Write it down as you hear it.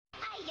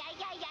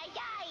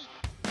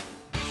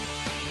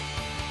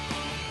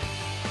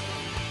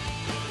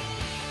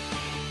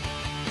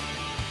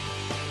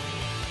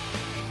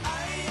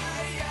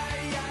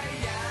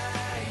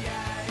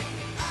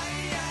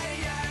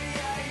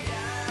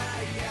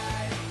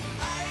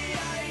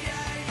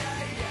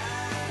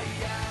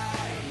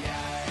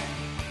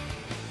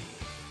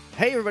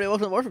Hey everybody,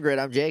 welcome to Morphin Grid.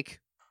 I'm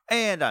Jake.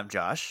 And I'm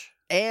Josh.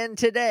 And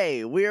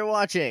today we are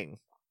watching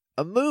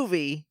a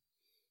movie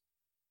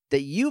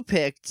that you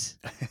picked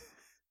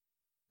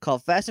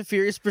called Fast and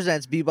Furious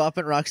Presents Bebop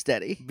and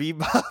Rocksteady.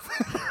 Bebop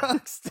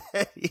and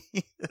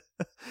Rocksteady.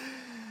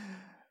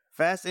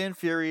 Fast and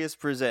Furious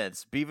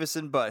presents Beavis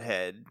and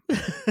Butthead.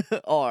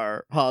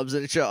 Or Hobbs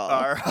and Shaw.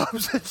 Or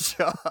Hobbs and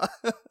Shaw.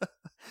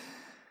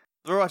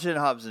 We're watching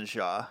Hobbs and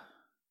Shaw.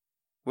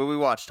 Well, we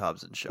watched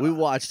Hobbs and Shaw. We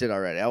watched it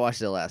already. I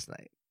watched it last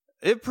night.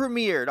 It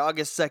premiered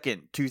August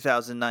 2nd,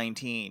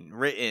 2019.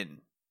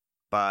 Written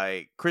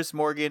by Chris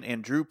Morgan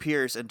and Drew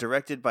Pearce and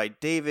directed by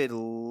David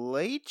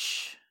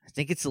Leitch? I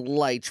think it's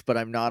Leitch, but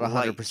I'm not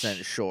 100%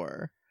 Leitch.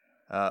 sure.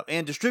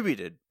 And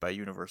distributed by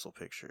Universal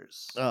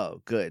Pictures.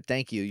 Oh, good.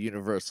 Thank you,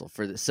 Universal,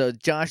 for this. So,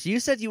 Josh,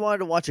 you said you wanted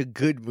to watch a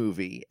good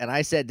movie, and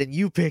I said, then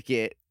you pick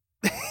it,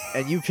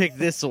 and you picked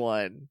this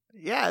one.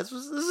 Yeah, this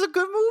is a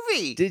good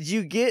movie. Did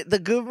you get the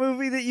good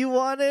movie that you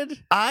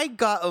wanted? I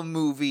got a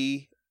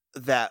movie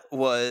that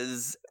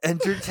was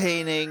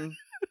entertaining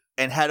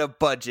and had a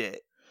budget.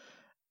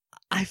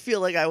 I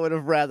feel like I would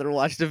have rather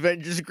watched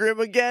Avengers Grimm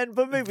again,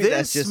 but maybe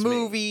that's just This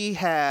movie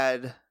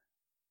had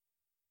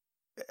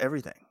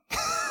everything.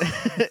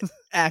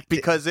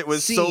 Because it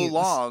was so scenes,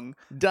 long.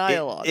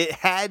 dialogue. It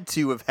had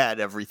to have had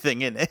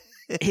everything in it.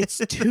 It's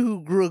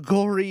two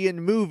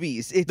Gregorian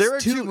movies. There are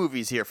two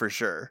movies here for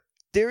sure.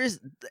 There is,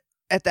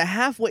 at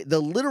the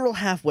literal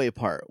halfway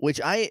part,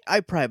 which I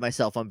pride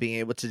myself on being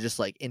able to just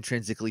like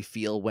intrinsically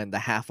feel when the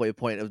halfway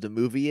point of the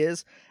movie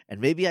is,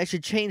 and maybe I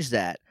should change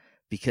that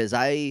because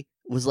I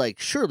was like,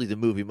 surely the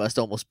movie must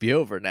almost be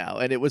over now,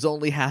 and it was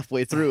only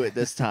halfway through it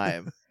this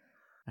time.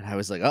 And I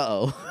was like,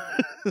 uh-oh,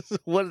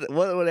 what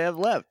would I have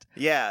left?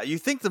 Yeah, you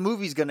think the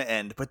movie's going to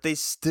end, but they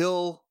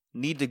still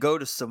need to go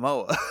to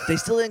Samoa. They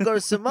still didn't go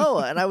to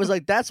Samoa. And I was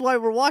like, that's why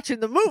we're watching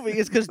the movie,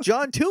 is because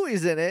John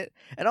Tui's in it.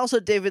 And also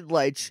David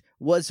Leitch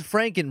was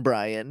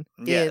Frankenbryan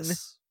in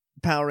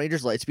Power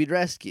Rangers Lightspeed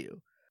Rescue.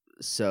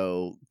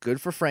 So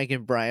good for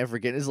Frankenbryan for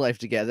getting his life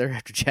together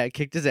after Chad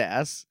kicked his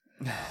ass.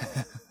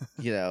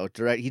 You know,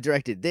 he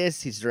directed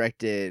this. He's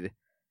directed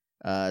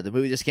the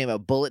movie just came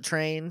out, Bullet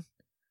Train.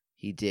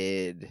 He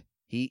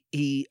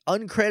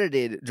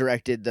uncredited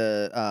directed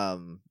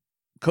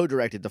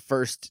co-directed the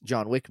first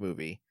John Wick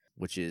movie,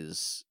 which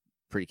is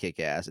pretty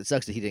kick-ass. It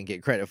sucks that he didn't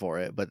get credit for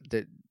it, but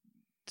the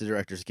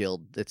Directors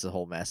Guild, it's a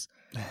whole mess.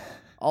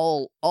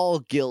 All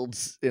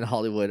guilds in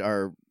Hollywood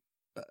are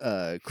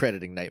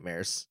crediting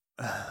nightmares.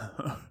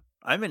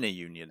 I'm in a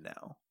union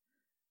now.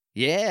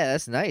 Yeah,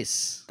 that's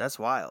nice. That's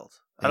wild.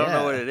 I don't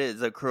know what it is.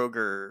 The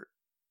Kroger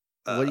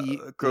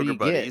Kroger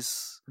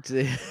buddies.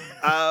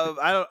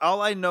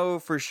 All I know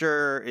for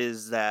sure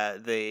is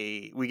that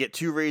we get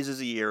 2 raises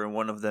a year, and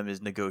one of them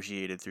is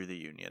negotiated through the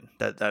union.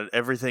 That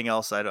everything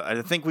else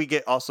I think we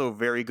get also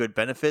very good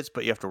benefits,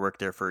 but you have to work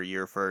there for a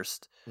year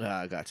first.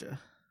 Gotcha.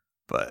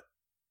 But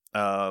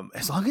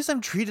as long as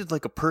I'm treated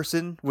like a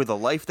person with a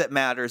life that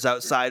matters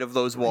outside of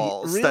those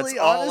walls, really, that's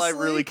all I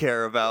really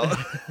care about.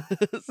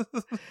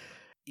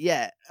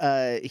 Yeah,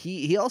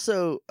 he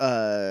also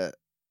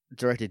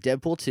directed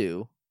Deadpool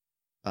 2.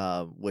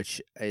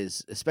 Which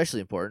is especially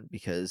important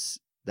because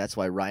that's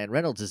why Ryan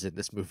Reynolds is in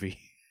this movie.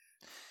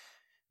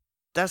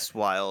 That's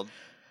wild.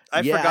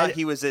 I forgot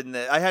he was in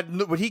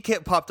the. When he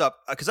popped up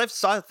because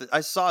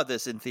I saw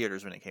this in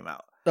theaters when it came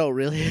out. Oh,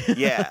 really?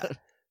 Yeah,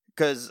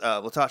 because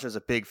Latasha's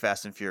a big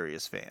Fast and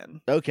Furious fan.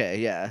 Okay,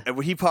 yeah. And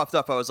when he popped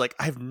up, I was like,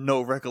 I have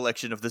no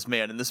recollection of this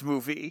man in this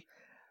movie.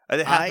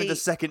 And it happened the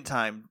second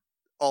time,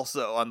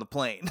 also on the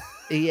plane.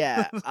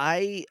 Yeah,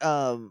 I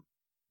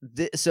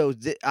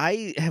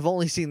have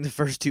only seen the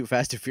first 2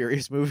 Fast and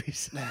Furious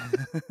movies.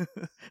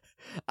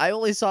 I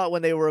only saw it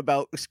when they were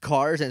about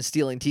cars and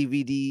stealing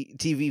TV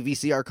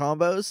VCR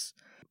combos,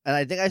 and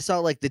I think I saw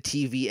like the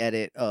TV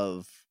edit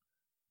of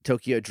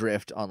Tokyo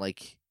Drift on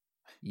like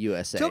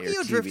USA. Tokyo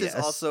or Drift TBS. is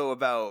also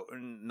about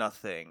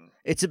nothing.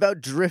 It's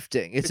about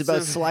drifting. It's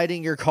about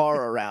sliding your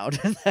car around,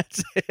 and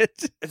that's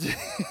it.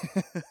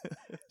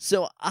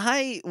 So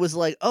I was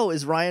like, oh,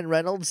 is Ryan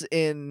Reynolds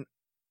in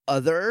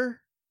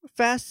other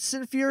Fasts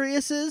and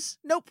Furiouses?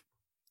 Nope.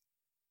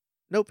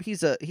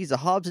 He's a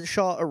Hobbs and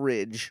Shaw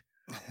Ridge.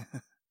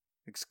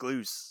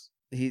 Exclusive.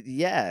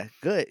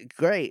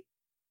 Great.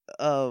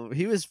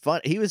 He was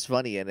fun. He was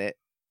funny in it.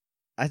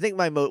 I think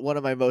one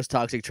of my most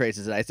toxic traits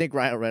is that I think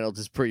Ryan Reynolds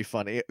is pretty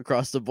funny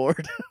across the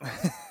board.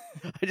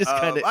 I just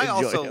kind of. I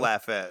also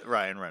laugh at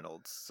Ryan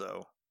Reynolds,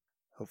 so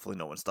hopefully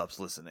no one stops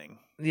listening.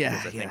 Yeah,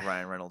 because I think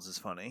Ryan Reynolds is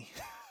funny.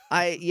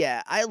 I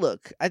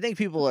think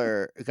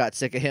people got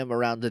sick of him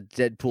around the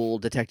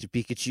Deadpool Detective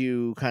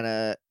Pikachu kind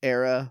of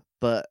era,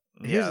 but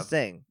here's the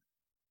thing.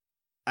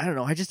 I don't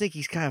know, I just think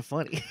he's kind of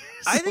funny.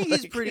 So I think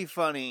he's pretty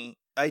funny.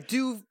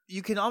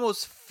 You can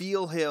almost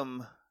feel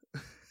him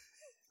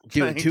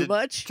doing too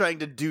much? Trying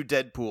to do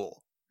Deadpool.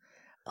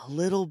 A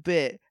little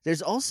bit.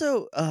 There's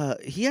also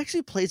he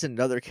actually plays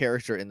another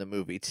character in the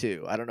movie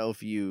too. I don't know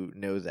if you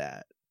know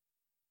that.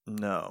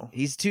 No.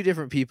 He's 2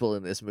 different people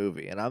in this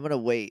movie, and I'm going to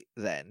wait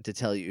then to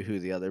tell you who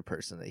the other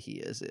person that he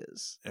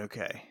is.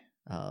 Okay.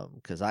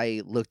 because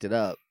I looked it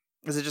up.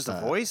 Is it just a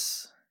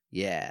voice?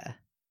 Yeah.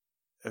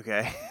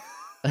 Okay.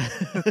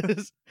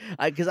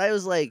 Because I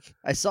was like,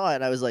 I saw it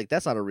and I was like,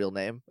 that's not a real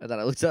name. And then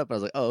I looked it up and I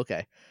was like, oh,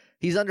 okay.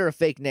 He's under a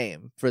fake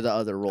name for the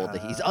other role.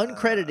 That he's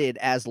uncredited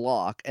as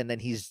Locke, and then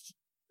he's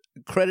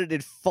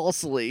credited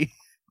falsely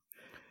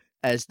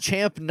as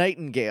Champ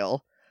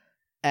Nightingale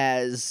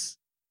as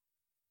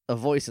a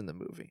voice in the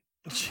movie.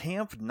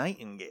 Champ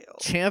Nightingale.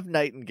 Champ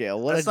Nightingale.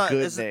 What a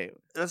good name.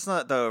 That's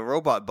not the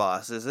robot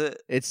boss, is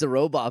it? It's the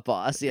robot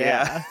boss,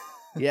 yeah.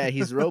 Yeah,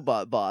 he's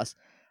robot boss.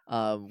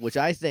 Which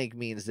I think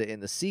means that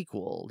in the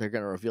sequel, they're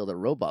going to reveal the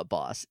robot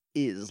boss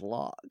is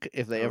Locke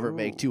if they ever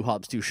make Two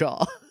Hobbs, Two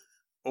Shaw.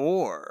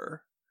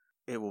 Or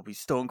it will be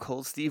Stone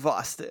Cold Steve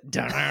Austin.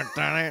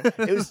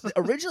 It was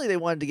originally they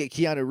wanted to get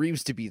Keanu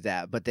Reeves to be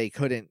that, but they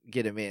couldn't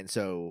get him in.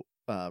 So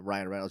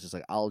Ryan Reynolds just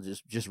like, I'll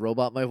just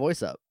robot my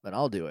voice up and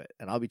I'll do it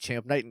and I'll be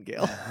Champ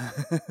Nightingale.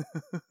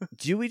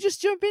 Do we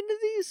just jump into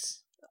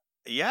these?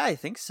 Yeah, I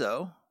think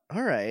so.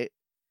 All right.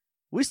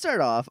 We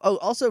start off. Oh,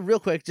 also real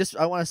quick, just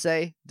I want to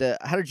say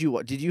how did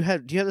you do you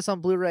have this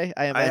on Blu-ray?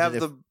 I have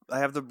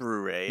the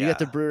Blu-ray. You got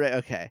the Blu-ray.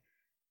 Okay.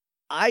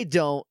 I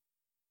don't,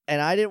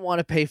 and I didn't want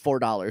to pay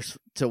 $4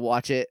 to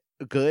watch it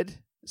good,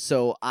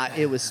 so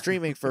it was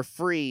streaming for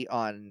free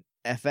on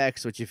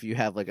FX, which if you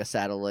have like a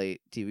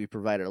satellite TV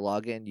provider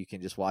login, you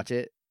can just watch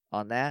it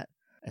on that.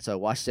 And so I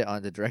watched it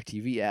on the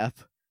DirecTV app,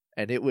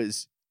 and it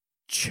was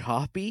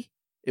choppy.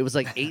 It was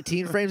like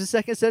 18 frames a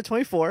second instead of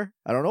 24.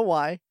 I don't know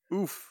why.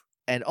 Oof.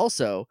 And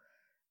also,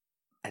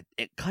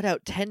 it cut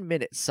out 10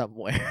 minutes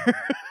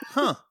somewhere.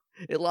 Huh.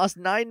 It lost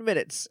 9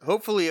 minutes.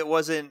 Hopefully it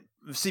wasn't...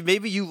 See,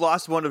 maybe you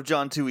lost one of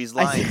John Tui's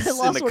lines. I think I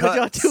lost one of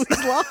John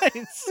Tui's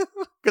lines.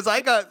 Because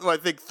I got, I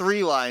think,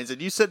 3 lines,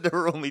 and you said there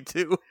were only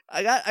 2.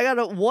 I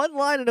got one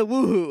line and a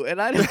woohoo,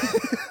 and I didn't...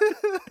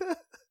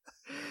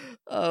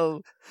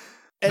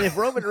 And if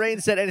Roman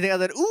Reigns said anything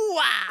other than "ooh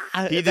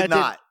ah," he did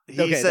not.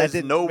 He says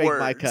no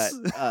words. My cut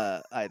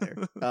either.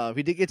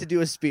 He did get to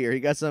do a spear. He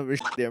got some of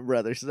his damn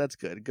brother, so that's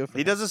good. Good for him.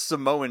 He does a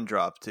Samoan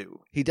drop too.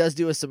 He does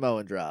do a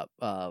Samoan drop,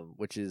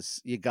 which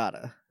is you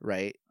gotta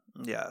right.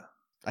 Yeah.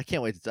 I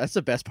can't wait. That's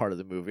the best part of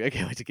the movie. I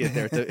can't wait to get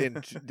there.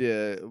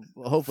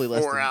 Hopefully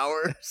less 4 than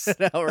hours,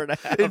 an hour and a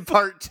half in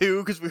part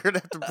 2 because we're gonna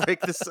have to break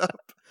this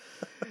up.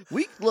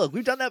 We've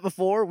done that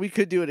before. We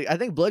could do it. I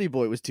think Bloody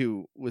Boy was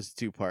 2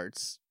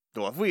 parts.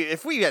 Well,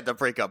 if we had to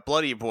break up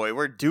Bloody Boy,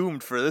 we're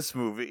doomed for this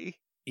movie.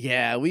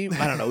 Yeah,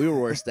 I don't know. We were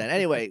worse then.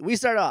 Anyway, we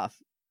start off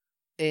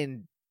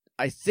in,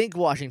 I think,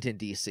 Washington,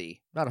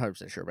 D.C. Not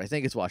 100% sure, but I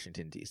think it's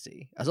Washington,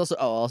 D.C. I was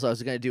I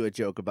was going to do a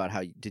joke about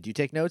how, did you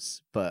take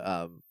notes?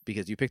 But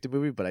because you picked a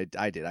movie, but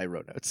I did. I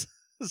wrote notes.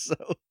 So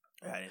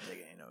I didn't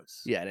take any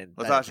notes. Yeah, I didn't.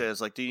 Latasha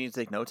was like, do you need to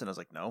take notes? And I was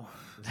like, no.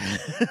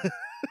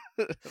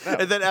 No.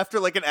 And then after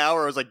like an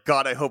hour, I was like,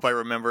 God, I hope I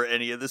remember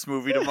any of this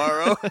movie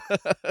tomorrow.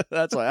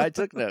 That's why I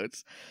took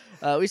notes.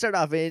 We start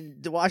off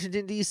in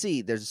Washington,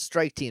 D.C. There's a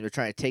strike team. They're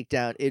trying to take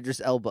down Idris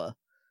Elba.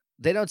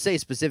 They don't say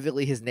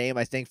specifically his name,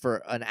 I think,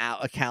 for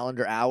a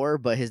calendar hour,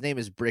 but his name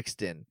is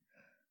Brixton.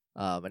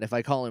 And if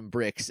I call him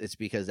Brix, it's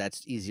because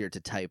that's easier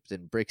to type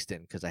than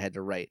Brixton, because I had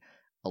to write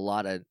a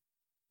lot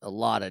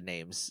of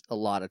names a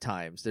lot of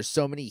times. There's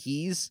so many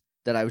he's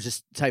that I was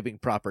just typing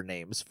proper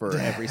names for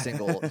every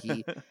single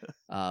he.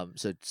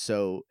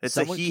 So it's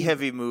a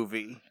he-heavy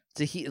movie.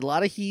 It's a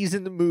lot of he's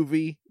in the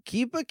movie.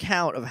 Keep a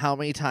count of how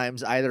many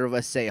times either of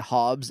us say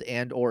Hobbs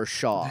and or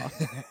Shaw,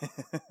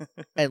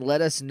 and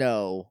let us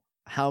know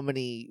how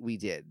many we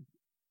did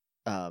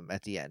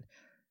at the end.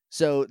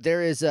 So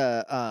there is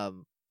a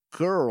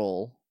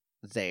girl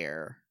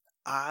there.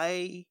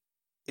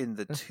 In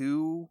the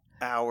 2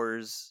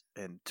 hours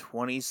and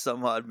 20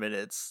 some odd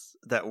minutes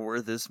that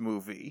were this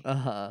movie,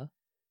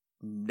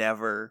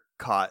 never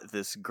caught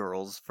this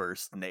girl's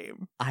first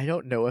name. I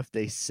don't know if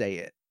they say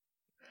it.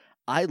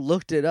 I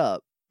looked it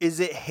up. Is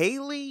it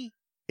Haley?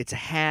 It's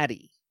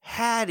Hattie.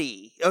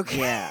 Hattie. Okay.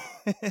 Yeah.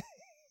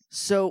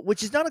 So,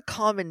 which is not a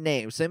common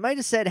name. So they might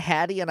have said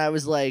Hattie, and I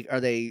was like,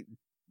 are they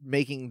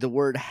making the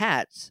word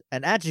hat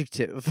an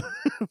adjective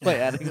by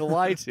adding a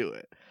Y to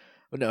it?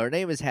 But no, her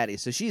name is Hattie.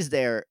 So she's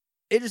there.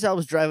 Idris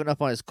Elba's driving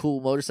up on his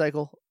cool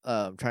motorcycle,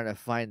 trying to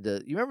find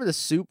you remember the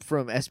soup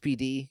from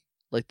SPD?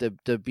 Like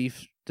the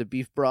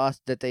beef broth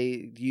that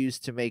they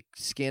used to make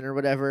skin or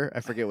whatever?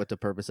 I forget what the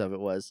purpose of it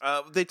was.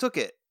 They took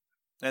it.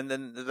 And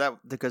then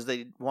because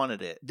they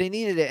wanted it. They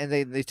needed it, and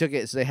they took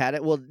it, so they had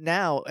it. Well,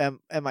 now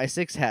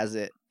MI6 has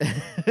it,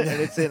 and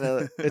it's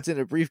in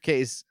a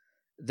briefcase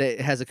that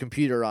has a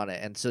computer on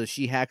it, and so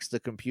she hacks the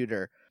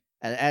computer.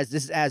 And as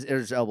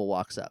Idris Elba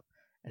walks up,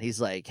 and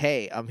he's like,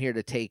 "Hey, I'm here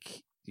to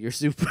take your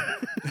soup."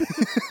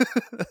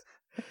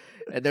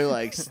 And they're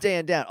like,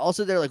 "Stand down."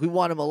 Also, they're like, "We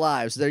want him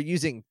alive," so they're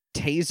using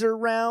taser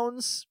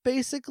rounds,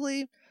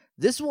 basically.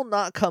 This will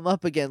not come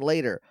up again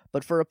later,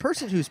 but for a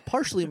person who's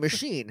partially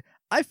machine,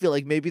 I feel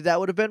like maybe that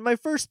would have been my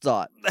first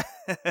thought,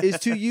 is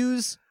to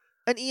use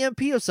an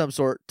EMP of some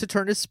sort to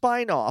turn his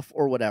spine off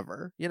or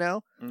whatever, you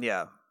know?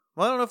 Yeah.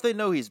 Well, I don't know if they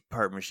know he's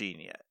part machine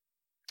yet.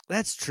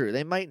 That's true.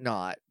 They might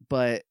not,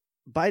 but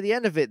by the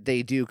end of it,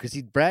 they do, because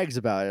he brags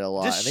about it a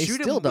lot, and they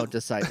still don't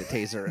decide to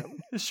taser him.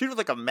 Shoot with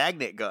like a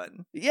magnet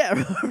gun.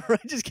 Yeah, right.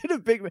 Just get a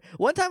big.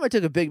 One time I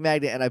took a big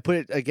magnet and I put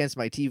it against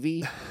my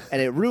TV,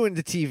 and it ruined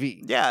the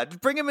TV. Yeah, just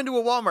bring him into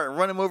a Walmart and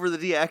run him over the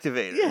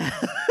deactivator. Yeah,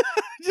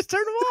 just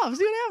turn him off.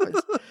 See what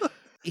happens.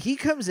 He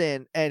comes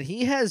in and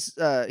he has.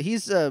 I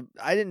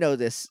didn't know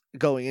this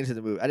going into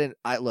the movie.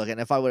 Look, and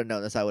if I would have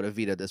known this, I would have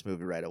vetoed this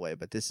movie right away.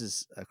 But this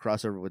is a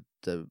crossover with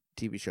the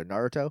TV show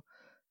Naruto.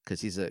 Because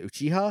he's a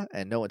Uchiha,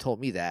 and no one told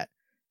me that.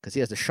 Because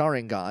he has the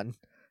Sharingan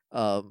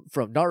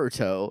from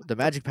Naruto, the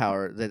magic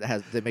power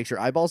that makes your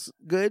eyeballs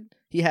good.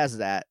 He has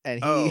that,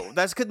 and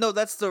that's good. No,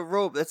 that's the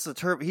robe. That's the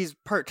term. He's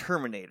part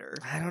Terminator.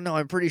 I don't know.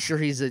 I'm pretty sure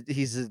he's got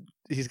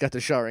the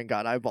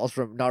Sharingan eyeballs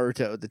from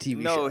Naruto, the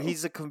TV show. No,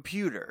 he's a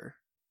computer.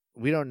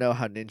 We don't know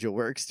how ninja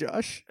works,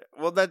 Josh.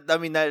 Well, that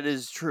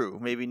is true.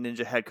 Maybe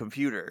Ninja had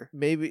computer.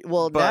 Maybe.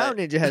 Well, now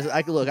Ninja has.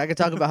 I can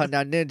talk about how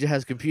now Ninja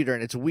has computer,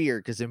 and it's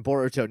weird because in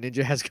Boruto,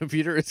 Ninja has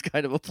computer. It's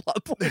kind of a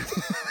plot point.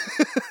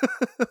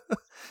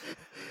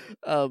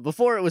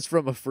 Before it was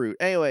from a fruit.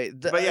 Anyway,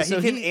 but yeah,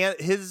 so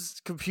his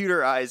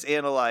computer eyes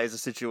analyze a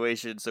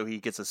situation, so he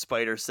gets a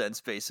spider sense,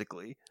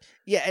 basically.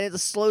 Yeah, and it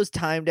slows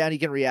time down. He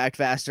can react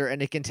faster,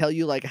 and it can tell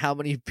you like how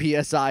many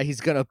PSI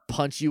he's gonna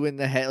punch you in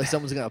the head, like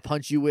someone's gonna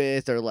punch you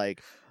with, or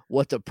like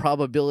what the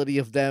probability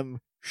of them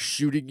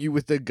shooting you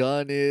with the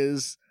gun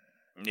is.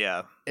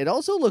 Yeah. It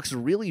also looks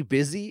really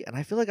busy, and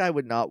I feel like I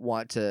would not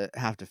want to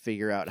have to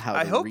figure out how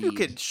to hope read. You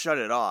could shut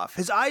it off.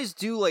 His eyes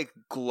do like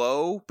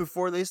glow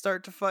before they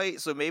start to fight,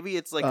 so maybe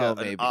it's like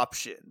an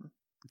option.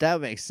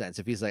 That makes sense.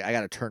 If he's like, I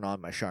gotta turn on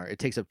my Sharingan. It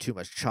takes up too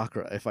much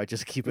chakra if I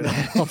just keep it on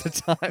all the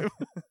time.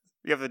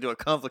 You have to do a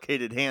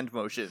complicated hand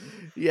motion.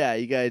 Yeah,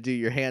 you gotta do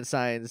your hand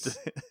signs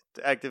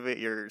to activate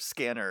your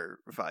scanner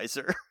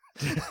visor.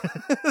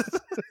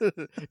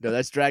 No,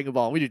 that's Dragon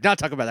Ball. We do not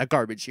talk about that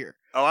garbage here.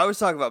 Oh, I was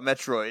talking about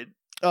Metroid.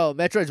 Oh,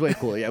 Metroid's way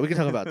cooler. Yeah, we can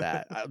talk about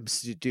that.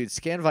 Dude,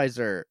 Scan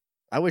Visor.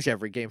 I wish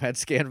every game had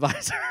Scan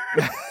Visor.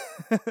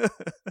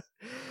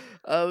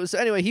 So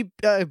anyway, he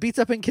beats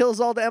up and kills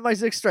all the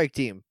MI6 strike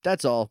team.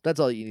 That's all. That's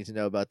all you need to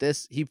know about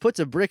this. He puts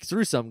a brick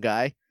through some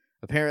guy.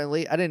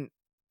 Apparently, I don't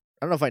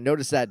know if I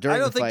noticed that during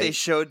the fight. I don't think they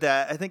showed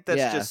that. I think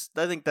that's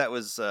I think that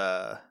was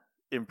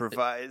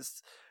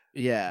improvised.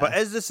 Yeah. But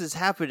as this is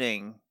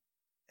happening,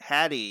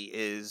 Hattie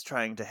is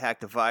trying to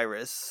hack the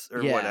virus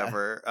or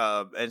whatever,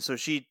 and so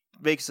she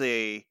makes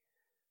a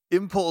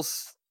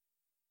impulse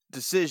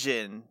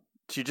decision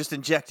to just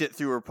inject it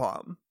through her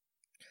palm.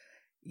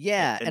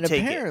 Yeah, and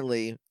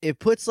apparently it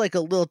puts like a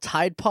little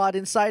Tide Pod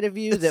inside of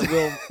you that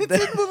will...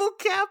 It's a little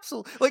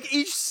capsule. Like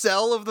each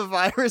cell of the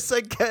virus,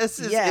 I guess,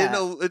 is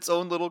in its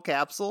own little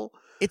capsule.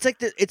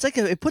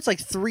 It puts like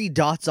 3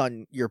 dots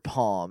on your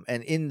palm,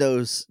 and in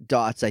those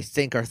dots, I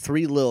think, are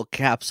 3 little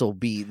capsule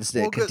beads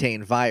that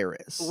contain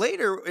virus.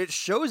 Later, it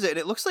shows it, and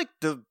it looks like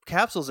the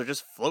capsules are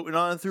just floating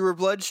on through her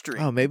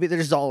bloodstream. Oh, maybe they're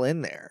just all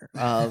in there.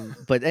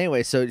 But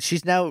anyway, so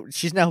she's now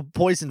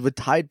poisoned with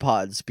Tide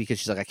Pods because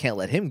she's like, I can't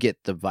let him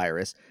get the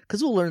virus,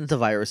 because we'll learn that the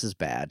virus is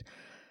bad,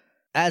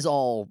 as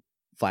all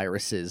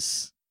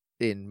viruses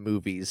in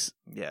movies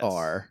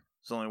are.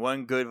 There's only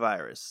one good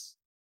virus.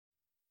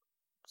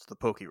 It's the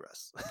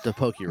Pokerus. The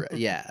Pokerus,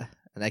 yeah,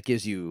 and that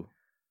gives you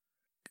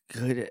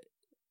good.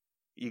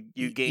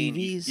 You gain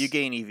EVs? You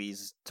gain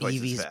EVs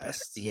twice as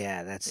fast.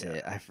 Yeah, that's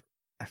it.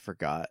 I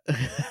forgot.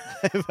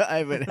 I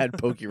haven't had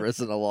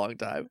Pokerus in a long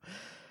time.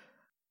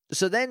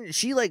 So then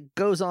she like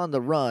goes on the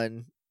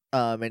run,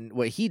 and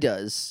what he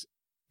does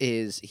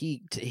is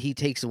he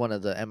takes one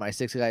of the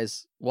MI6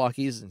 guys'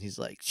 walkies, and he's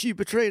like, "She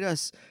betrayed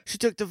us. She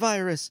took the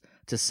virus,"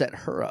 to set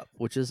her up,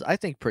 which is, I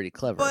think, pretty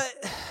clever.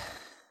 But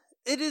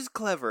it is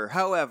clever.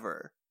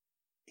 However,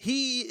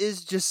 he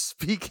is just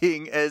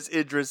speaking as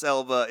Idris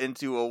Elba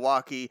into a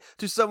walkie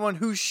to someone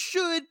who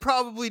should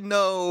probably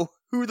know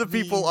who the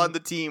people on the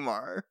team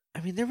are.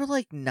 I mean, there were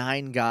like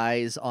 9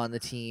 guys on the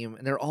team,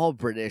 and they're all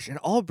British, and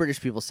all British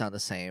people sound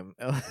the same.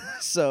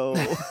 So...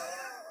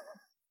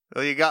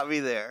 Well, you got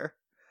me there.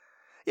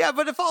 Yeah,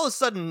 but if all of a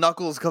sudden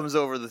Knuckles comes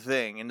over the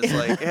thing and is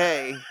like,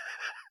 hey...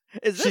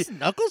 Is this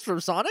Knuckles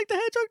from Sonic the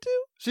Hedgehog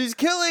 2? She's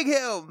killing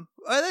him!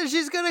 And then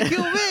she's gonna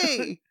kill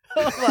me!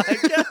 Oh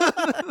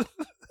my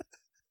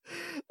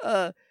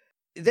god!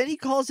 Then he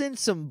calls in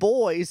some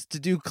boys to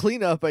do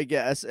cleanup, I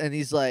guess, and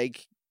he's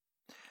like,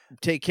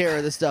 take care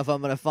of the stuff,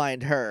 I'm gonna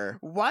find her.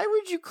 Why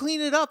would you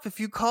clean it up if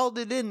you called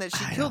it in that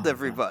she killed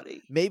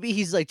everybody? Maybe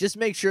he's like, just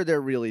make sure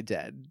they're really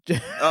dead.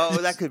 Oh,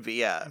 that could be,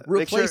 yeah.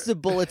 Replace the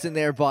bullets in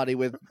their body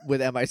with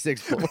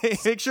MI6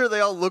 bullets. Make sure they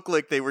all look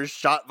like they were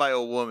shot by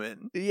a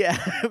woman.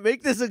 Yeah,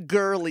 make this a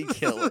girly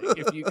killing,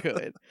 if you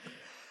could.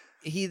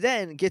 He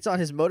then gets on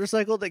his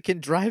motorcycle that can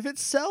drive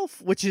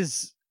itself, which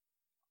is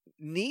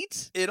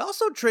neat. It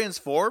also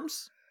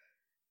transforms.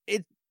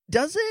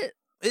 Does it?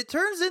 It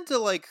turns into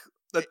like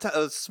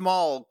a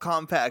small,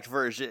 compact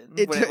version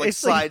when it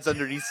slides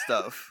underneath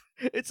stuff.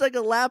 It's like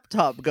a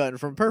laptop gun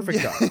from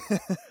Perfect Dark,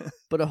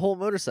 but a whole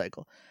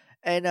motorcycle.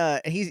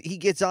 And he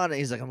gets on it. And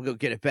he's like, I'm gonna go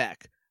get it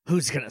back.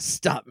 Who's gonna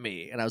stop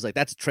me? And I was like,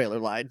 that's a trailer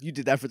line. You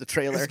did that for the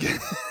trailer.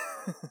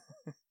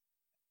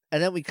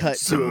 And then we cut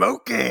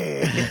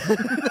Smoking.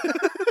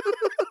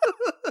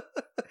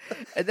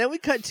 And then we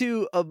cut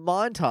to a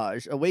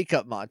montage, a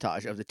wake-up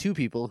montage of the two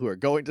people who are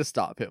going to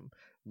stop him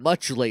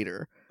much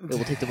later. It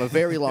will take them a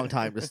very long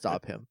time to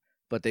stop him,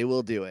 but they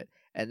will do it.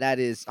 And that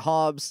is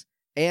Hobbs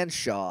and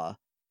Shaw.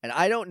 And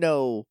I don't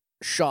know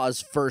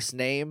Shaw's first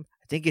name.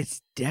 I think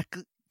it's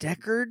Deckard?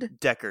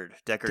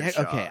 Deckard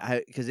Shaw.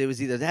 Okay, because it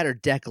was either that or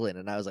Declan,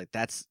 and I was like,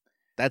 that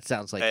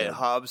sounds like and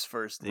Hobbs'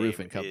 first name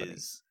roofing company.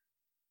 Is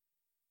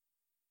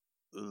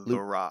The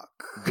Rock.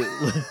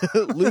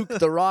 Luke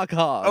the Rock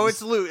Hobbs. Oh,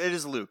 it's Luke. It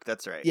is Luke.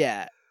 That's right.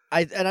 Yeah.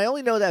 I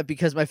only know that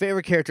because my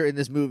favorite character in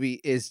this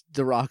movie is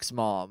The Rock's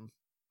mom.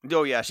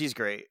 Oh, yeah. She's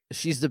great.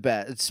 She's the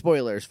best.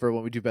 Spoilers for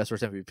when we do Best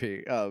Worst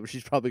MVP.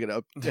 She's probably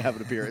going to have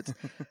an appearance.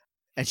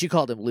 And she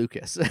called him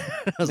Lucas.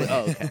 I was like,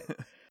 oh, okay.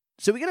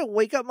 So we get a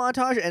wake-up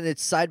montage, and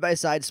it's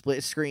side-by-side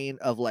split screen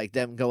of, like,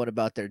 them going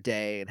about their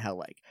day and how,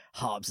 like,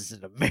 Hobbs is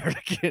an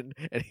American,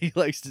 and he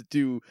likes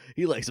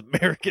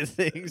American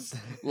things,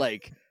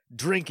 like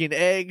drinking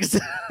eggs.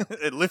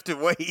 And lifting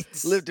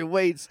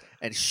weights.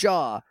 And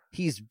Shaw,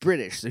 he's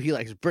British, so he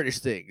likes British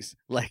things,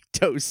 like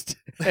toast.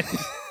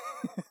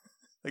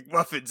 Like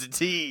muffins and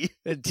tea.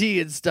 And tea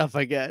and stuff,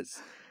 I guess.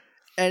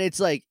 And it's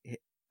like,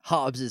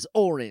 Hobbs is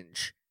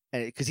orange,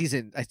 and because he's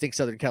in, I think,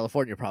 Southern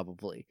California,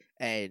 probably,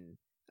 and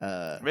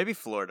maybe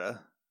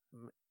Florida.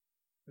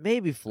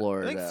 Maybe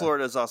Florida. I think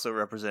Florida is also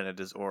represented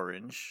as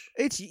orange.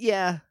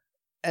 Yeah,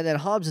 and then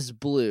Hobbs is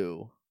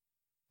blue,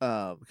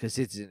 because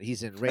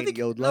he's in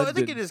rainy old London. No, I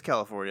think it is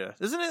California.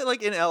 Isn't it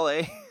like in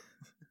LA?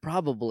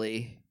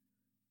 Probably.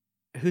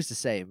 Who's to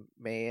say,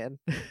 man?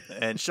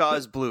 And Shaw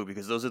is blue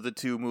because those are the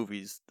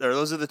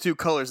two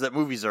colors that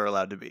movies are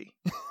allowed to be.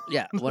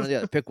 Yeah, one or the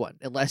other. Pick one.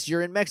 Unless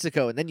you're in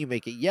Mexico and then you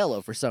make it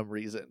yellow for some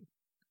reason.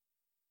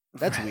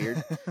 That's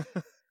weird.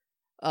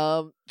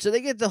 So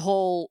they get the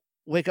whole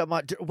wake up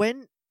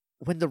when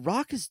The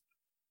Rock is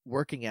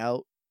working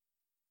out,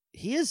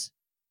 he is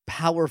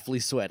powerfully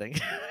sweating.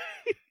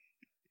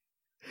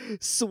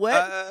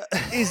 Sweat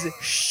is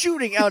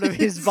shooting out of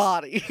his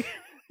body.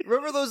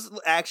 Remember those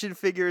action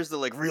figures, the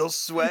like real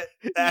sweat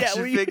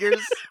action figures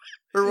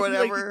or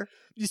whatever?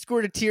 You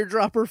squirt a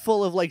teardropper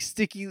full of like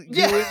sticky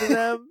goo into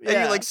them.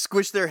 And you like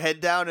squish their head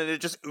down and it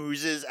just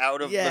oozes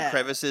out of the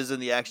crevices in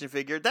the action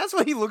figure. That's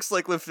what he looks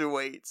like lifting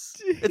weights.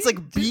 It's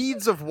like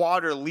beads of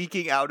water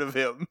leaking out of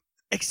him.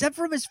 Except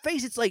from his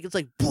face, it's like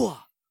blah,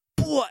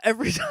 blah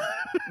every time.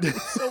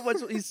 So much.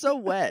 He's so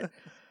wet.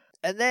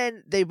 And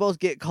then they both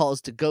get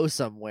calls to go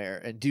somewhere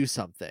and do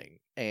something.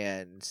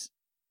 And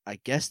I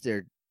guess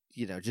they're,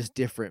 just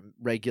different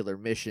regular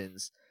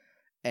missions.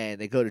 And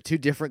they go to two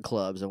different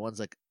clubs. And one's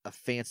like a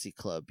fancy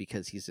club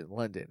because he's in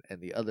London.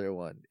 And the other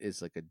one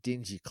is like a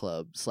dingy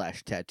club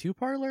 / tattoo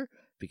parlor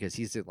because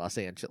he's in Los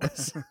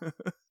Angeles.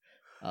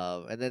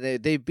 And then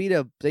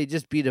they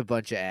just beat a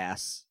bunch of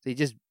ass. They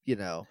just,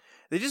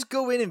 They just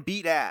go in and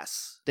beat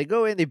ass. They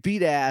go in, they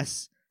beat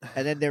ass.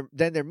 And then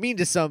they're mean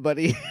to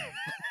somebody.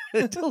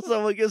 Until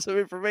someone gives some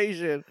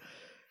information.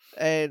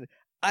 And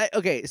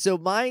so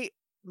my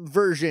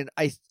version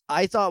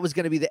I thought was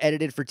going to be the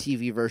edited for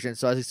TV version,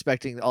 so I was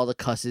expecting all the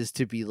cusses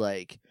to be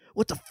like,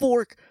 what the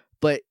fork?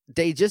 But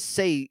they just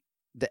say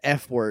the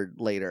F word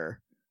later.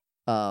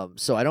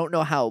 So I don't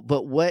know how,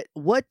 but what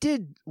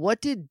did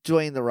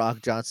Dwayne The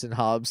Rock Johnson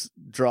Hobbs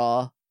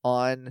draw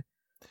on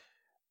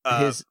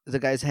the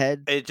guy's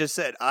head? It just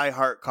said "I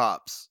heart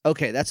cops."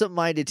 Okay, that's what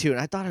mine did too, and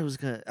I thought it was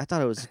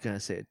gonna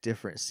say a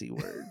different C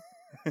word.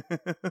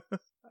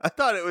 I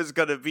thought it was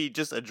gonna be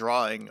just a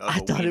drawing of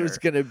it was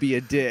gonna be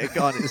a dick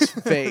on his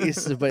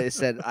face, but it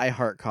said "I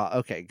heart cop."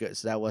 Okay, good.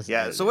 So that wasn't.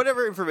 Yeah. So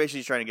whatever information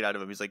he's trying to get out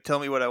of him, he's like, "Tell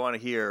me what I want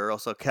to hear, or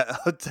else I'll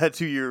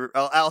tattoo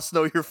I'll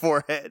snow your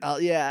forehead."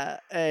 Yeah,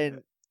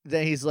 and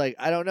then he's like,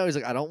 "I don't know." He's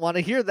like, "I don't want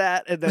to hear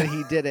that," and then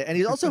he did it. And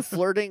he's also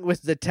flirting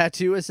with the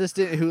tattoo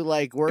assistant who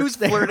like works. Who's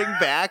flirting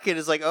back and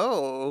is like,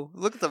 "Oh,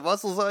 look at the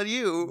muscles on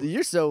you.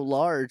 You're so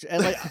large."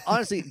 And like,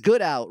 honestly,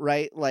 good out,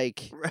 right?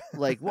 Like,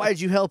 why'd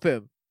you help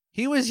him?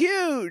 He was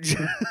huge.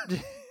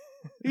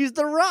 He's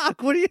The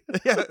Rock. What do you?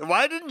 Yeah,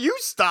 why didn't you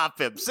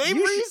stop him? Same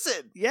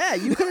reason. Yeah,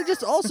 you could have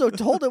just also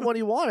told him what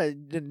he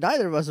wanted.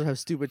 Neither of us would have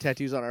stupid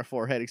tattoos on our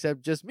forehead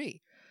except just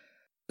me.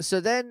 So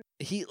then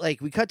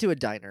we cut to a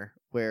diner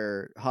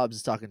where Hobbs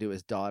is talking to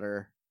his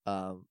daughter,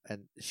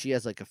 and she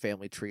has like a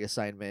family tree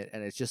assignment,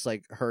 and it's just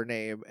like her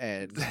name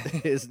and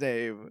his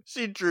name.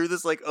 She drew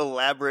this like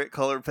elaborate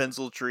color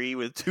pencil tree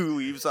with 2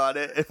 leaves on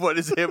it, and what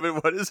is him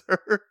and what is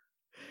her.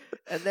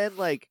 And then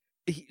like.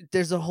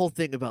 There's a whole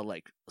thing about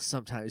like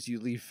sometimes you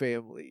leave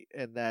family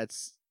and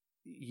that's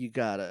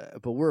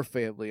but we're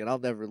family and I'll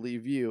never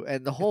leave you,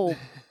 and the whole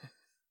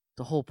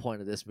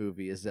point of this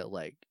movie is that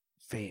like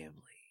family,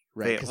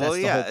 right? Because that's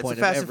the whole point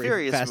of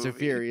every Fast and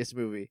Furious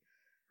movie.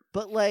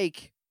 But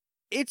like,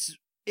 is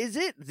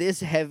it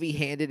this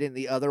heavy-handed in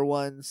the other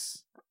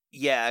ones?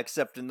 Yeah,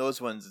 except in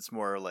those ones it's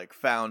more like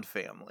found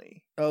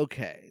family.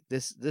 Okay,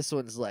 this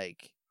one's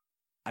like,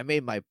 I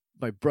made my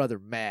brother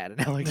mad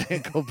and now I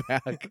can't go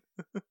back.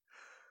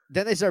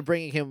 then they start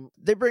bringing him.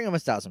 They bring him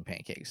 1,000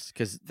 pancakes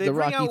because The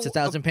Rock eats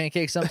 1,000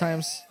 pancakes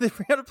sometimes. They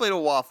bring out a plate of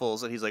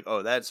waffles, and he's like,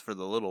 "Oh, that's for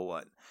the little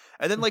one."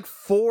 And then like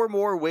 4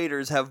 more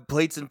waiters have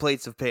plates and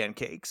plates of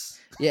pancakes.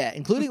 Yeah,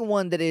 including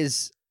one that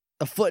is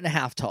 1.5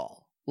 feet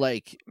tall.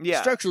 Like,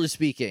 structurally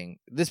speaking,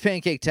 this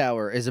pancake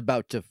tower is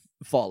about to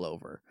fall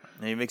over.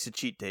 And he makes a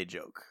cheat day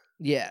joke.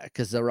 Yeah,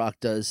 because The Rock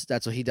does.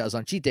 That's what he does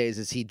on cheat days.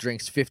 Is he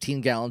drinks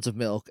 15 gallons of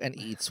milk and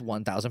eats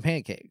 1,000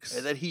 pancakes,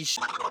 and then he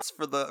shits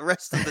for the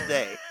rest of the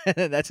day.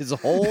 And that's his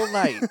whole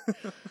night.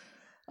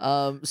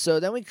 So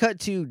then we cut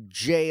to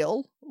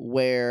jail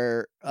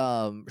where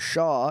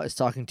Shaw is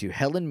talking to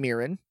Helen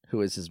Mirren,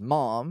 who is his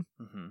mom.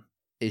 Mm-hmm.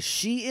 Is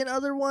she in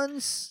other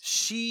ones?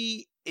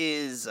 She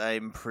is,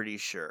 I'm pretty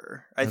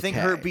sure. I think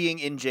her being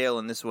in jail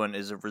in this one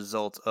is a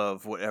result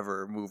of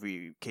whatever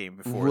movie came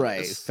before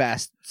this.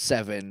 Fast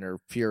 7 or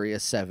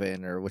Furious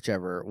 7 or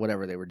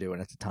whatever they were doing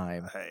at the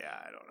time. I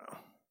don't know.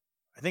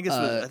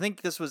 I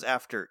think this was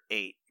after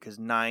 8 because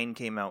 9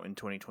 came out in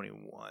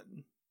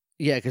 2021.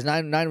 Yeah, because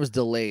 9 was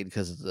delayed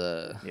because of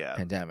the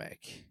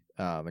pandemic.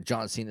 And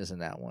John Cena's in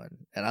that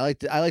one, and I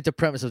like the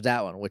premise of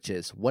that one, which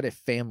is, what if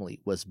Family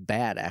was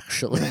bad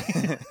actually?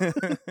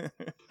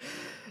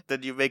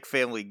 Then you make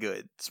Family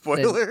good.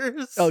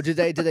 Spoilers. Did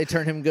they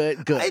turn him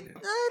good? Good.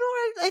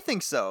 I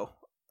think so.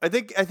 I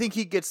think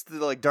he gets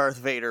the like Darth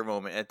Vader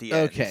moment at the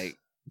end. Okay.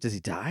 Does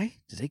he die?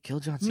 Does they kill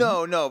John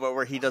Cena? No, but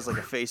where he does like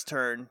a face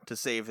turn to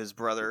save his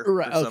brother.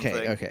 Right. Or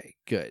something. Okay.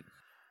 Good.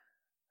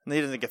 And he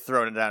doesn't get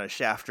thrown down a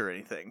shaft or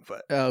anything,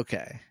 but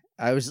okay.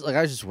 I was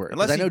just worried.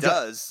 Unless he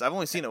does. I've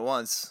only seen it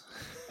once.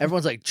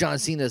 Everyone's like, John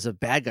Cena's a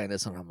bad guy in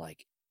this one. I'm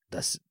like,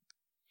 that's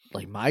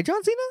like my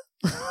John Cena?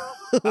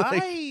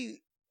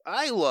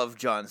 I love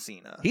John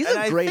Cena. He's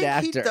a great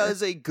actor. He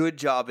does a good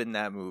job in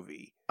that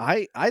movie.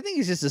 I think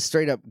he's just a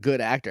straight up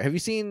good actor. Have you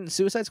seen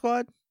Suicide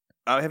Squad?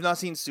 I have not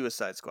seen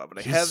Suicide Squad, but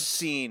I have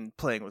seen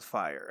Playing with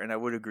Fire, and I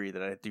would agree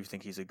that I do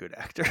think he's a good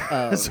actor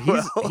as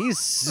well. He's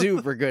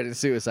super good in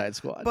Suicide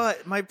Squad.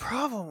 But my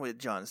problem with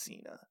John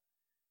Cena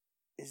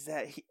is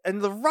that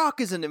and The Rock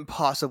is an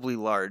impossibly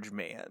large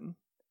man.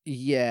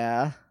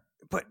 Yeah.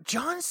 But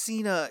John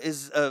Cena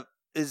is a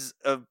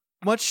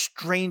much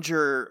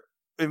stranger,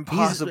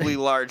 impossibly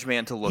large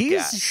man to look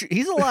at.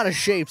 He's a lot of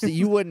shapes that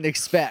you wouldn't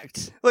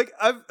expect. Like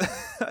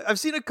I've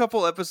seen a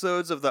couple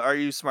episodes of the Are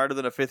You Smarter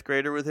Than a Fifth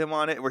Grader with him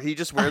on it, where he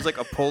just wears like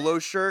a polo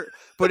shirt,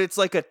 but it's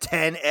like a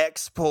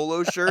 10X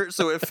polo shirt,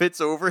 so it fits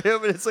over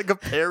him, and it's like a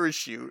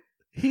parachute.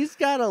 He's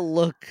got to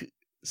look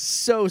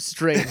so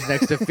strange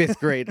next to fifth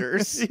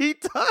graders. He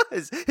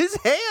does. His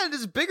hand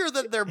is bigger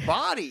than their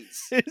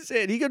bodies. His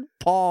hand, he could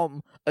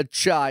palm a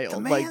child. The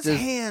man's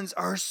hands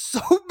are so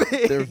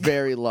big. They're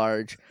very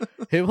large.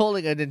 Him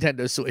holding a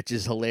Nintendo Switch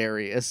is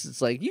hilarious.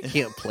 It's like, you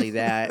can't play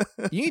that.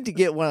 You need to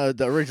get one of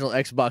the original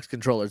Xbox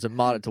controllers and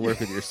mod it to work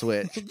with your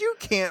Switch. You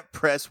can't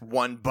press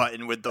one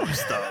button with those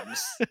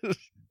thumbs.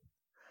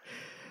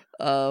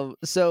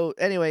 So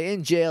anyway,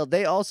 in jail,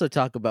 they also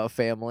talk about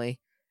family.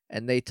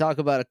 And they talk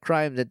about a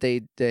crime that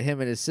him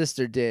and his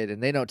sister did,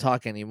 and they don't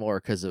talk anymore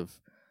because of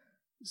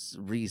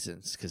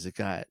reasons, because it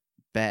got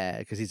bad,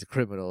 because he's a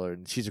criminal, or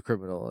she's a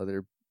criminal, or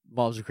their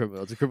mom's a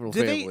criminal. It's a criminal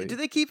family. Do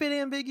they keep it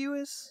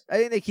ambiguous? I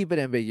think they keep it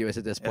ambiguous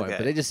at this point,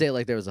 but they just say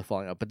like there was a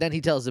falling out. But then he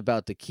tells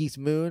about the Keith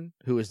Moon,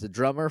 who is the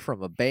drummer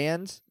from a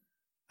band.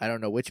 I don't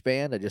know which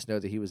band. I just know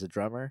that he was a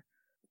drummer.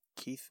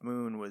 Keith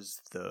Moon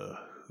was the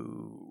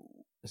Who.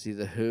 Is he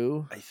the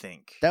Who? I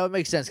think. That would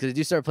make sense because they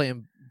do start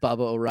playing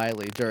Baba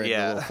O'Reilly during the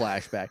little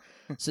flashback.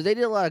 So they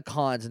did a lot of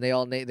cons, and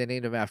they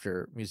named them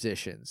after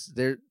musicians.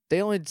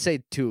 They only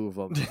say 2 of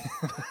them,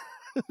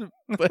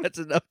 but that's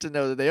enough to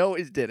know that they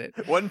always did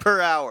it. 1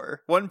 per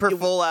hour, 1 per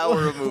full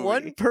hour of movie.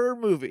 1 per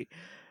movie.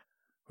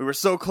 We were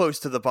so close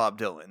to the Bob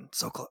Dylan,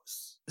 so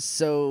close.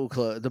 So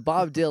close. The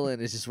Bob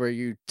Dylan is just where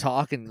you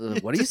talk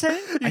and what are you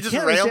saying? I can't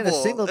understand a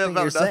single thing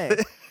you're saying.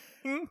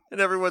 And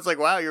everyone's like,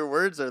 "Wow, your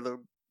words are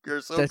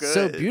you're so That's good.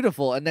 so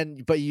beautiful." And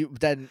then,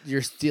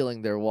 you're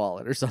stealing their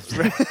wallet or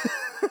something.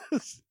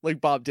 Like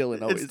Bob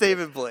Dylan always. It's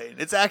David Blaine.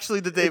 It's actually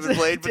the David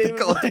Blaine, but they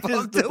call it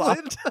Bob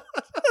Dylan.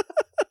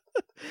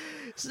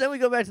 So then we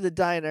go back to the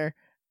diner,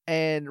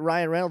 and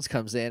Ryan Reynolds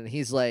comes in, and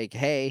he's like,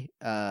 "Hey,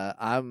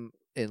 I'm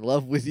in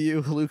love with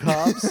you, Luke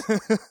Hobbs."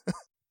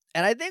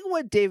 And I think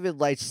what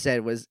David Leitch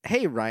said was,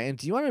 "Hey, Ryan,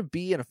 do you want to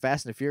be in a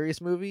Fast and the Furious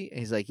movie?" And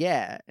he's like,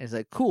 "Yeah." And he's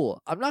like,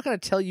 "Cool. I'm not going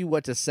to tell you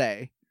what to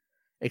say,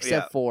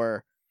 except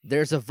for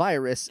there's a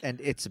virus and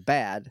it's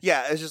bad."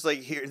 Yeah, it's just like,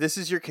 here, this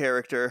is your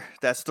character.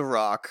 That's The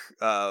Rock.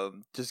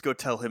 Just go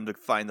tell him to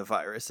find the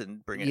virus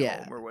and bring it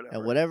home or whatever.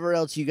 And whatever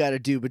else you got to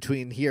do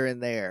between here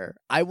and there,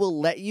 I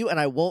will let you, and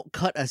I won't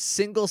cut a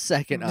single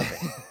second of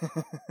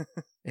it.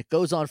 It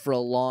goes on for a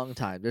long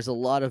time. There's a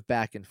lot of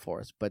back and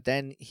forth. But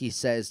then he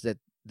says that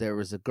there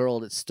was a girl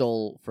that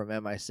stole from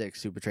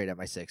MI6 who betrayed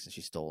MI6, and she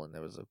stole, and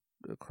there was a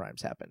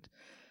crimes happened.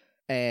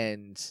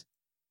 And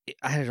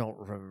I don't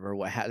remember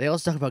what happened. They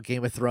also talk about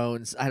Game of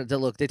Thrones.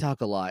 They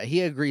talk a lot.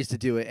 He agrees to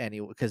do it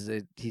anyway because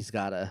he's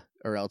gotta,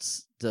 or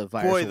else the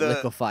virus will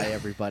liquefy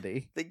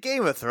everybody. The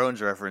Game of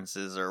Thrones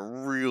references are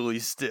really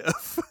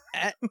stiff.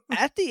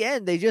 At the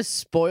end, they just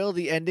spoil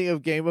the ending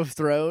of Game of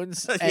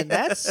Thrones, and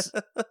that's,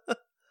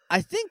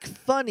 I think,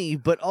 funny,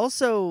 but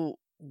also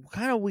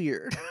kind of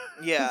weird.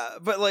 Yeah,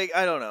 but like,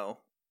 I don't know.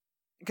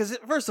 Because,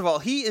 first of all,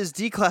 he is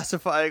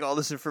declassifying all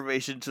this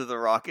information to The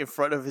Rock in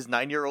front of his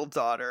 9-year-old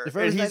daughter.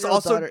 And he's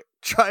also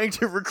trying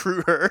to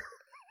recruit her.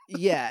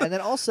 Yeah, and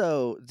then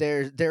also,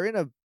 they're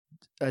in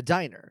a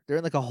diner. They're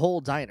in like a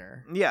whole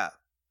diner. Yeah.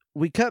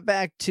 We cut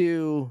back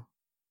to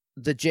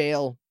the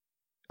jail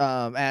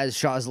as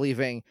Shaw's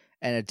leaving,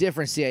 and a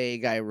different CIA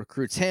guy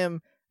recruits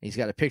him. He's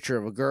got a picture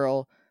of a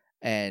girl,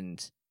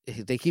 and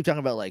they keep talking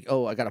about like,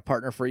 oh, I got a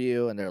partner for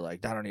you, and they're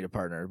like, I don't need a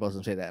partner. Both of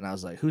them say that, and I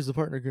was like, who's the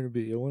partner going to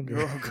be? I wonder.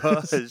 Oh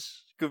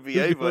gosh, could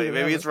be anybody.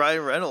 Maybe it's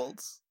Ryan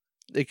Reynolds.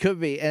 It could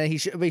be, and he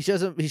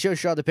shows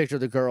Shaw the picture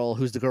of the girl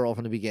who's the girl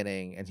from the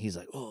beginning, and he's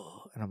like,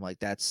 oh, and I'm like,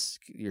 that's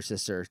your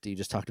sister that you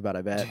just talked about,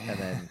 I bet. And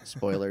then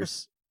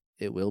spoilers,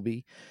 it will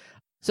be.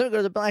 So we go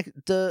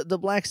to the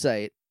black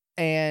site,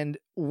 and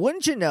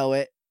wouldn't you know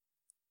it,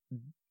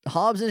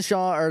 Hobbs and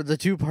Shaw are the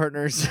two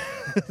partners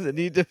that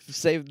need to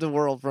save the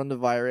world from the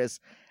virus.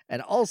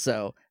 And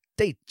also,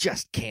 they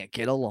just can't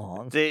get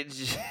along.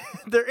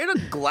 They're in a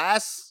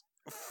glass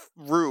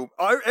room.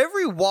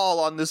 Every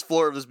wall on this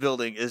floor of this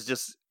building is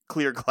just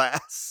clear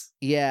glass.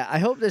 Yeah, I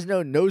hope there's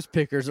no nose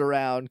pickers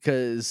around,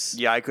 because...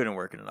 Yeah, I couldn't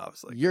work in an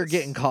office like you're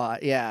getting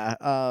caught, yeah.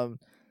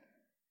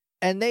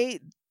 And they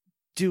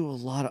do a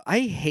lot of... I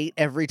hate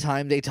every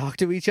time they talk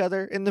to each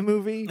other in the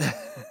movie.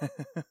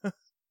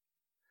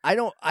 I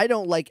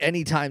don't like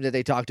any time that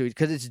they talk to each,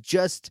 because it's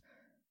just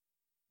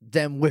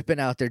them whipping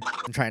out their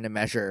and trying to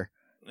measure.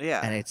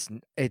 Yeah. And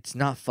it's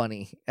not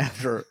funny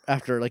after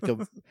like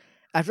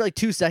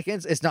 2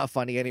 seconds, it's not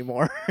funny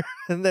anymore.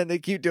 And then they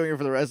keep doing it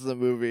for the rest of the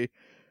movie.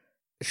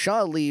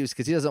 Shaw leaves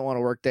because he doesn't want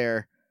to work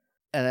there.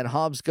 And then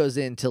Hobbs goes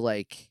into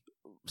like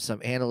some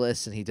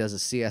analysts, and he does a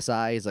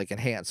CSI. He's like,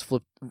 enhance,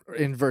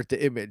 invert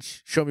the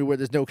image, show me where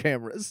there's no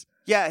cameras.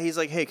 Yeah, he's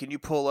like, hey, can you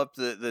pull up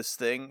this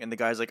thing? And the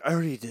guy's like, I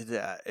already did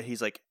that. And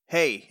he's like,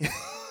 hey,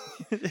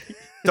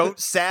 don't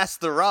sass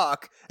The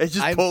Rock and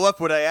just pull up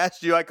what I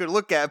asked you I could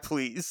look at,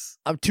 please.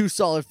 I'm 2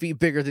 solid feet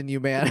bigger than you,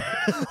 man.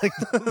 Like,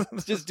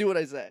 just do what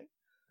I say.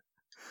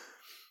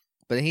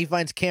 But then he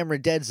finds camera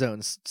dead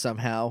zones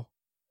somehow.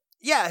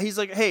 Yeah, he's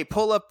like, hey,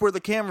 pull up where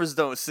the cameras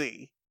don't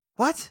see.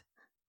 What?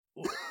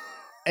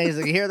 And he's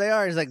like, here they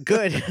are. He's like,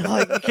 good.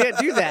 Like, you can't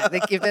do that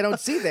if they don't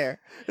see there.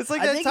 It's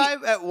like that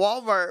time at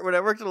Walmart when I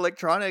worked in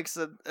electronics,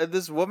 and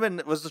this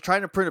woman was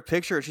trying to print a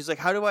picture. She's like,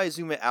 how do I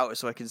zoom it out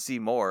so I can see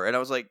more? And I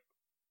was like,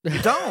 you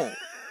don't.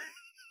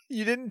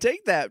 You didn't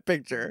take that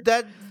picture.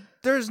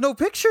 There's no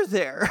picture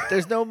there.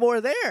 There's no more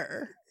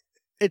there.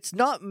 It's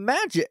not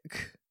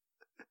magic.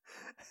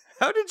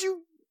 How did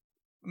you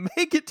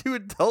make it to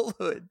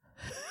adulthood?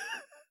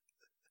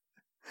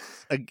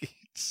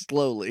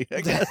 Slowly,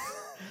 I guess.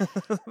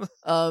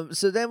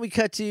 So then we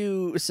cut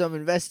to some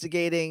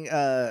investigating.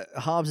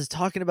 Hobbs is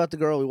talking about the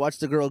girl. We watch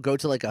the girl go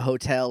to like a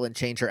hotel and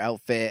change her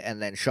outfit,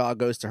 and then Shaw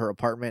goes to her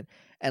apartment,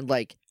 and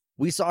like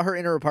we saw her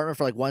in her apartment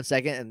for like 1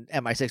 second,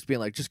 and MI6 being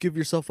like, just give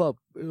yourself up,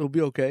 it'll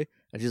be okay.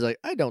 And she's like,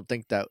 I don't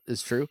think that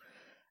is true.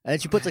 And then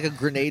she puts like a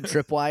grenade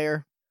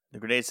tripwire. The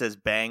grenade says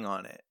bang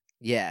on it.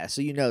 Yeah,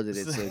 so you know that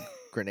it's a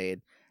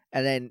grenade.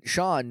 And then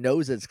Shaw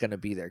knows it's going to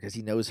be there because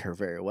he knows her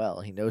very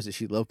well. He knows that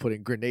she loved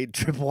putting grenade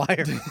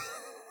tripwire.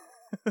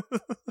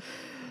 And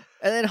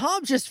then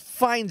Hobbs just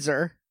finds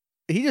her.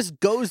 He just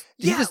goes.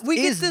 We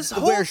get this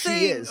whole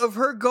thing of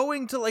her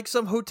going to like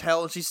some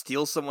hotel and she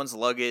steals someone's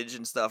luggage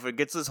and stuff and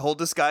gets this whole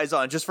disguise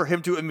on just for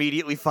him to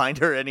immediately find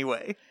her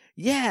anyway.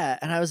 Yeah,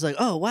 and I was like,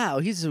 oh wow,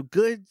 he's a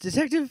good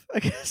detective, I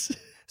guess.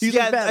 He's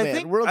like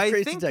Batman, world's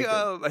greatest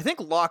detective. I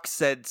think Locke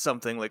said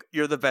something like,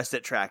 "You're the best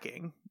at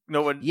tracking."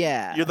 No one.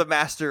 Yeah, you're the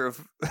master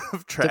of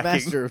tracking. The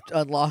master of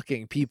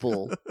unlocking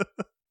people.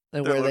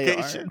 And where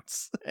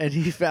locations. They are. And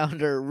he found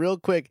her real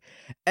quick.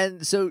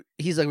 And so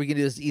he's like, we can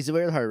do this the easy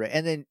way or the hard way.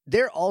 And then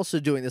they're also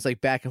doing this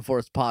like back and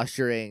forth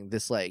posturing,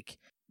 this like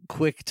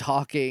quick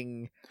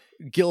talking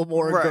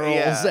Gilmore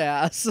Girls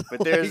ass.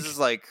 But there's this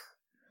like,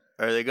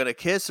 are they going to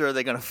kiss or are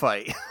they going to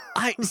fight?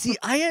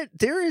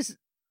 There is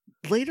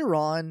later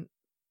on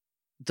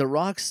The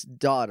Rock's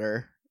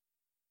daughter.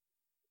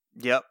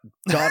 Yep.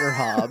 Daughter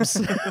Hobbs.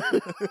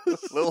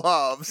 Little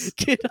Hobbs.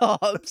 Kid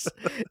Hobbs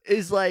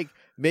is like,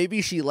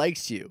 maybe she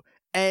likes you.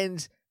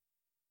 And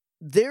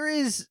there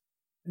is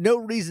no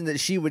reason that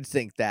she would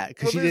think that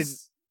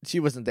because she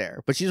wasn't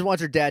there. But she just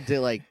wants her dad to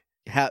like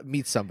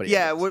meet somebody.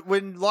 Yeah,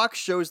 when Locke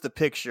shows the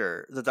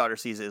picture, the daughter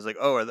sees it. It's like,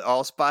 oh, are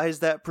all spies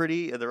that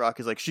pretty? And The Rock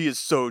is like, she is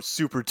so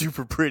super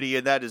duper pretty,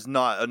 and that is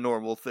not a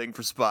normal thing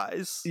for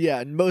spies.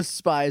 Yeah, and most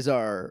spies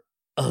are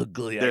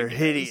ugly. They're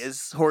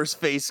hideous, horse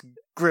face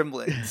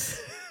gremlins.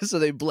 So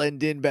they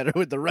blend in better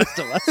with the rest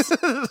of us.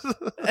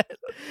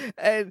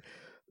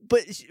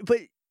 But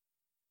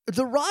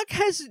The Rock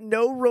has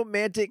no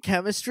romantic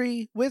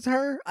chemistry with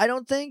her, I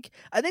don't think.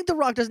 I think The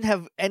Rock doesn't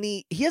have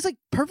any... He has, like,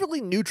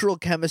 perfectly neutral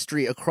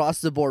chemistry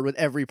across the board with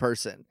every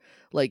person.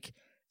 Like,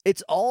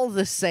 it's all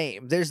the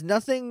same. There's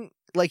nothing...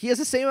 Like, he has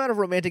the same amount of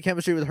romantic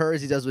chemistry with her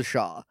as he does with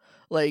Shaw.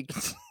 Like...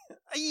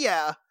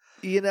 Yeah.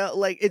 You know,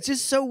 like, it's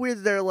just so weird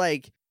that they're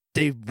like,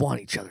 they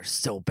want each other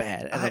so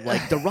bad. And I'm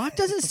like, The Rock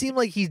doesn't seem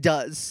like he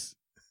does.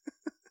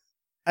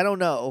 I don't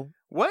know.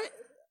 What?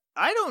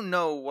 I don't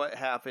know what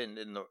happened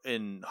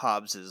in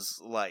Hobbs's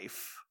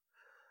life.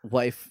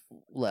 Wife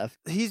left.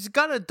 He's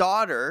got a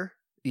daughter.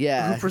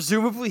 Yeah. Who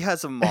presumably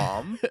has a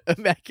mom.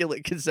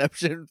 Immaculate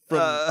conception from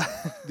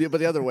but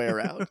the other way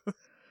around.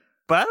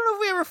 But I don't know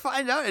if we ever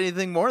find out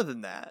anything more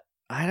than that.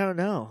 I don't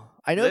know.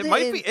 I know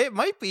it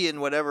might be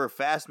in whatever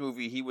Fast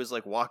movie he was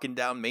like walking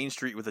down Main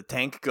Street with a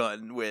tank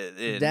gun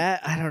with.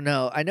 That I don't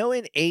know. I know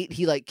in 8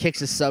 he like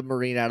kicks a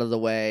submarine out of the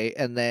way,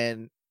 and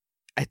then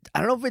I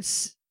don't know if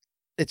it's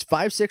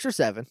 5, 6, or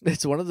 7.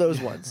 It's one of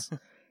those ones.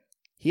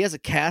 He has a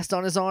cast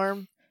on his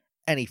arm,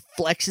 and he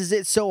flexes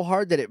it so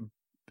hard that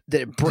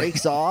it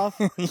breaks off.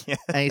 Yeah.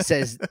 And he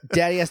says,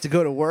 "Daddy has to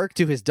go to work,"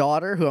 to his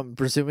daughter, who I'm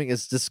presuming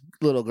is this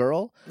little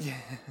girl. Yeah.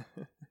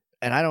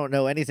 And I don't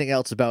know anything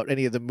else about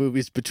any of the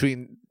movies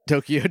between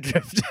Tokyo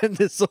Drift and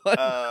this one.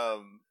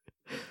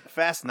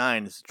 Fast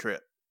 9 is a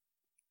trip.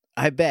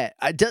 I bet.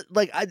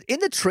 In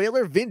the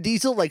trailer, Vin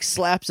Diesel like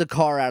slaps a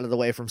car out of the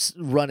way from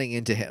running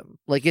into him.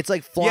 Like it's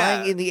like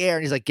flying in the air,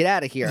 and he's like, "Get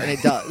out of here!" And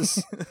it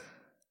does.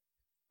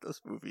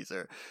 Those movies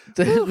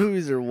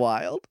are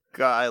wild.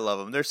 God, I love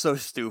them. They're so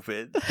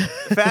stupid.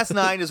 Fast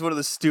 9 is one of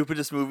the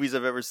stupidest movies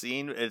I've ever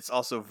seen. It's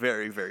also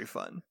very, very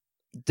fun.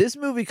 This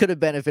movie could have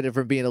benefited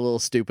from being a little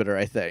stupider,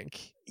 I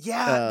think.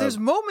 Yeah, there's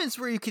moments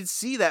where you can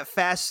see that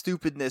fast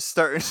stupidness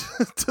starting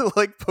to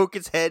like poke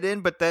its head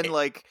in, but then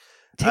like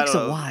it takes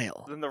a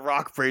while. Then The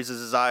Rock raises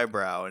his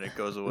eyebrow and it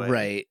goes away.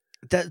 Right.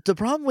 The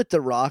problem with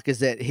The Rock is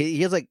that he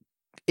has like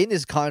in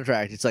his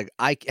contract, it's like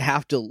I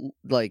have to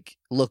like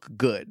look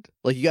good.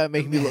 Like you got to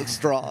make me look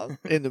strong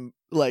in the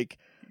like.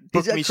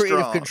 He's got creative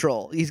strong.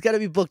 Control. He's got to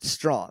be booked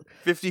strong.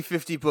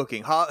 50-50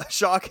 booking.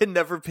 Shaw can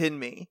never pin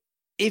me.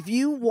 If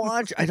you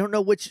watch, I don't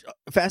know which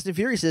Fast and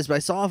Furious is, but I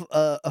saw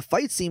a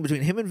fight scene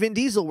between him and Vin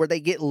Diesel where they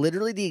get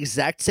literally the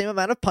exact same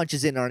amount of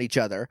punches in on each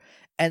other,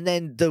 and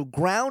then the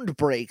ground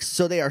breaks,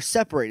 so they are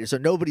separated, so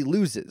nobody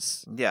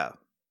loses. Yeah.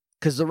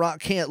 Because The Rock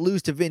can't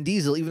lose to Vin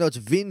Diesel, even though it's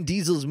Vin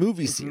Diesel's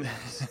movie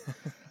series.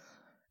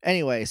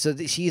 Anyway, so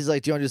she's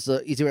like, "Do you want to just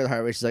the easy way or the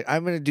hard way?" She's like,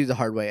 "I'm going to do the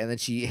hard way." And then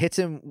she hits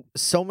him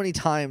so many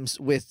times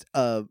with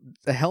a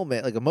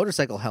helmet, like a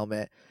motorcycle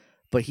helmet,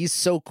 but he's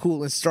so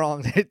cool and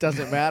strong that it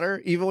doesn't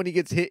matter, even when he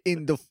gets hit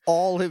in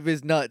all of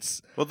his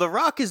nuts. Well, The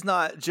Rock is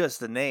not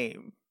just a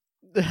name.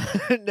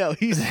 No,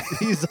 he's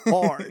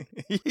hard.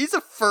 He's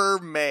a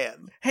firm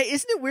man. Hey,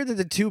 isn't it weird that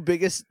the two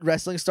biggest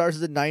wrestling stars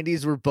of the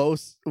 90s were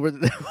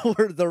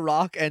The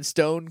Rock and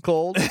Stone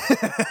Cold?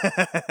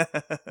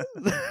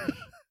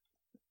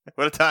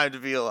 What a time to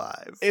be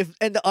alive.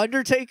 And The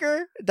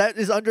Undertaker, that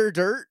is under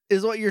dirt,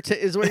 is what you're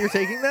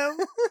taking them?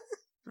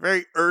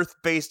 Very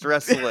earth-based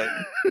wrestling.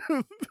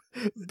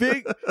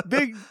 Big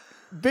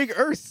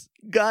Earth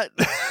got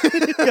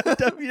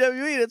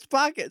WWE in its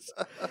pockets.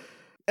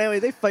 Anyway,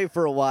 they fight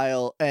for a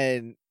while,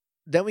 and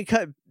then we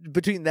cut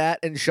between that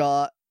and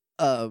Shaw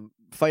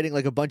fighting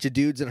like a bunch of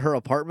dudes in her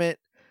apartment.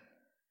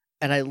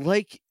 And I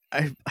like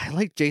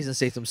Jason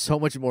Statham so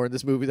much more in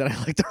this movie than I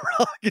like The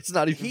Rock. It's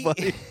not even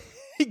funny.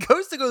 He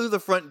goes to go through the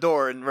front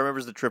door and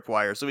remembers the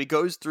tripwire, so he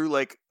goes through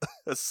like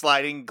a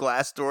sliding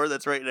glass door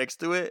that's right next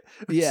to it.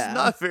 It's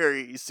not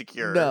very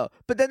secure. No,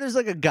 but then there's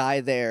like a guy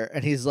there,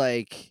 and he's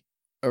like,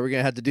 "Are we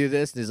gonna have to do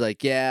this?" And he's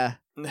like, "Yeah."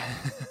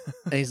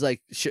 And he's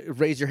like,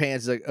 "Raise your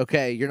hands." He's like,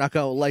 "Okay, you're not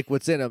gonna like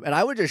what's in them." And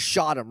I would just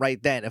shot him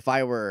right then if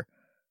I were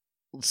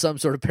some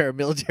sort of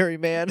paramilitary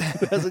man.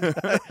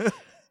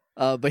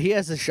 But he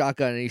has a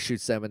shotgun and he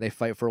shoots them, and they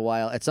fight for a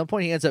while. At some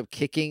point, he ends up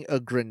kicking a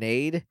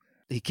grenade.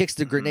 He kicks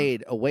the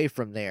grenade away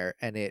from there,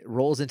 and it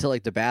rolls into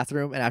like the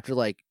bathroom. And after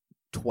like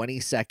 20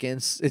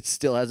 seconds, it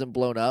still hasn't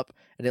blown up,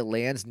 and it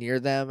lands near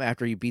them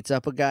after he beats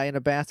up a guy in a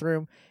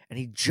bathroom. And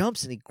he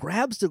jumps and he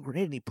grabs the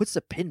grenade and he puts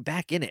the pin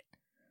back in it.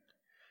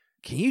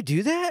 Can you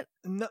do that?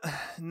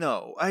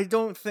 No, I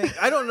don't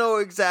know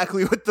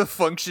exactly what the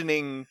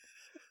functioning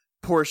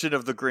portion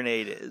of the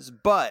grenade is,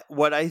 but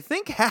what I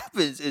think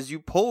happens is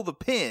you pull the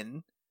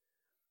pin,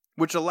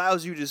 which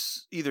allows you to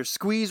either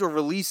squeeze or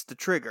release the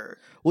trigger.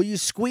 Well, you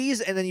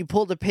squeeze and then you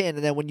pull the pin,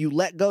 and then when you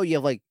let go, you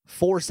have like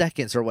 4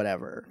 seconds or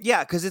whatever.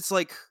 Yeah, because it's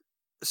like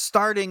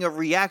starting a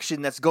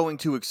reaction that's going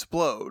to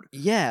explode.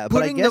 Yeah,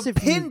 but putting I guess the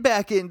pin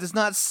back in does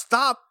not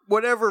stop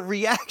whatever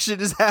reaction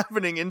is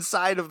happening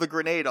inside of the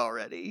grenade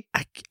already.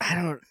 I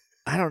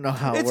don't know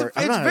how it works.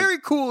 It's very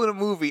cool in a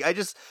movie. I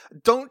just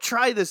don't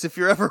try this if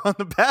you're ever on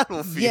the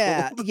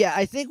battlefield. Yeah.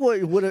 I think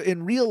what would have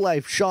in real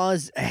life,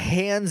 Shaw's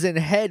hands and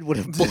head would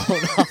have blown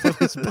off of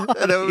his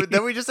body.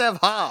 Then we just have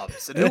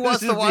Hobbs. And who wants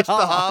to watch the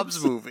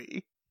Hobbs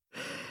movie?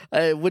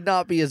 It would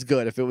not be as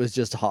good if it was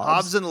just Hobbs.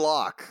 Hobbs and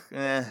Locke.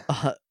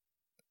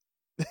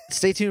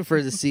 Stay tuned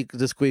for the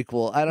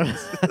squeakquel. I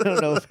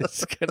don't know if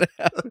it's gonna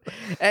happen.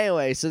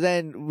 Anyway, so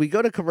then we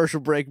go to commercial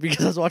break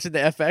because I was watching the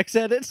FX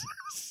edits.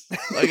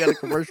 So I got a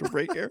commercial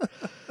break here.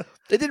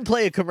 It didn't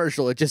play a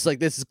commercial. It just like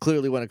this is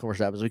clearly when a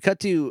commercial happens. We cut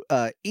to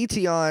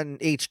Etion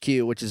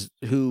HQ, which is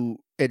who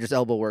Idris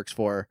Elba works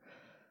for,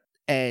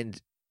 and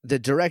the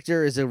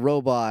director is a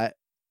robot,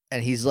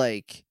 and he's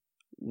like,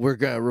 "We're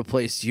gonna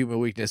replace human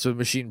weakness with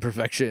machine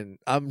perfection.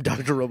 I'm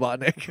Dr.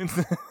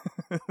 Robotnik."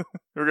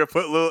 We're gonna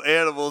put little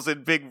animals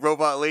in big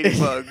robot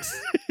ladybugs.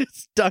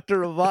 It's Dr.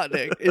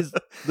 Robotnik is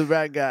the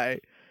bad guy,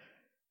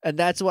 and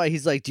that's why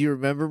he's like, "Do you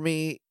remember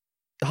me,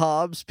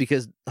 Hobbs?"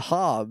 Because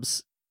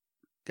Hobbs,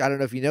 I don't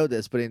know if you know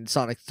this, but in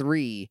Sonic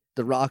 3,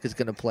 The Rock is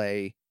gonna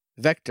play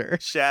Vector.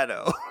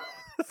 Shadow.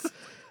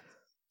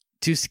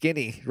 Too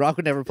skinny. Rock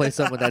would never play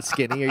someone that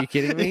skinny. Are you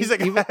kidding me? He's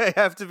like, I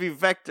have to be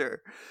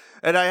Vector.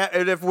 And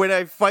if when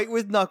I fight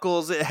with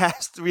Knuckles,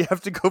 we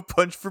have to go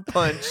punch for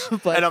punch,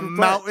 and a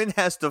mountain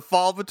has to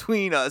fall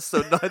between us,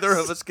 so neither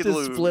of us can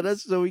lose. Split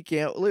us so we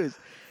can't lose.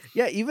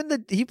 Yeah,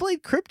 even he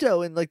played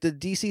Crypto in like the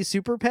DC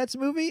Super Pets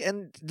movie,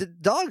 and the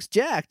dog's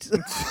jacked.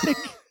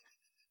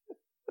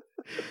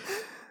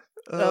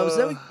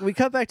 So we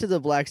cut back to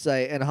the black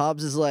site, and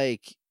Hobbs is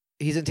like,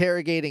 he's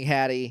interrogating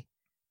Hattie,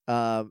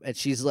 and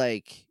she's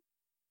like,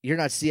 "You're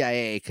not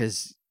CIA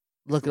because."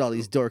 Look at all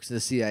these dorks in the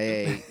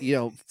CIA. You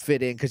don't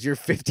fit in because you're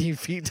 15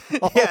 feet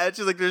tall. Yeah, it's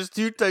just like there's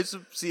two types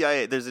of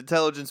CIA. There's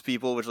intelligence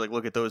people, which like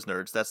look at those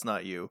nerds. That's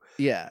not you.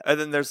 Yeah. And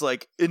then there's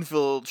like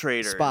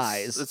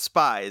infiltrators,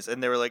 spies,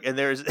 and they were like, and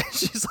there's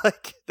she's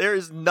like, there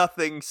is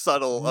nothing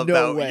subtle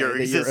about your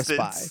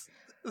existence.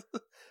 You're a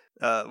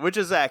spy. Which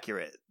is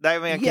accurate.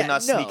 That man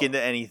cannot sneak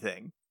into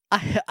anything.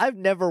 I've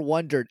never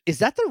wondered, is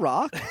that The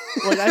Rock?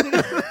 Like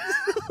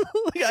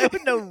I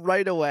would know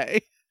right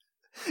away.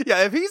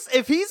 Yeah,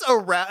 if he's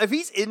around, if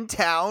he's in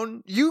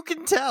town, you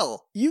can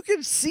tell. You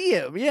can see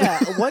him. Yeah.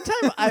 One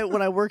time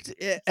when I worked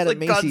at a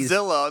Macy's,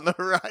 Godzilla on the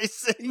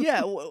horizon.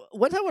 Yeah.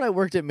 One time when I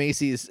worked at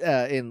Macy's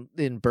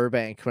in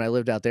Burbank, when I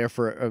lived out there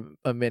for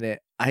a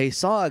minute, I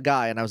saw a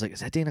guy and I was like,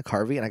 "Is that Dana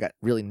Carvey?" And I got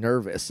really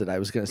nervous that I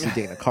was going to see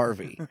Dana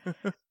Carvey.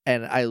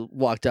 And I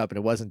walked up and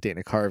it wasn't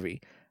Dana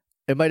Carvey.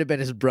 It might have been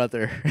his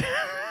brother,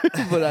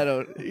 but I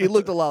don't. He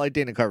looked a lot like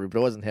Dana Carvey, but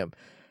it wasn't him.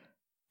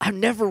 I've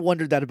never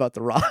wondered that about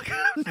The Rock.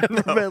 I've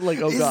never been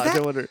like, oh gosh, I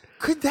wonder.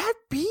 Could that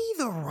be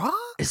The Rock?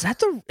 Is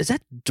that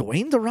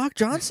Dwayne The Rock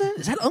Johnson?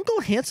 Is that Uncle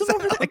Handsome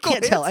over there? I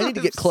can't tell. I need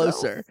to get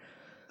closer.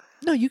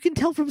 No, you can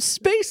tell from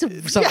space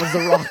if someone's The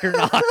Rock or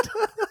not.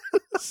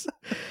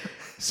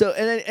 So,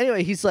 and then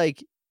anyway, he's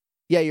like,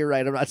 "Yeah, you're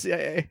right. I'm not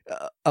CIA."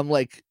 I'm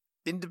like,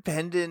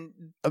 independent.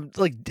 I'm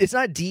like, it's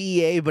not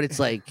DEA, but it's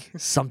like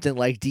something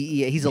like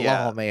DEA. He's a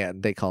lawman.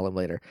 They call him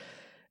later.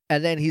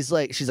 And then she's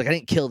like, "I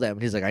didn't kill them."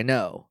 And he's like, "I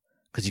know.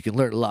 Because you can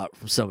learn a lot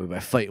from somebody by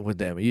fighting with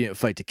them. You didn't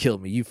fight to kill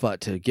me. You fought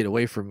to get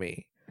away from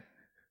me."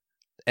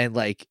 And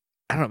like,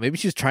 I don't know, maybe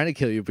she was trying to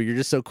kill you, but you're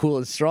just so cool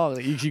and strong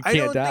that you can't die. I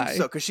don't think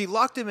so, because she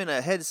locked him in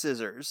a head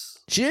scissors.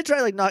 She did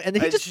try like knock, and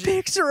then he just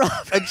picks her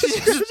up. And she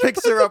just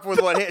picks her up with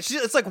one hand.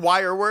 It's like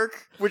wire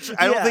work, which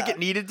I don't think it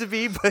needed to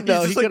be, but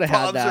no, he just like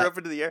palms her up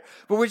into the air.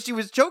 But when she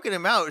was choking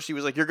him out, she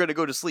was like, "You're going to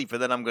go to sleep,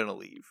 and then I'm going to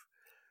leave."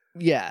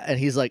 Yeah, and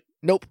he's like,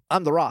 "Nope,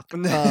 I'm The Rock."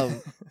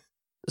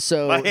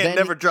 So my hand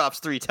never drops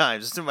 3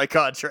 times. It's in my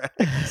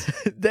contract.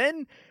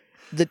 Then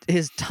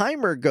his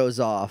timer goes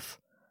off,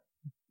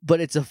 but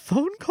it's a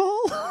phone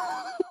call.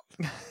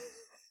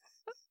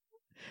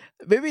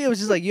 Maybe it was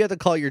just like you have to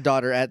call your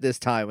daughter at this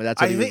time, and that's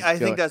what I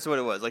think that's what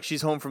it was. Like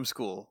she's home from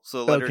school,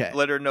 so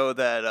let her know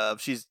that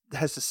she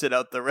has to sit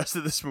out the rest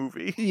of this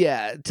movie.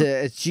 Yeah,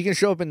 she can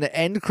show up in the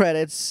end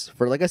credits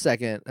for like a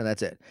second, and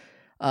that's it.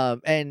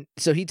 And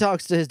so he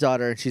talks to his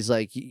daughter, and she's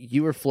like,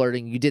 "You were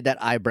flirting. You did that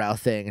eyebrow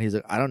thing." And he's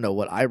like, "I don't know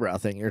what eyebrow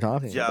thing you're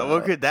talking about." Yeah,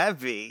 what could that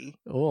be?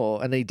 Oh,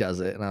 and then he does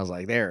it, and I was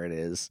like, "There it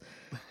is."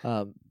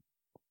 And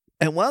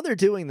while they're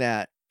doing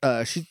that,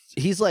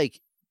 he's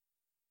like,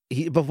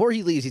 before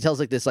he leaves, he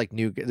tells like this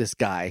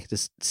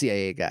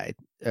CIA guy,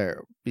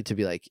 to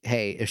be like,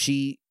 "Hey, if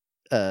she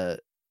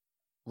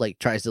like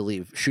tries to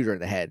leave, shoot her in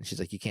the head." And she's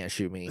like, "You can't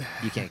shoot me.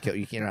 You can't kill.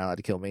 You're not allowed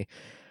to kill me."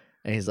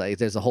 And he's like,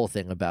 "There's a whole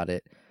thing about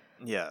it."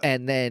 Yeah.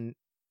 And then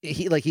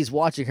he's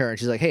watching her, and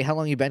she's like, "Hey, how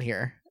long you been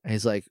here?" And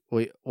he's like,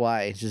 "Wait,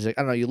 why?" And she's like,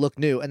 "I don't know, you look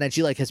new." And then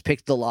she like has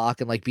picked the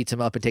lock and like beats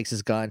him up and takes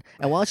his gun.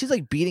 And while she's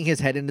like beating his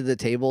head into the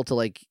table to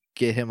like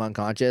get him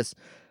unconscious,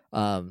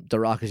 The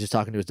Rock is just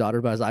talking to his daughter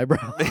about his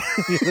eyebrow.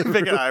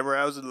 Picking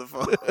eyebrows in the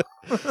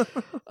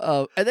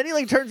phone. And then he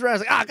like turns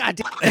around and is like, "Ah, god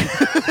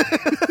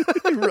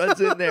damn." He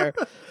runs in there.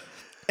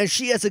 And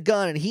she has a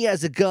gun and he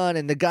has a gun,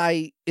 and the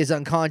guy is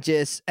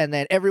unconscious, and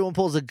then everyone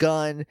pulls a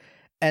gun,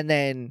 and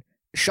then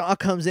Shaw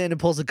comes in and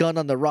pulls a gun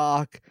on The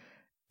Rock,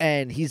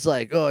 and he's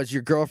like, "Oh, it's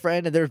your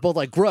girlfriend?" And they're both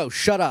like, "Gross,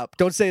 shut up.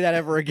 Don't say that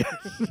ever again."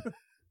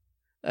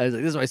 I was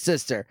like, "This is my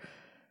sister."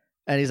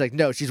 And he's like,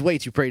 "No, she's way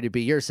too pretty to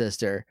be your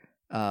sister."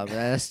 And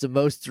that's the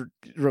most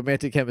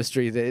romantic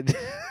chemistry that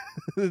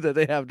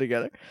they have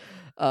together.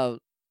 And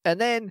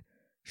then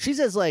she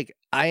says like,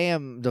 "I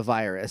am the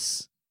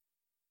virus."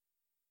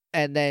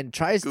 and then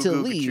tries to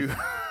leave.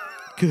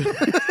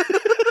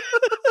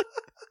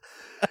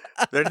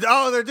 They're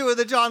doing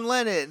the John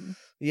Lennon.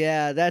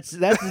 Yeah, that's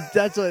what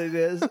it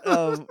is.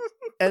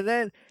 And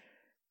then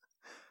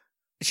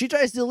she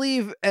tries to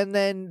leave, and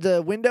then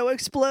the window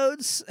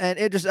explodes, and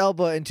Idris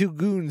Elba and 2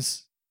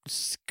 goons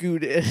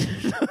scoot in.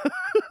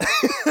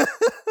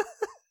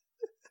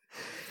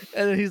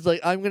 And then he's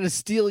like, I'm going to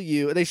steal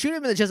you. And they shoot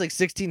him in the chest like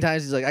 16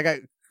 times. He's like, I got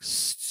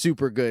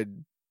super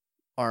good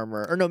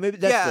armor. Or no, maybe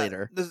that's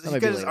later. He's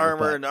got his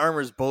armor, and the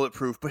armor's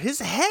bulletproof, but his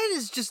head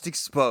is just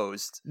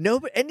exposed. No,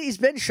 and he's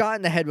been shot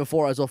in the head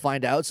before, as we'll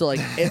find out. So, like,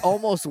 it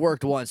almost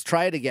worked once.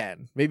 Try it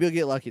again. Maybe you'll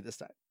get lucky this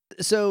time.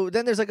 So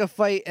then there's like a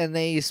fight, and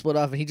they split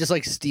off, and he just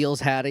like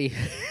steals Hattie.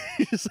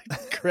 He just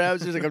like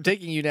grabs her. He's like, I'm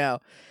taking you now.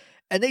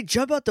 And they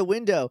jump out the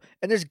window,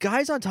 and there's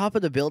guys on top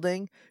of the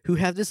building who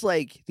have these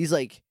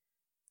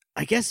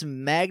I guess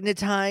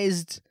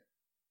magnetized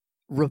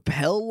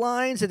rappel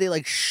lines that they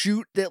like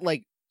shoot that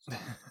like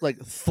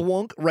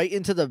thwunk right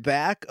into the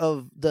back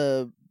of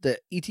the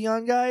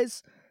Etion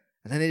guys,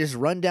 and then they just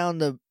run down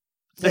the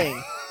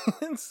thing.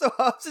 And so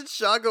Hobbs and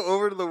Shaw go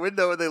over to the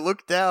window, and they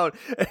look down,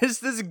 and it's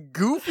this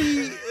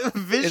goofy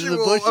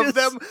visual of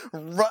them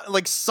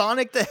like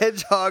Sonic the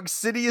Hedgehog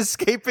city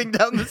escaping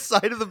down the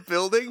side of the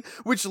building,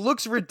 which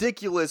looks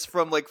ridiculous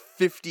from like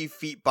 50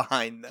 feet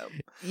behind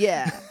them.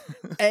 Yeah.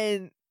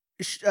 And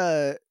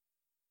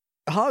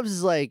Hobbs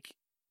is like,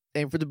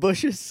 aim for the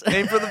bushes.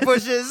 Aim for the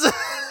bushes.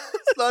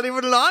 It's not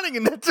even an awning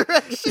in that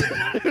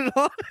direction.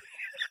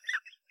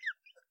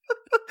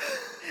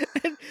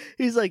 And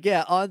he's like,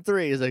 yeah, on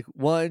 3. He's like,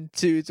 1,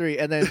 2, 3.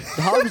 And then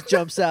Hobbs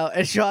jumps out,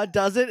 and Shaw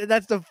does it, and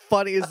that's the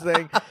funniest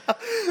thing.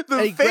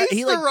 The face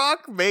The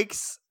Rock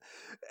makes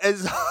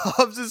as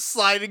Hobbs is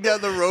sliding down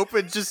the rope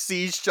and just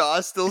sees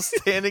Shaw still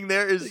standing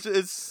there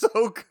is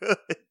so good.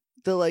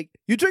 They're like,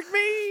 you tricked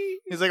me!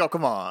 He's like, oh,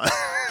 come on.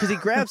 Because he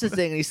grabs the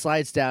thing and he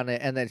slides down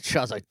it, and then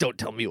Shaw's like, don't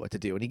tell me what to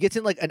do. And he gets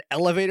in like an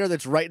elevator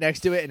that's right next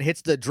to it and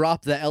hits the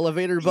drop the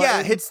elevator button.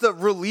 Yeah, hits the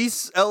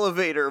release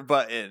elevator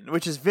button,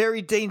 which is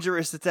very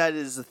dangerous that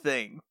is a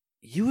thing.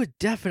 You would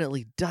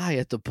definitely die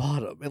at the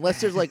bottom,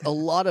 unless there's like a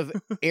lot of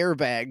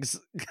airbags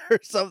or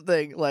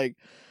something. Like,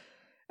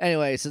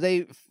 anyway, so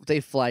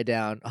they fly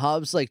down.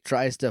 Hobbs like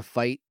tries to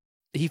fight.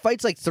 He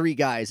fights like 3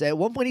 guys. At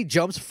one point, he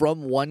jumps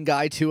from one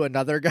guy to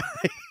another guy.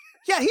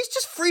 Yeah, he's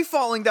just free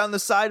falling down the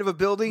side of a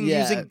building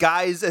using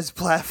guys as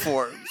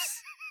platforms.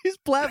 He's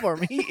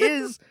platform. He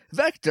is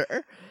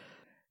Vector.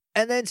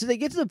 And then so they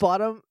get to the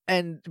bottom,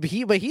 and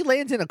he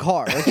lands in a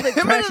car. Like, he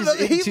crashes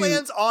he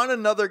lands on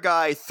another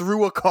guy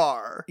through a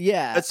car.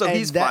 Yeah, and so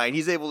he's fine.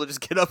 He's able to just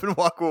get up and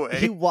walk away.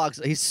 He walks.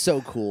 He's so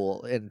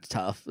cool and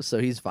tough, so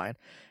he's fine.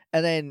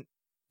 And then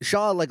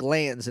Shaw like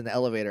lands in the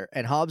elevator,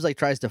 and Hobbs like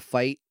tries to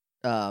fight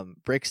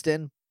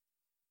Brixton,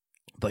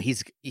 but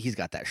he's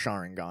got that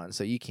Sharingan,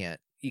 so you can't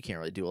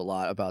really do a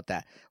lot about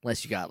that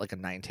unless you got like a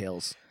 9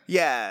 tails.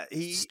 Yeah,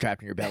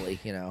 strapped in your belly,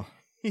 you know.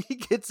 He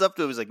gets up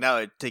to him, he's like, now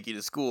I take you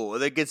to school,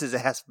 and then gets his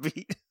ass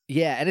beat.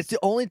 Yeah, and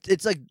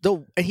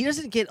and he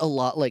doesn't get a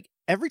lot, like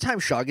every time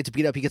Shaw gets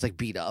beat up, he gets like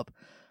beat up.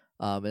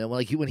 And then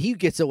when he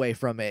gets away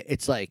from it,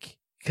 it's like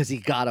because he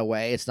got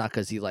away, it's not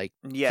because he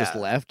just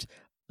left.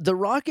 The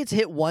Rock gets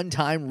hit one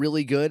time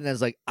really good, and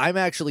it's like, I'm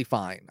actually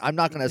fine. I'm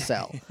not gonna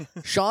sell.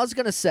 Shaw's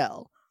gonna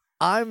sell.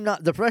 I'm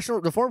not the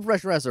former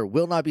professional wrestler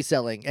will not be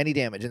selling any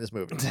damage in this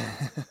movie.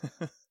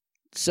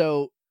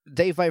 So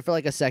they fight for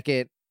like a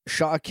second.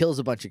 Shaw kills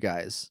a bunch of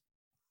guys.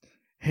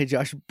 Hey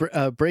Josh,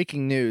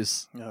 breaking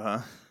news.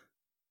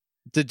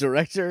 The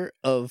director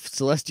of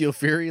Celestial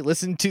Fury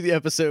listened to the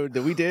episode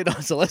that we did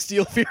on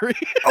Celestial Fury.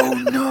 Oh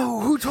no,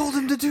 who told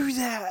him to do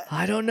that?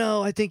 I don't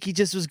know. I think he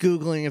just was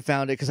Googling and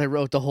found it because I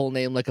wrote the whole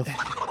name like a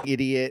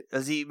idiot.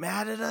 Is he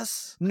mad at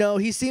us? No,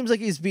 he seems like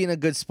he's being a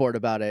good sport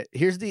about it.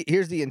 Here's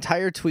the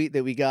entire tweet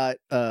that we got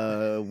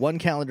 1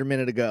 calendar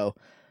minute ago.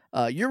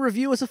 Your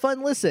review was a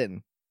fun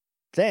listen.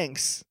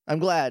 Thanks. I'm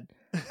glad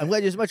you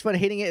had as much fun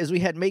hating it as we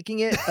had making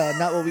it.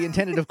 Not what we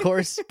intended, of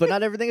course, but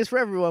not everything is for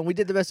everyone. We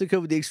did the best we could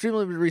with the extremely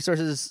limited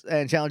resources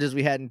and challenges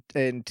we had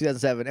in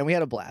 2007, and we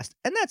had a blast.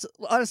 And that's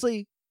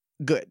honestly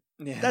good.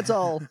 Yeah. That's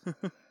all.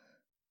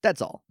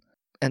 That's all.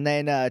 And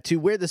then to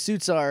where the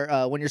suits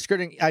are, when you're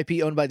skirting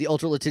IP owned by the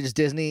ultra-litigious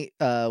Disney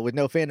with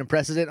no fandom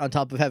precedent, on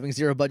top of having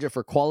zero budget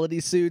for quality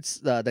suits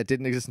that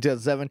didn't exist in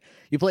 2007,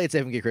 you play it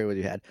safe and get creative with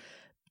what you had.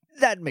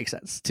 That makes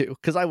sense, too,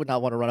 because I would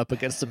not want to run up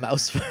against a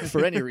mouse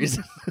for any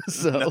reason.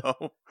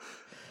 So,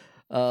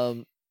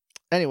 no.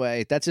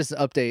 Anyway, that's just an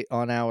update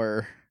on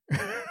our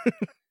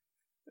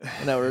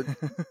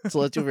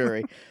Celestial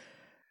Fury.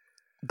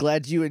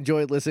 Glad you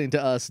enjoyed listening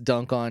to us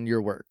dunk on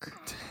your work.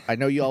 I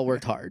know you all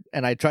worked hard,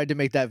 and I tried to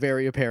make that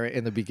very apparent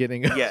in the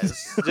beginning.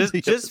 Yes,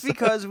 just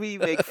because we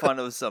make fun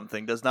of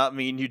something does not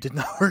mean you did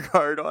not work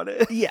hard on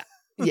it. Yeah.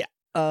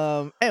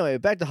 Anyway,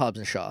 back to Hobbs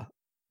and Shaw.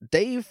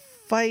 They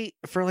fight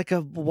for like a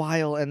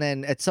while, and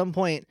then at some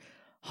point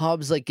Shaw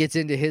gets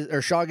into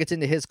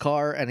his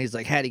car, and he's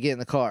like, Hattie, get in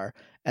the car.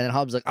 And then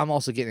Hobbs like, I'm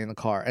also getting in the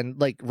car. And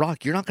like,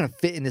 Rock, you're not gonna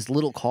fit in this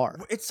little car.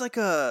 It's like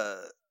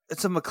a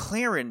It's a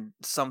McLaren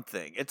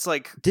something. It's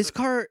like this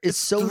car is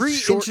so 3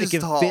 short inches it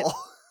can tall. fit.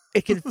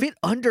 It can fit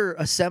under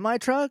a semi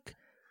truck.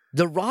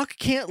 The Rock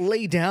can't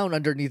lay down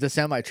underneath a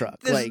semi truck.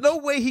 There's no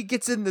way he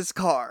gets in this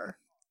car.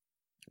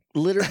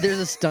 Literally, there's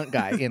a stunt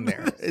guy in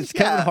there. It's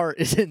Kevin Hart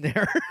is in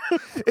there.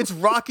 It's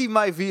Rocky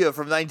Maivia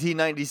from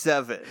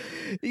 1997.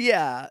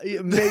 Yeah,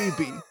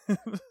 maybe.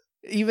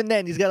 Even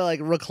then, he's got to like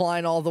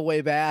recline all the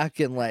way back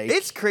and like.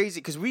 It's crazy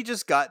because we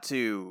just got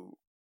to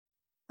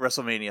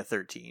WrestleMania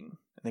 13.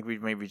 I think we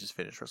maybe just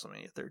finished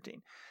WrestleMania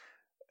 13,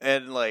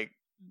 and like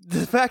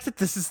the fact that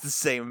this is the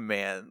same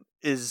man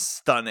is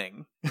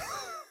stunning.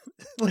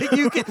 Like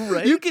you can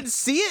right? You can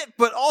see it,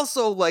 but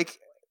also like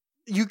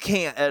you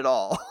can't at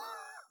all.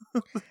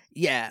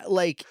 Yeah,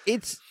 like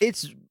it's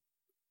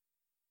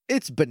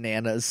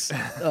bananas.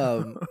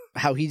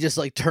 How he just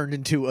like turned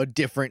into a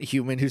different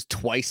human who's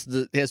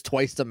has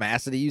twice the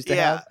mass that he used to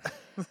have.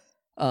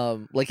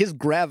 Like his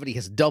gravity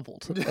has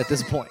doubled at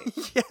this point.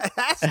 Yeah, it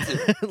has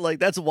to. Like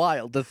that's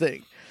wild to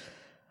think.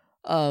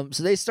 So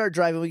they start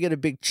driving. We get a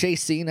big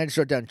chase scene. I just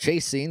wrote down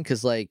chase scene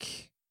because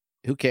like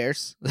who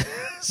cares?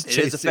 It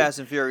is a Fast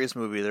and Furious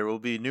movie. There will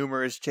be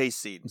numerous chase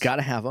scenes.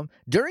 Gotta have them.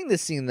 During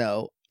this scene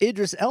though,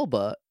 Idris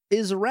Elba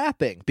is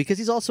rapping because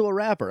he's also a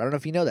rapper. I don't know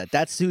if you know that.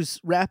 That's who's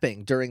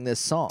rapping during this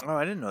song. Oh,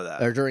 I didn't know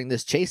that. Or during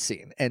this chase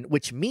scene. And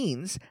which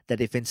means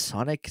that if in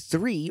Sonic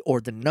 3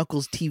 or the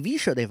Knuckles TV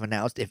show they've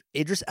announced, if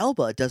Idris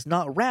Elba does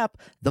not rap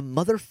the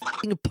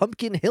motherfucking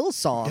Pumpkin Hill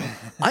song,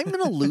 I'm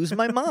going to lose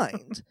my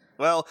mind.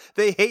 Well,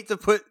 they hate to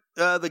put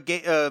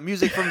the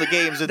music from the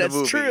games in the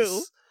movies. That's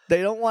true.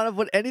 They don't want to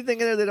put anything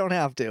in there they don't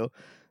have to.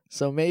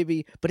 So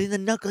maybe, but in the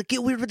Knuckles,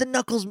 get weird with the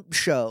Knuckles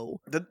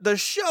show. The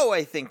show,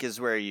 I think, is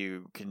where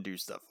you can do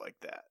stuff like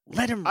that.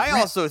 Let him. I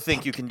also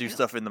think you can do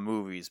stuff in the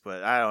movies,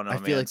 but I don't know,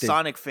 man. Like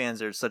Sonic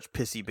fans are such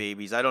pissy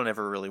babies. I don't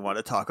ever really want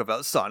to talk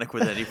about Sonic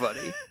with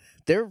anybody.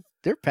 They're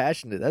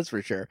passionate, that's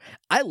for sure.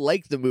 I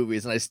like the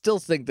movies, and I still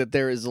think that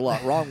there is a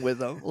lot wrong with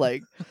them.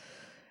 Like,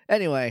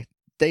 anyway,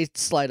 they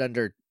slide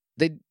under.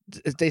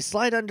 They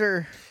slide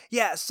under.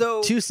 Yeah.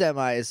 So 2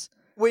 semis.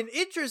 When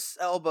Idris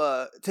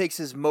Elba takes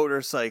his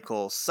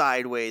motorcycle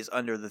sideways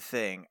under the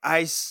thing,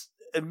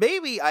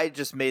 maybe I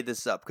just made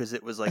this up because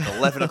it was like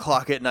 11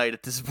 o'clock at night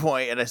at this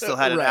point, and I still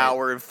had an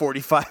hour and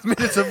 45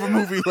 minutes of a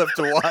movie left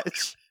to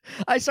watch.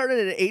 I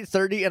started at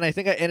 8:30, and I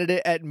think I ended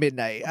it at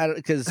midnight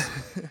because.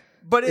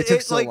 But it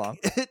took so long.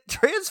 It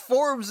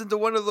transforms into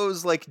one of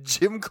those like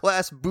gym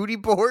class booty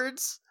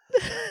boards.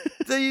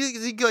 So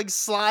you like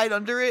slide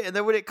under it, and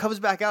then when it comes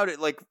back out,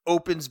 it like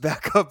opens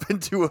back up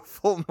into a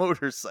full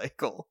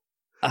motorcycle.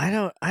 I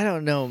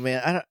don't know,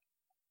 man.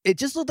 It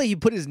just looked like he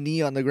put his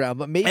knee on the ground,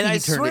 but maybe he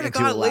turned it into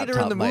a laptop later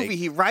in the mic. movie,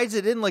 he rides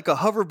it in like a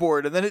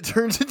hoverboard, and then it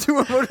turns into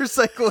a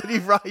motorcycle, and he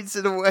rides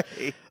it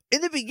away.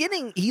 In the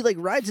beginning, he like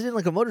rides it in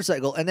like a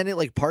motorcycle, and then it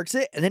like parks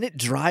it, and then it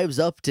drives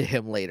up to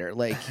him later,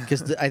 like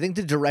because I think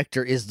the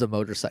director is the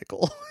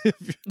motorcycle,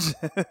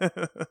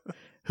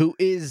 who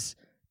is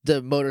the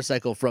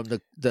motorcycle from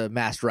the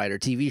Masked Rider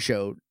TV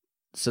show.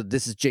 So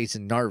this is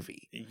Jason Narvey.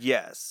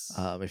 Yes.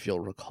 If you'll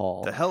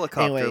recall. The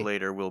helicopter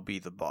later will be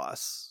the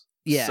boss.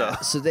 Yeah.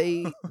 So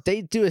they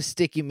do a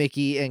sticky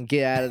Mickey and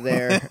get out of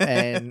there.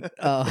 And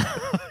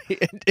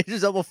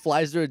Idris Elba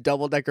flies through a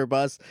double-decker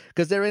bus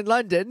because they're in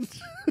London.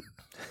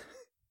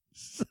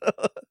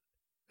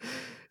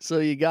 So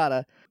you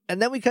gotta. And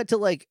then we cut to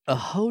like a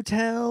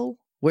hotel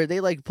where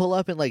they like pull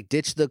up and like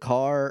ditch the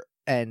car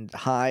and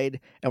hide,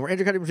 and we're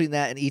intercutting between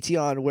that and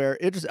Etion, where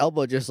Idris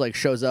Elba just like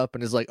shows up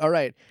and is like, all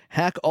right,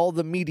 hack all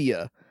the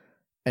media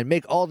and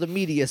make all the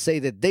media say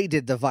that they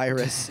did the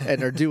virus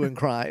and are doing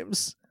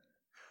crimes.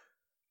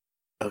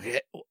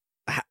 Okay.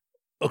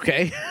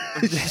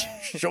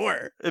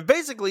 Sure. It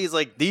basically is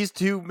like these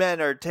 2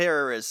 men are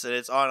terrorists, and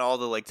it's on all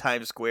the like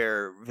Times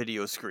Square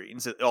video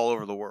screens all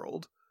over the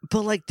world.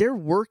 But like they're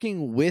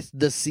working with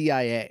the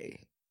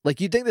CIA. Like,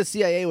 you'd think the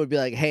CIA would be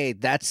like, hey,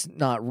 that's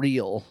not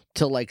real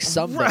to, like,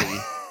 somebody,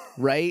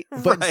 right?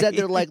 But instead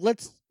they're like,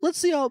 let's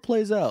see how it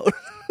plays out.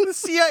 The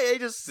CIA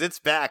just sits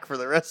back for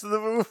the rest of the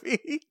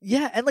movie.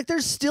 Yeah, and, like, they're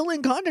still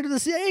in contact with the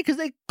CIA because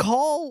they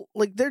call,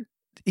 like,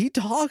 he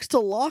talks to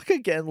Locke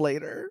again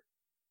later.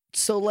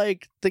 So,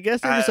 like, I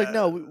guess they're just like,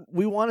 no,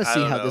 we want to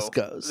see how this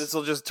goes. This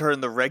will just turn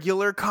the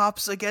regular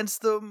cops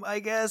against them, I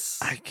guess.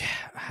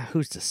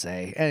 Who's to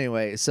say?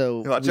 Anyway,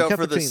 so... Watch out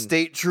for the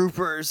state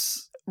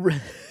troopers.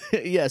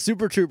 Yeah,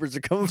 super troopers are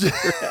coming for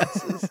their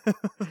asses.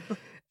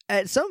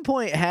 At some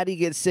point, Hattie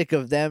gets sick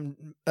of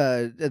them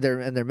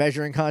their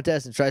measuring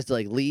contest and tries to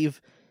like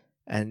leave,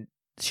 and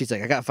she's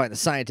like, I gotta find the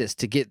scientist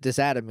to get this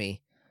out of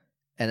me.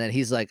 And then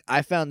he's like,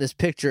 I found this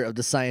picture of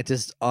the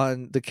scientist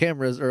on the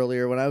cameras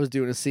earlier when I was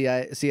doing a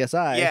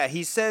CSI. Yeah,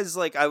 he says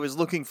like, I was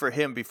looking for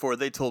him before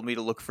they told me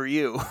to look for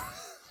you.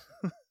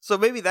 So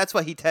maybe that's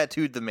why he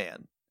tattooed the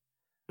man.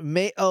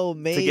 Maybe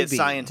to get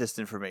scientist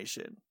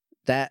information.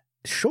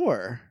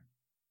 Sure.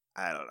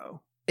 I don't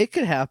know. It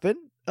could happen.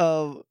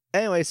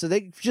 Anyway, so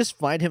they just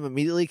find him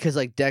immediately because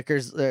like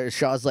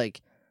Shaw's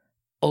like,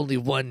 only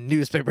one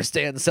newspaper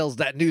stand sells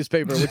that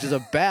newspaper, which is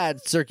a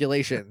bad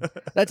circulation.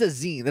 That's a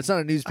zine. That's not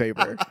a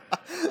newspaper.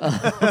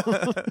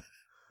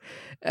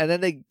 And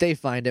then they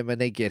find him and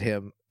they get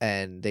him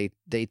and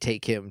they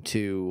take him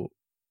to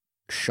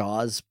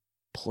Shaw's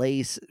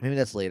place. Maybe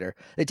that's later.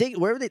 They take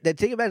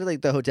him back to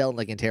like the hotel and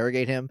like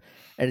interrogate him.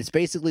 And it's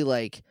basically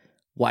like,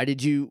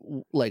 why'd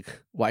you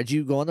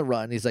go on the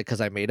run? He's like,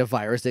 because I made a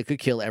virus that could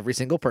kill every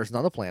single person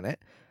on the planet.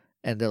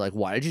 And they're like,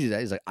 why did you do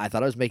that? He's like, I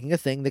thought I was making a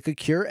thing that could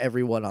cure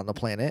everyone on the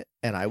planet,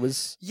 and I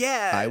was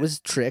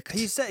tricked.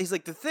 He's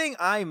like, the thing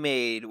I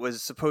made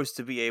was supposed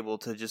to be able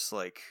to just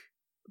like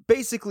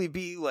basically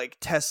be like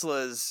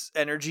Tesla's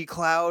energy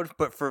cloud,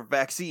 but for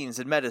vaccines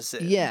and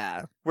medicine.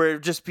 Yeah, where it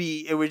would just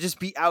be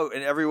out,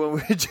 and everyone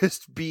would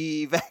just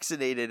be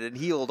vaccinated and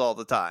healed all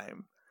the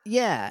time.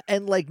 Yeah,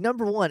 and like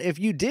number one, if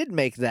you did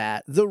make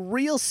that, the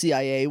real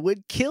CIA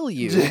would kill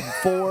you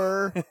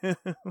for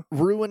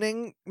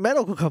ruining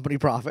medical company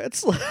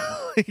profits.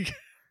 Like,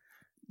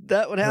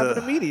 that would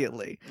happen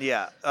immediately.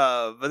 Yeah,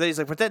 but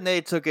then they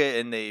took it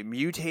and they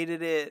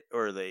mutated it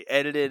or they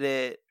edited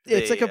it.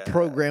 It's like a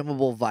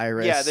programmable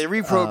virus. Yeah, they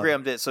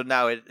reprogrammed it so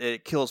now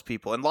it kills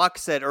people. And Locke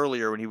said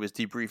earlier when he was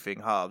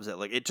debriefing Hobbs that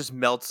like it just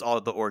melts all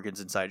the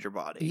organs inside your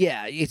body.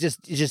 Yeah, it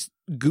just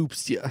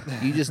goops you.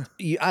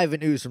 You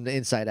Ivan ooze from the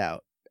inside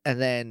out. And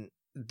then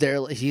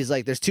he's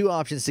like, there's two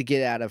options to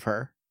get out of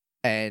her.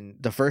 And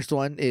the first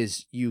one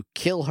is you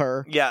kill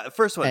her. Yeah, the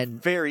first one,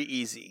 very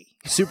easy.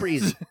 Super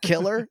easy.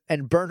 Kill her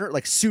and burn her,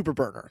 like super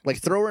burn her.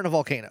 Like throw her in a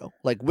volcano.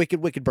 Like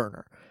wicked burn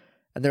her.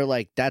 And they're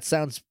like, that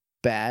sounds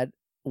bad.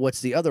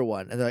 What's the other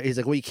one? And he's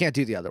like, well, you can't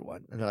do the other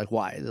one. And they're like,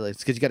 why? They're like, it's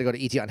because you got to go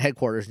to Etion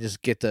headquarters and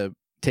just get the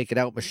take it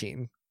out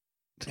machine.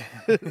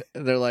 And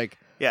they're like,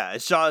 yeah.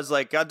 And Shaw's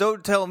like,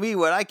 don't tell me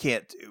what I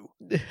can't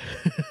do.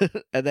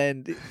 And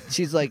then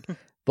she's like,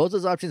 both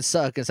those options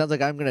suck. It sounds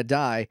like I'm gonna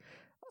die.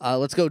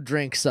 Let's go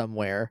drink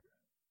somewhere.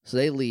 So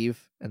they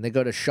leave and they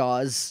go to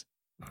Shaw's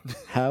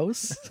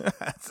house.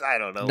 I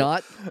don't know.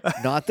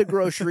 Not the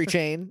grocery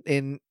chain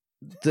in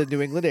the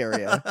New England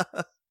area.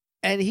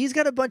 And he's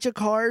got a bunch of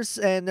cars,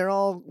 and they're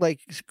all like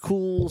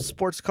cool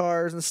sports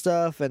cars and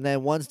stuff. And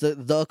then one's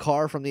the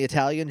car from the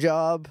Italian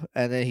Job,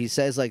 and then he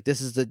says like, "This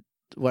is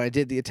when I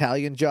did the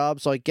Italian Job."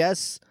 So I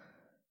guess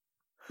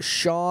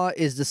Shaw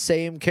is the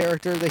same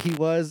character that he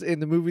was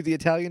in the movie The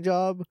Italian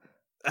Job,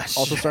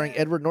 also starring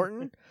Edward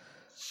Norton.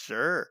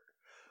 Sure.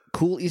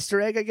 Cool Easter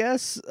egg, I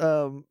guess,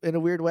 in a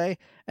weird way.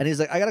 And he's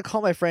like, I gotta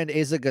call my friend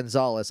Asa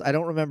Gonzalez. I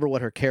don't remember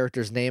what her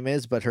character's name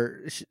is, but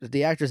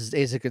the actress is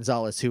Asa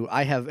Gonzalez, who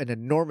I have an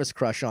enormous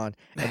crush on.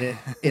 And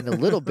in a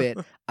little bit,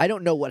 I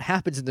don't know what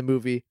happens in the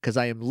movie because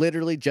I am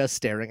literally just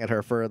staring at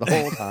her for the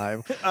whole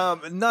time.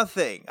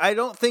 Nothing. I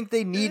don't think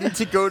they needed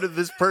to go to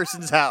this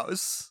person's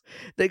house.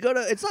 They go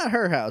to. It's not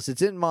her house.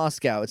 It's in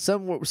Moscow. It's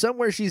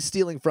somewhere she's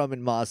stealing from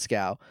in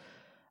Moscow.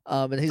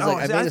 And he's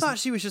like, I thought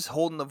she was just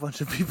holding a bunch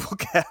of people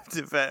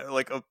captive at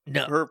like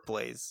her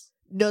place.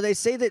 No, they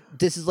say that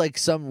this is like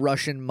some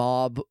Russian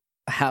mob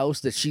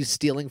house that she's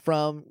stealing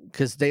from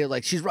because they're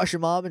like, she's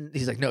Russian mob, and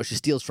he's like, no, she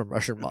steals from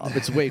Russian mob.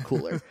 It's way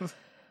cooler.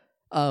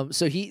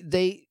 So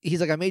he's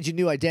like, I made you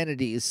new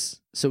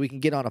identities so we can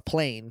get on a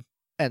plane,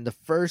 and the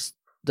first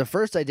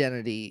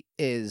identity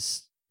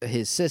is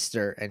his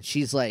sister, and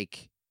she's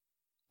like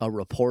a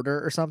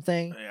reporter or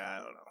something. Yeah, I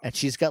don't know. And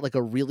she's got like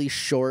a really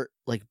short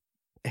like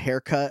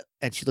haircut,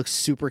 and she looks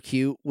super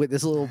cute with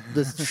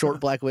this short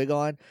black wig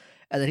on.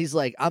 And then he's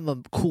like, I'm a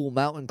cool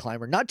mountain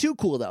climber, not too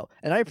cool though,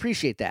 and I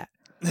appreciate that.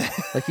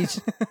 Like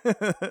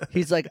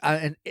he's like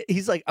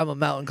I'm a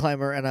mountain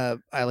climber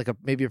and I like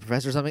maybe a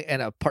professor or something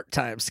and a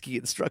part-time ski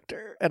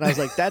instructor. And I was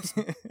like, that's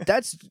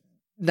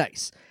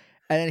nice.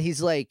 And then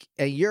he's like,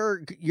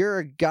 you're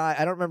a guy,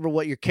 I don't remember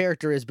what your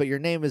character is, but your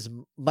name is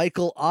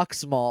Michael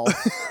Oxmall.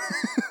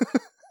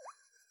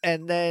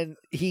 And then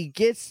he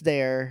gets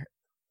there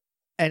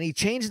and he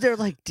changed their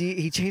their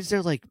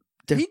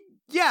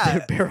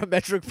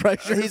barometric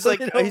pressure. He's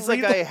like,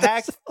 I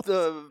hacked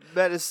the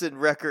medicine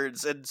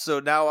records, and so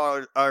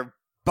now our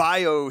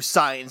bio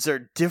signs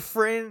are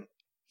different.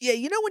 Yeah,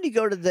 you know when you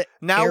go to the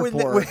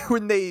airport,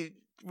 when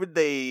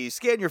they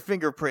scan your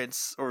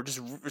fingerprints or just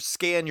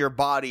scan your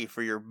body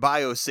for your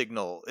bio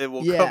signal, it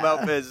will come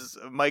up as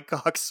Mike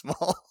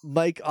Oxmall.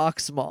 Mike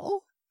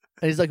Oxmall.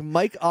 And he's like,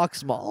 Mike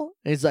Oxmall.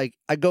 And he's like,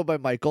 I go by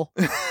Michael,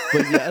 but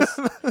yes.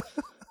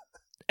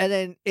 And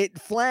then it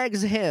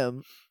flags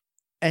him.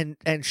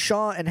 And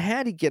Shaw and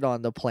Hattie get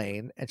on the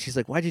plane, and she's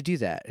like, why'd you do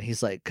that? And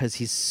he's like, because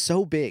he's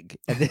so big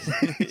and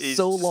he's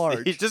so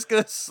large. He's just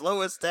going to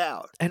slow us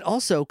down. And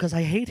also, because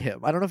I hate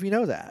him. I don't know if you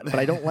know that, but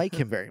I don't like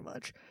him very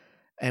much.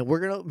 And we're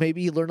going to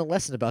maybe learn a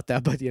lesson about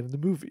that by the end of the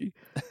movie.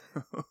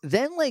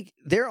 Then, like,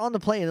 they're on the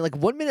plane, and, like,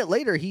 1 minute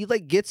later, he,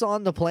 like, gets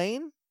on the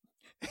plane.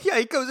 Yeah,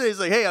 he comes in, he's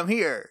like, hey, I'm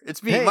here.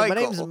 It's me, hey, Michael.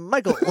 My name's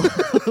Michael.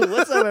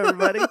 What's up,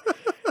 everybody?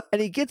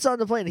 And he gets on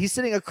the plane. He's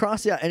sitting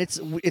across the aisle, and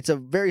it's a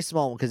very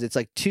small one because it's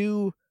like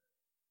two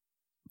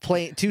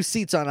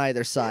seats on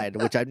either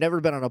side, which I've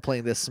never been on a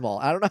plane this small.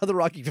 I don't know how the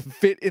Rock even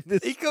fit in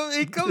this. He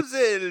comes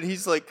in, and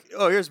he's like,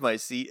 oh, here's my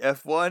seat,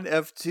 F1,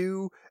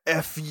 F2,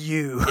 F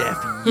you.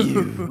 F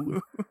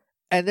you.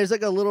 And there's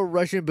like a little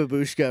Russian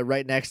babushka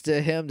right next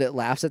to him that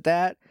laughs at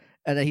that.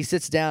 And then he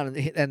sits down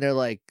and they're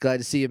like, glad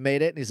to see you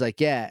made it. And he's like,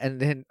 yeah. And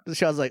then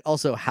Shaw's like,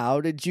 also, how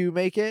did you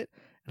make it?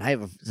 And I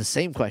have the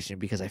same question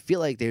because I feel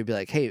like they would be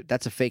like, hey,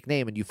 that's a fake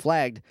name and you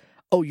flagged.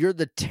 Oh, you're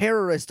the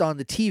terrorist on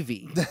the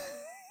TV.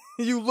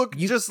 You look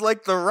just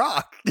like The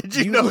Rock. Did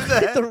you know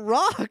that? Like The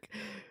Rock.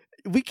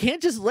 We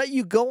can't just let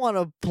you go on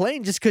a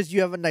plane just because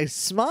you have a nice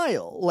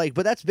smile. Like,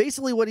 but that's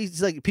basically what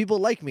he's like. People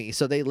like me,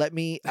 so they let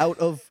me out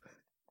of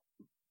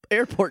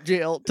airport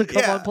jail to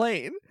come on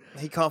plane.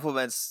 He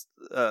compliments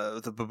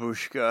the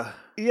babushka.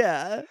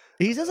 Yeah.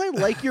 He says, I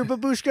like your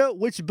babushka,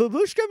 which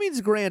babushka means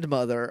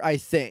grandmother, I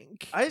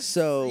think.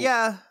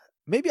 Yeah.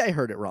 Maybe I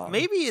heard it wrong.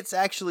 Maybe it's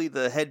actually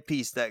the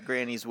headpiece that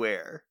grannies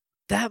wear.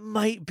 That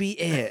might be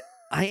it.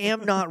 I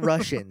am not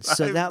Russian,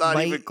 so I'm that not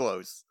might even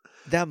close.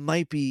 That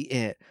might be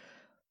it.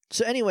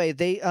 So anyway,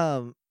 they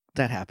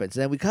that happens.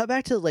 And then we cut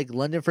back to like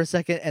London for a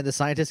second, and the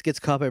scientist gets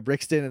caught by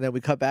Brixton, and then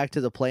we cut back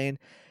to the plane,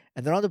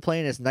 and they're on the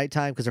plane. It's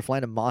nighttime because they're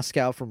flying to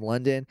Moscow from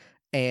London,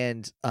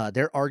 and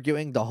they're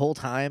arguing the whole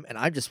time. And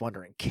I'm just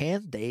wondering,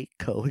 can they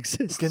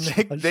coexist?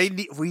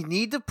 We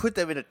need to put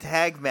them in a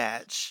tag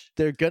match.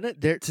 They're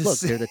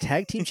the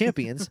tag team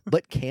champions,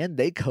 but can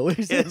they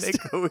coexist? Can they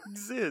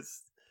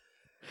coexist?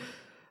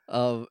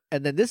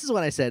 And then this is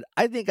when I said,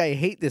 I think I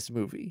hate this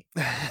movie.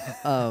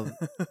 But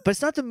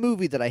it's not the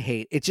movie that I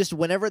hate. It's just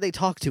whenever they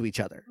talk to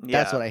each other. Yeah.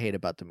 That's what I hate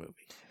about the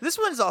movie. This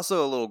one's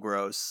also a little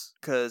gross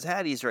because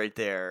Hattie's right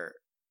there.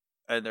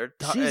 And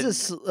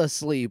she's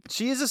asleep.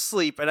 She is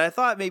asleep, and I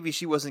thought maybe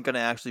she wasn't going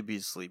to actually be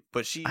asleep,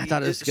 but I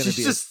thought it was going to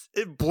be just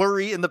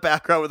blurry in the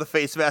background with a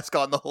face mask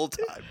on the whole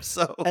time.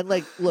 So and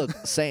like, look,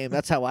 same.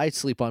 That's how I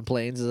sleep on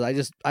planes.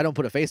 Is I don't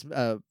put a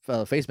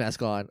face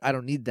mask on. I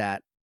don't need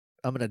that.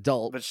 I'm an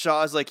adult. But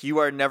Shaw's like, you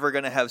are never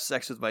going to have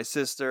sex with my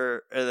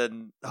sister. And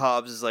then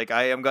Hobbs is like,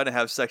 I am going to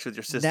have sex with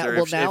your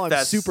sister. Now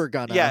I'm super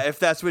gonna. Yeah, if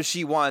that's what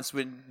she wants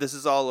when this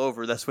is all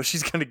over, that's what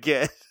she's going to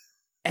get.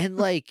 And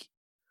like,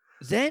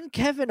 then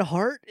Kevin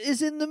Hart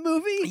is in the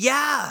movie?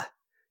 Yeah.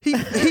 He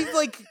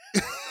like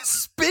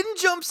spin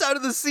jumps out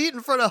of the seat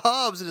in front of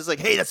Hobbs and is like,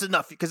 hey, that's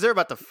enough. Because they're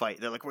about to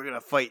fight. They're like, we're going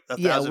to fight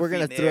 1,000 feet. Yeah, we're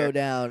going to throw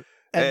down.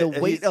 And the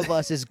weight of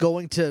us is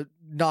going to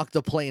knock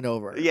the plane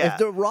over. Yeah. If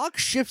The Rock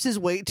shifts his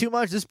weight too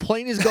much, this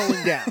plane is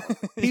going down.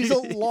 He's a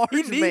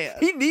large man.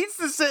 He needs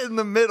to sit in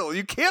the middle.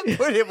 You can't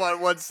put him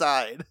on one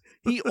side.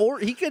 He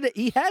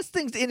has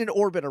things in an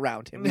orbit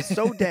around him. He's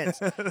so dense.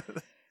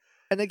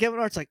 And then Kevin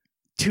Hart's like,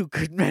 2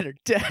 good men are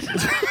dead.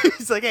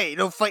 He's like, hey,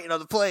 no fighting on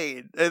the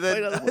plane. And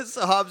then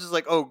so Hobbs is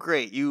like, oh,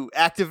 great. You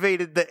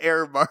activated the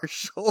air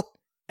marshal.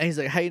 And he's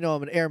like, how you know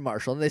I'm an air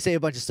marshal? And they say a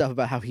bunch of stuff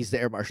about how he's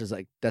the air marshal. He's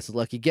like, that's a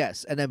lucky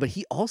guess. And then, but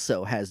he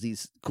also has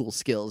these cool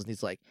skills. And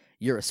he's like,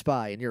 you're a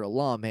spy and you're a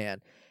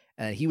lawman.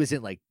 And he was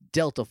in like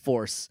Delta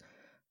Force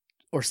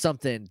or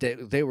something.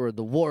 They were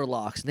the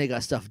warlocks and they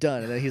got stuff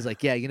done. And then he's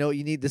like, yeah, you know what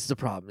you need? This is the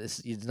problem.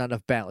 There's not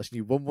enough balance. You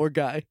need one more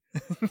guy.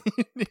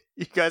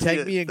 You guys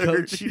tag me in,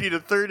 coach. You need a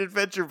third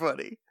adventure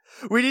buddy.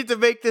 We need to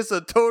make this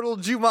a total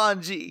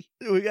Jumanji.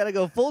 We got to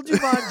go full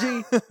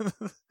Jumanji.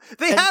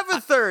 They have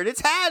a third. It's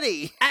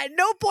Hattie. At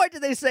no point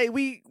did they say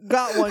we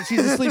got one.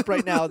 She's asleep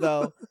right now,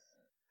 though.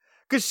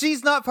 Because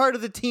she's not part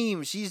of the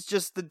team. She's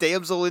just the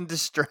damsel in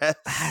distress.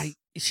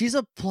 She's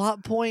a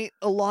plot point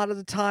a lot of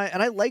the time.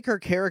 And I like her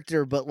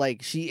character, but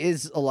like she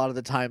is a lot of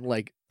the time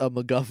like a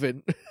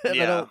MacGuffin. And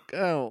yeah. I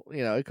don't,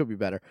 it could be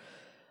better.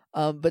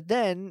 But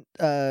then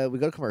we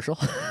go to commercial.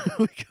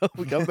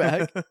 we come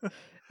back.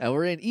 And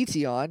we're in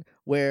Etion,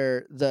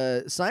 where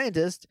the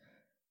scientist,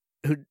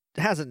 who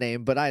has a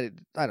name, but I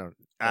don't know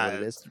what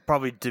it is.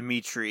 Probably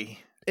Dmitri.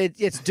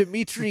 It's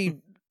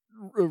Dmitri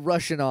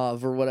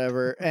Rushanov or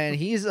whatever, and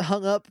he's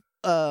hung up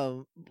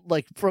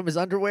like from his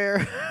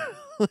underwear.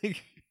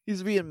 Like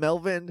he's being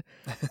Melvin,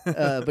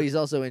 but he's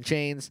also in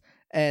chains.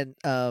 And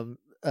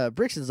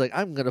Brixton's like,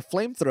 I'm going to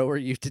flamethrower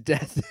you to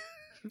death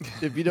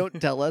if you don't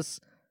tell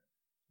us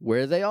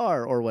where they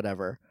are or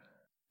whatever.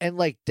 And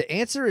like the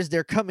answer is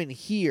they're coming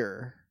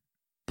here.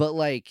 But,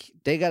 like,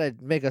 they got to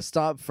make a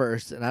stop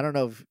first, and I don't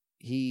know if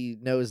he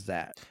knows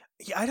that.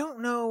 Yeah, I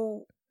don't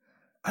know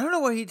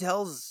what he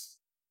tells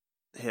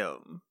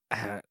him.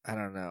 I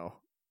don't know.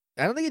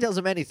 I don't think he tells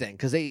him anything,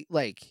 because they,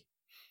 like,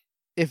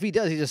 if he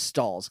does, he just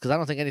stalls, because I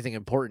don't think anything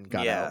important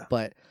got out.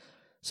 But,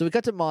 so we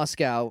cut to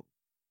Moscow,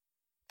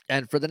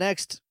 and for the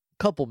next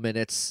couple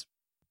minutes,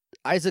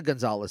 Isa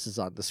Gonzalez is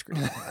on the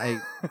screen.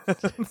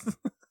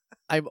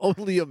 I'm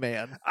only a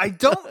man. I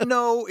don't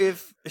know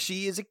if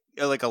she is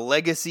a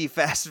legacy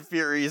Fast and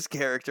Furious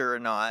character or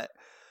not.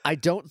 I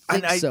don't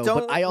think so,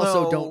 but I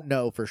also don't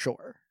know for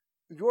sure.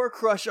 Your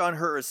crush on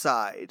her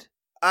aside,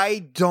 I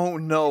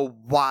don't know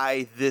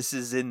why this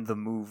is in the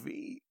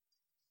movie.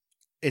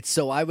 It's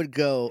so I would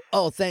go,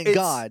 oh, thank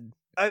God.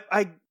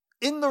 I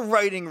in the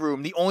writing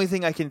room, the only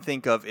thing I can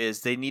think of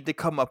is they need to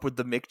come up with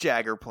the Mick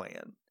Jagger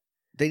plan.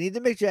 They need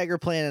the Mick Jagger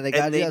plan, and they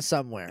got to go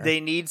somewhere.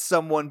 They need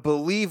someone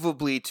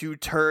believably to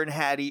turn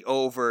Hattie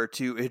over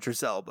to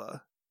Idris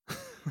Elba.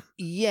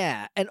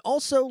 Yeah, and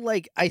also,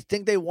 like, I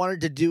think they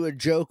wanted to do a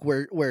joke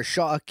where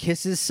Shaw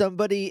kisses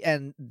somebody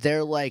and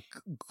they're, like,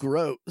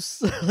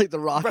 gross. Like, The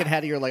Rock and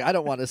Hattie are like, I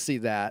don't want to see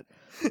that.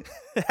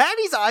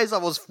 Hattie's eyes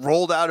almost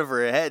rolled out of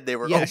her head. They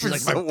were open like,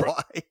 so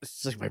wide.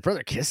 She's like, my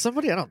brother kissed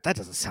somebody? That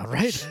doesn't sound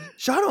right.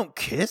 Shaw don't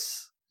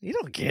kiss. You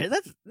don't get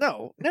it.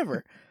 No,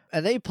 never.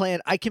 And they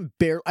plan,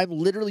 I'm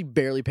literally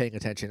barely paying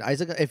attention.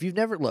 Isaac, if you've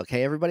never, look,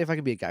 hey, everybody, if I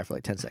can be a guy for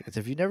like 10 seconds.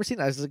 If you've never seen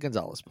Isaac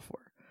Gonzalez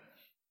before,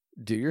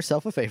 do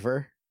yourself a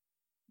favor,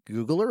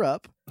 Google her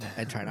up,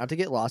 and try not to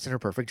get lost in her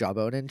perfect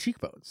jawbone and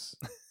cheekbones.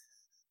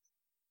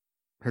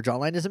 Her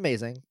jawline is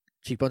amazing.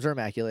 Cheekbones are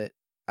immaculate.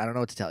 I don't know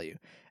what to tell you.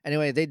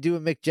 Anyway, they do a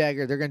Mick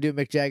Jagger. They're going to do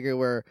a Mick Jagger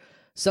where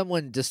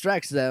someone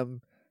distracts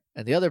them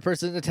and the other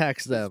person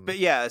attacks them. But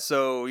yeah,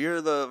 so you're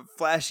the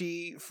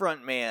flashy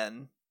front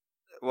man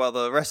while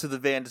the rest of the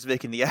band is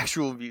making the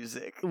actual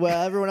music.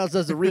 Well, everyone else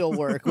does the real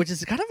work, which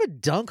is kind of a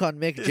dunk on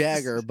Mick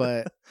Jagger,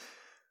 but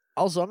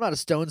also I'm not a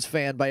Stones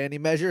fan by any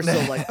measure, so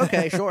like,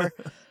 okay, sure.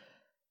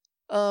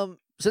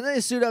 So then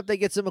they suit up, they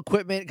get some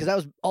equipment, because that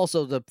was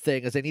also the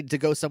thing, is they needed to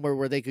go somewhere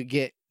where they could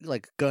get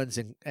like guns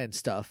and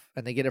stuff,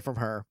 and they get it from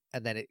her,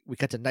 and then we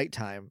cut to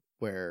nighttime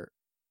where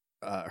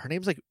her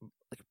name's like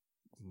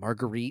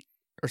Marguerite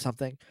or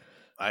something.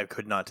 I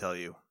could not tell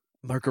you.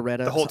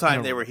 Margareta. The whole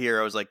time they were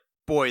here, I was like,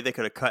 boy, they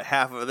could have cut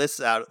half of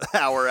this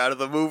hour out of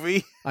the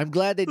movie. I'm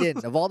glad they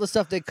didn't. Of all the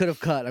stuff they could have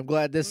cut, I'm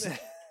glad this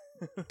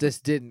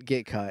didn't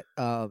get cut.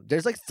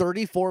 There's like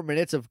 34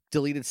 minutes of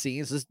deleted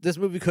scenes. This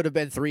movie could have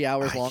been 3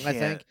 hours long, I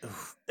think.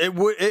 It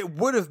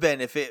would have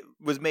been if it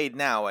was made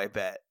now, I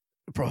bet.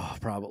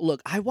 Probably.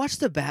 Look, I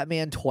watched The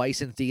Batman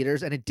twice in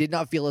theaters, and it did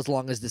not feel as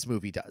long as this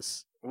movie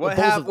does. What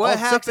happened?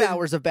 6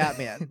 hours of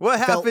Batman. What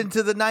happened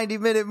to the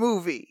 90-minute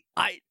movie?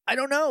 I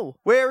don't know.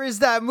 Where is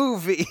that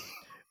movie?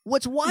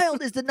 What's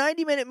wild is the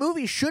 90-minute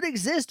movie should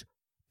exist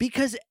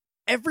because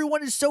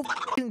everyone is so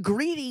fucking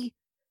greedy.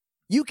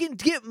 You can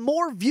get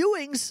more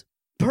viewings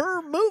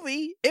per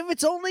movie if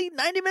it's only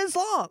 90 minutes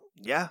long.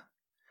 Yeah.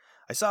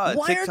 I saw a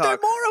Why TikTok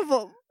aren't there more of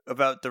them?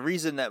 About the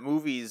reason that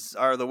movies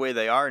are the way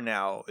they are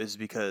now is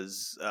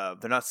because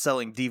they're not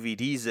selling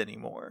DVDs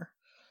anymore.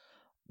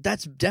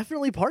 That's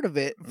definitely part of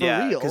it, for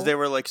real. Because they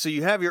were like, so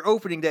you have your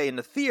opening day in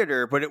the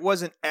theater, but it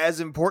wasn't as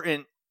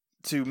important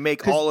to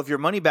make all of your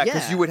money back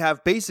because you would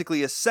have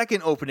basically a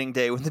second opening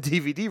day with the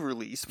DVD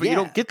release, but you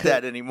don't get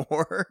that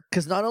anymore.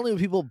 Because not only would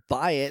people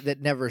buy it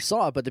that never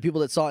saw it, but the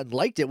people that saw it and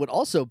liked it would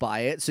also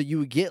buy it, so you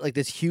would get like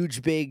this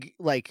huge, big,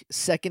 like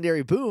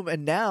secondary boom.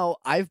 And now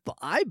I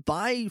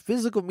buy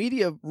physical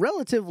media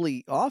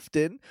relatively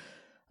often.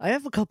 I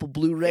have a couple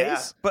Blu-rays. Yeah,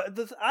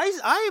 but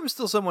I am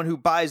still someone who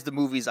buys the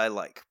movies I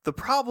like. The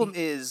problem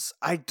is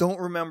I don't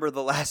remember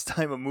the last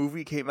time a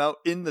movie came out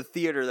in the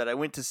theater that I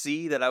went to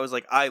see that I was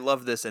like, I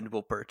love this and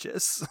will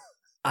purchase.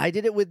 I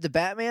did it with the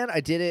Batman.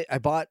 I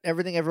bought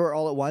Everything Everywhere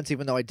All at Once,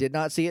 even though I did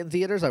not see it in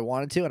theaters. I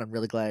wanted to, and I'm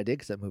really glad I did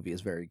because that movie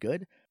is very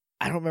good.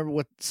 I don't remember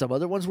what some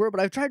other ones were,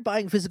 but I've tried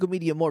buying physical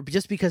media more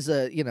just because,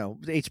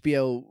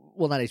 HBO,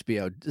 well, not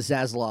HBO,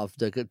 Zaslav,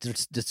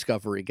 the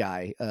Discovery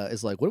guy,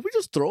 is like, what if we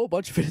just throw a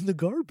bunch of it in the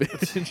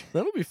garbage?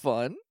 That'll be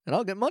fun, and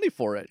I'll get money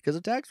for it because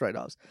of tax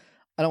write-offs.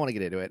 I don't want to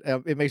get into it.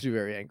 It makes me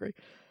very angry.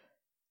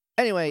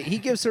 Anyway, he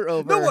gives her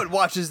over. No one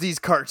watches these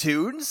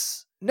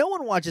cartoons. No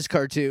one watches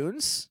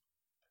cartoons.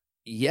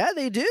 Yeah,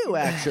 they do,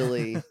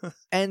 actually.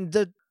 And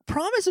the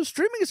promise of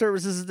streaming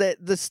services is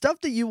that the stuff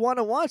that you want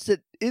to watch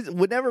that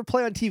would never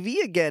play on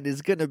TV again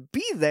is going to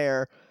be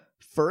there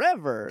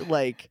forever.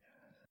 Like,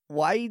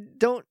 why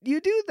don't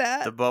you do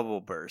that? The bubble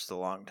burst a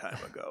long time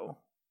ago.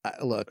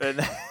 Look.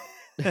 And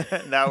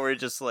now we're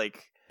just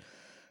like,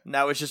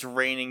 now it's just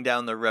raining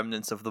down the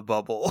remnants of the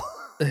bubble.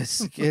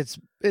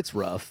 It's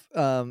rough.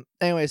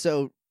 Anyway,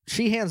 so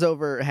she hands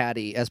over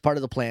Hattie as part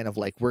of the plan of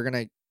like, we're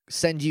going to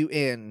send you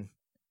in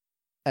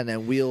and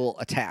then we'll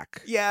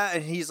attack. Yeah,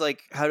 and he's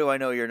like, how do I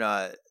know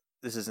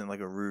this isn't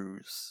like a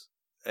ruse?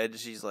 And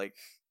she's like,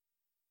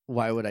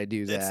 why would I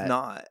do that? It's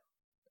not.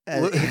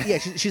 Yeah,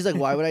 she's like,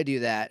 why would I do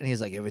that? And he's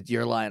like, if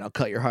you're lying, I'll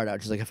cut your heart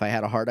out. She's like, if I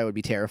had a heart, I would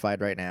be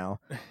terrified right now.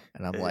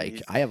 And I'm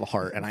like, I have a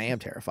heart and I am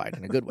terrified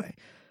in a good way.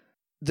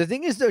 The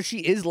thing is, though, she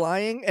is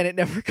lying and it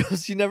never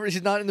goes, she's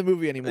not in the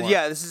movie anymore.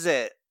 Yeah, this is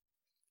it.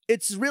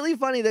 It's really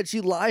funny that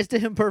she lies to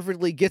him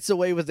perfectly, gets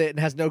away with it, and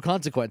has no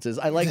consequences.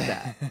 I like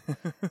that.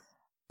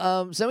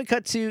 So then we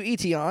cut to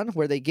Eteon,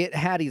 where they get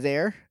Hattie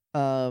there.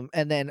 And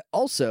then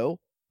also,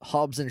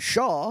 Hobbs and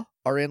Shaw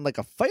are in like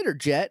a fighter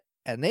jet,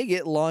 and they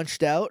get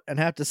launched out and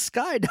have to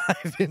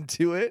skydive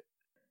into it.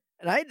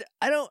 And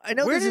I know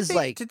where this is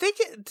like... Did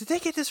they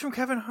get this from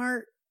Kevin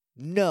Hart?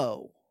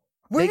 No.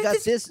 Where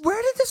did this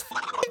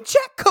fucking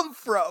jet come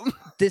from?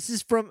 This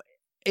is from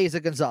Asa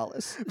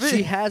Gonzalez.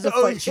 She has a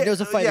fight. She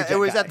knows a fighter jet. Yeah, it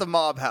was guy. At the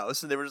mob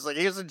house, and they were just like,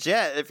 here's a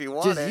jet if you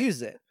want it. Just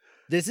use it.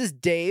 This is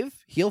Dave.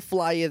 He'll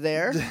fly you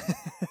there.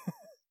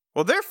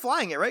 Well, they're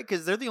flying it, right?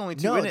 Because they're the only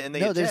two in it, and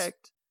they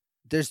eject.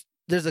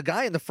 There's a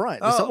guy in the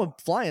front. There's someone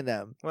flying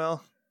them.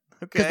 Well,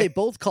 okay. Because they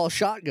both call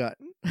shotgun.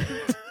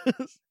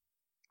 Of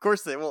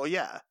course they will,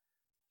 yeah.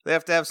 They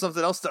have to have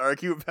something else to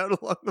argue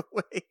about along the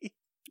way.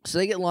 So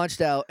they get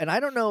launched out, and I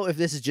don't know if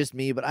this is just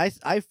me, but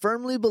I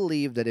firmly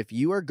believe that if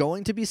you are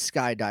going to be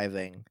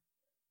skydiving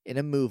in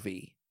a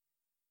movie,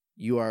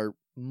 you are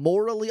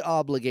morally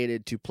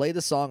obligated to play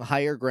the song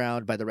Higher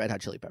Ground by the Red Hot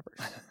Chili Peppers.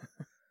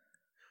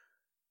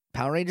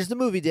 Power Rangers the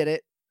movie did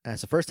it, and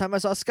it's the first time I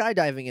saw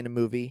skydiving in a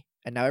movie,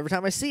 and now every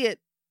time I see it,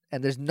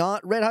 and there's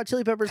not Red Hot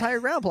Chili Peppers Higher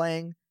Ground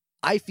playing,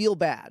 I feel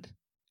bad.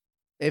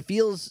 It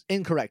feels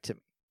incorrect to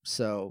me.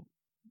 So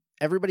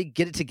everybody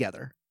get it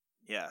together.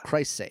 Yeah.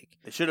 Christ's sake.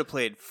 They should have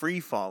played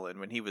Free Fallin'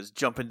 when he was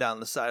jumping down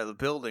the side of the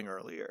building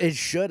earlier. It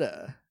should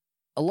have.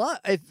 A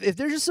lot. If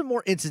there's just some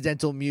more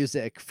incidental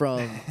music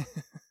from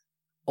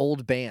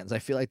old bands, I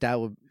feel like that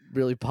would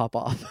really pop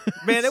off.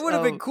 Man, it would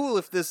have been cool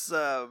if this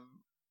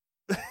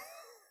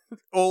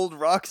old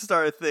rock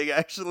star thing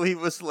actually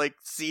was like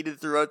seeded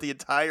throughout the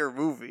entire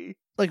movie.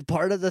 Like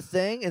part of the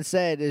thing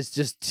instead is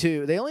just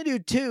 2. They only do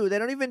 2. They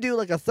don't even do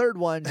like a third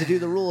one to do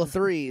the rule of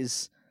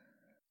 3s.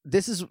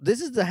 This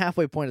is the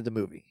halfway point of the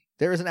movie.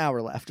 There is an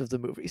hour left of the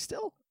movie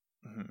still.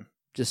 Mm-hmm.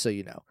 Just so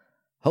you know.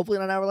 Hopefully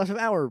not an hour left of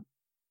our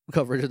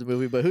coverage of the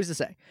movie, but who's to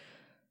say?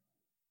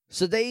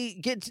 So they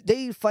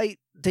fight,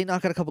 they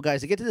knock out a couple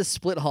guys. They get to this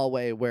split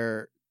hallway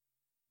where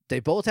they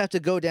both have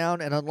to go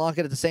down and unlock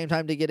it at the same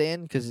time to get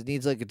in because it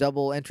needs like a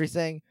double entry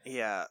thing.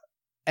 Yeah.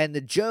 And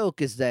the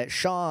joke is that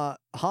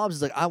Hobbs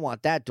is like, I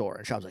want that door.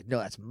 And Shaw's like, no,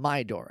 that's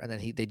my door. And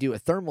then they do a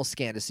thermal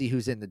scan to see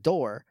who's in the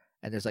door.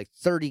 And there's like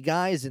 30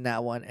 guys in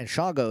that one. And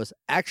Shaw goes,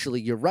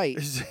 actually, you're right.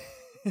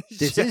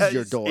 This is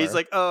your door. He's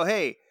like, oh,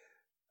 hey,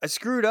 I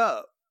screwed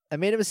up. I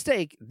made a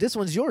mistake. This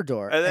one's your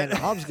door. And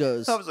Hobbs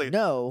goes, like,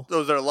 no.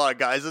 Those are a lot of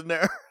guys in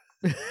there.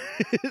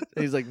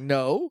 He's like,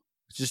 no,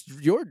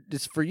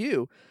 it's for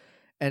you.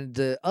 And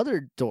the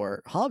other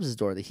door, Hobbs'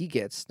 door that he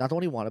gets, not the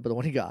one he wanted, but the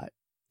one he got,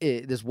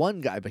 there's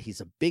one guy, but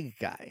he's a big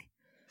guy.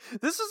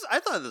 I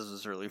thought this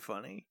was really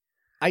funny.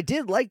 I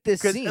did like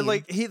this scene.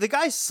 Like the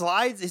guy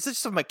slides. He's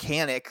just a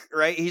mechanic,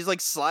 right? He's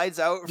like slides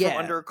out from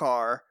under a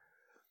car.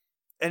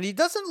 And he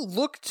doesn't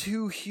look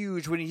too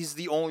huge when he's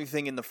the only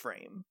thing in the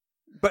frame.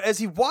 But as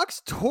he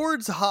walks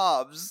towards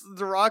Hobbs,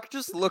 The Rock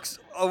just looks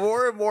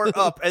more and more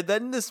up. And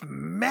then this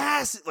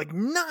massive, like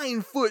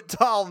 9-foot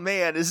tall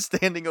man is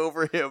standing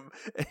over him.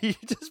 And he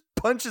just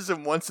punches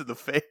him once in the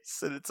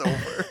face and it's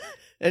over.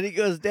 And he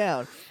goes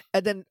down.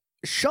 And then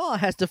Shaw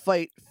has to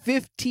fight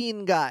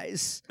 15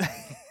 guys.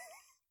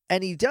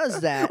 And he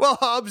does that. Well,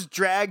 Hobbs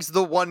drags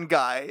the one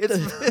guy. It's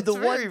the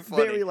very one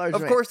funny. very large.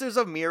 Of course, there's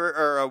a mirror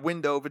or a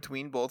window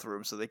between both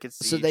rooms, so they can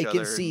see.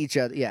 Each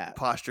other. Yeah.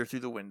 Posture through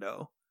the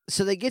window.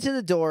 So they get to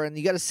the door, and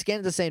you got to scan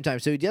at the same time.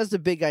 So he does the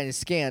big guy and he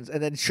scans,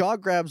 and then Shaw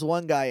grabs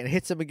one guy and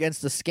hits him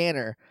against the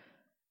scanner,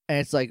 and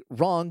it's like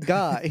wrong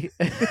guy.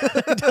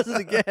 Does it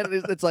again.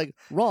 It's like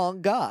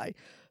wrong guy.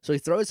 So he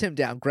throws him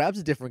down, grabs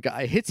a different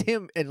guy, hits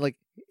him, and like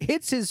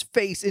hits his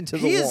face into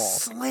the wall. He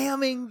is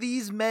slamming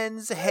these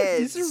men's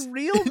heads. These are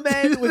real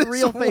men with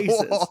real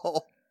faces.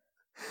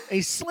 And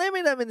he's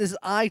slamming them in this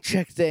eye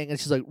check thing, and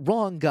she's like,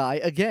 wrong guy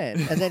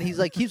again. And then he's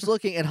like, keeps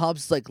looking, and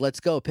Hobbs is like, let's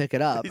go, pick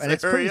it up. He's and like,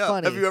 it's pretty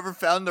funny. Have you ever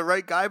found the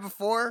right guy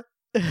before?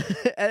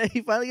 And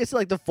he finally gets to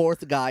like the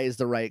 4th guy is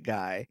the right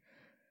guy.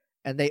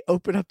 And they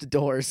open up the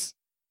doors,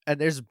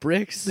 and there's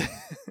bricks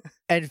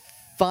and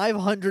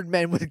 500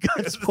 men with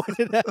guns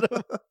pointed at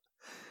them.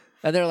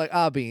 And they're like,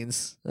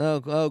 beans.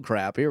 Oh,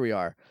 crap. Here we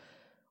are.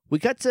 We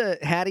cut to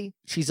Hattie.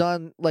 She's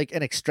on like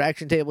an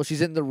extraction table.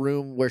 She's in the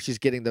room where she's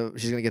going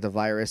to get the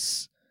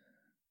virus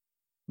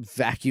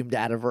vacuumed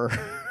out of her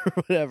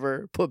or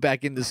whatever, put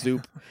back in the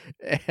soup.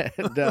 And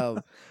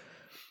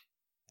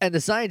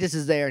the scientist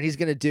is there, and he's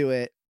going to do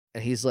it.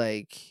 And he's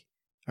like,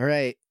 all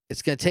right,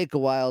 it's going to take a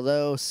while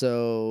though,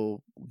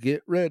 so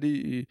get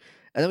ready.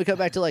 And then we come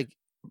back to like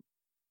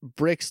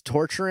Bricks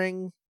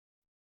torturing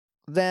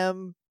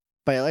them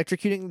by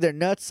electrocuting their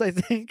nuts, I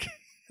think.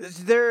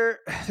 They're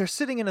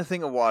sitting in a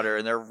thing of water,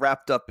 and they're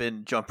wrapped up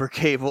in jumper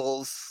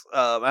cables.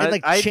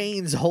 And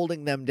chains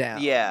holding them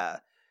down. Yeah.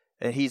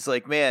 And he's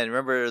like, man,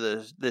 remember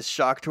this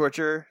shock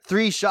torture?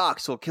 3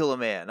 shocks will kill a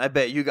man. I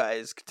bet you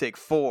guys could take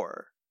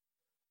 4.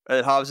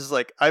 And Hobbs is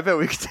like, I bet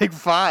we could take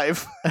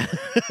 5.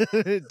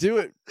 Do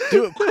it.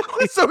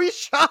 So he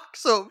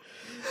shocks him.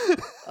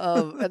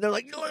 And they're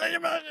like,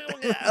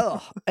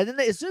 oh. And then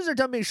as soon as they're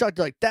done being shocked,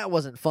 they're like, that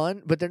wasn't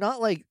fun. But they're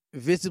not like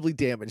visibly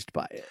damaged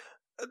by it.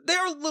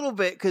 They're a little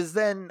bit, because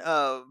then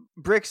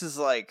Bricks is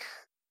like,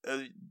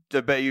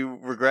 I bet you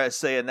regret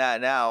saying that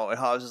now. And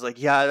Hobbs is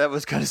like, yeah, that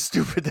was kind of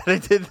stupid that I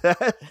did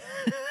that.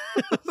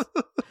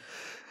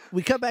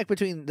 We cut back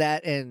between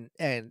that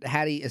and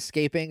Hattie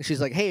escaping.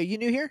 She's like, hey, are you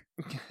new here?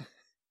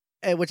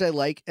 And which I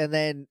like. And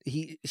then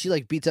she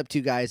like beats up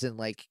 2 guys and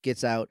like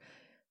gets out.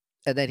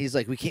 And then he's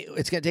like, we can't,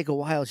 it's going to take a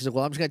while. She's like,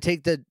 well, I'm just going to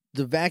take the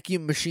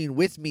vacuum machine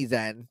with me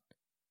then,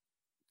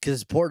 because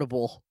it's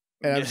portable.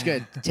 And I'm just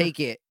going to take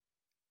it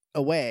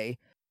away,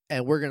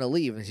 and we're going to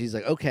leave. And she's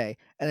like, okay.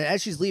 And then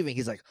as she's leaving,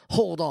 he's like,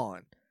 hold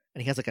on.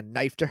 And he has like a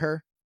knife to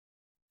her.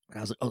 And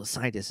I was like, oh, the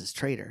scientist is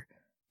traitor.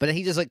 But then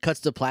he just like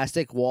cuts the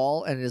plastic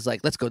wall and is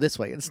like, let's go this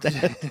way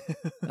instead.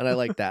 And I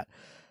like that.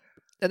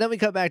 And then we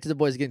come back to the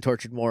boys getting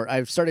tortured more.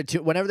 I've started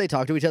to whenever they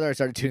talk to each other, I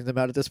started tuning them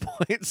out at this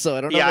point. So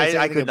I don't know. Yeah,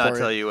 I could not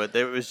tell you what.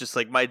 It was just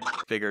like my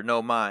bigger,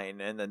 no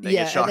mine, and then they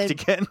get shocked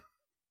again.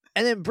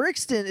 And then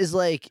Brixton is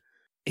like,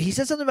 he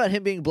said something about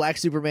him being Black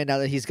Superman now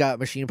that he's got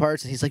machine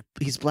parts, and he's like,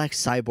 he's Black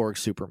Cyborg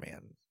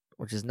Superman,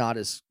 which is not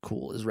as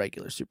cool as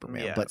regular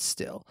Superman, but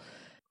still.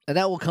 And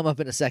that will come up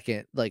in a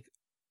second. Like,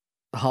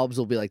 Hobbs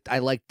will be like, I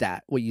like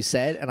that, what you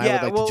said, and I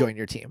would like to join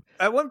your team.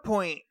 At one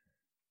point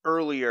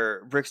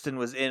earlier, Brixton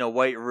was in a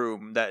white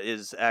room that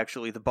is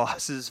actually the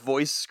boss's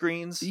voice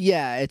screens.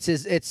 Yeah,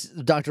 it's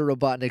Dr.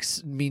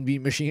 Robotnik's Mean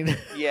Bean machine.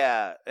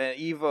 Yeah, and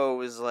Evo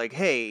was like,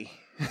 hey,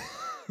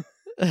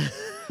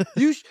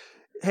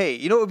 hey,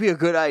 you know what would be a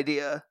good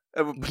idea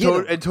and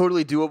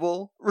totally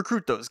doable?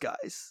 Recruit those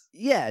guys.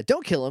 Yeah,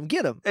 don't kill them,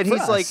 get them. And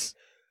he's like,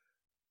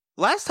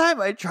 last time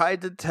I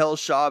tried to tell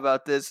Shaw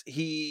about this,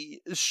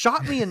 he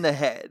shot me in the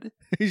head.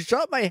 He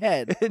shot my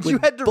head. And you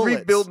had to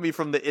rebuild me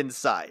from the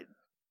inside.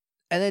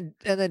 And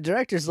then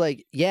director's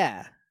like,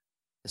 yeah,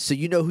 so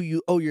you know who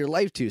you owe your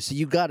life to, so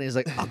you got it. He's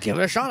like, I'll give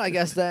it a shot, I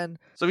guess, then.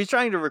 So he's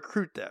trying to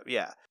recruit them,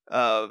 yeah.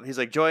 He's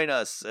like, join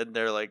us, and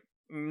they're like,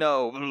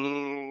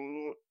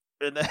 no.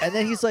 And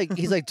then he's like,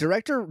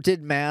 director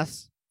did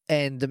math,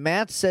 and the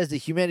math says that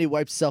humanity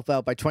wipes itself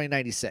out by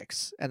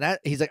 2096. And that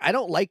he's like, I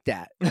don't like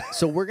that.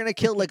 So we're going to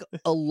kill like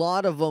a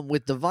lot of them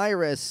with the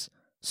virus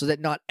so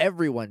that not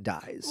everyone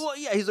dies. Well,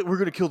 yeah, he's like, we're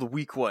going to kill the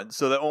weak ones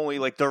so that only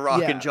like The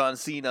Rock and John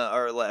Cena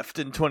are left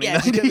in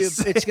 2096.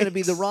 Yeah, it's going to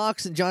be The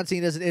Rocks and John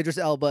Cena's and Idris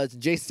Elba's,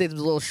 and Jason Statham's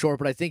a little short,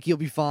 but I think he'll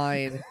be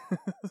fine.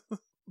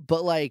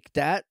 But like,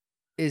 that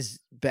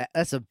is bad.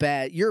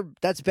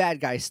 That's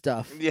bad guy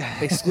stuff.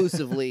 Yeah.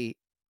 Exclusively.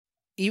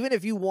 Even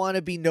if you want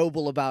to be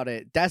noble about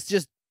it, that's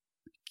just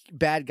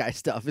bad guy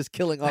stuff, is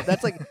killing off.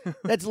 That's like,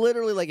 that's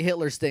literally like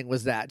Hitler's thing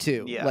was that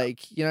too. Yeah.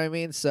 Like, you know what I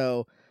mean?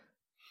 So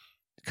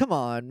come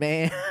on,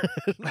 man.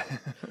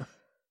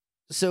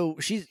 So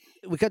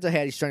we cut to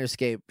Hattie's trying to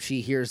escape. She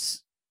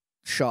hears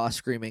Shaw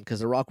screaming because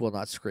The Rock will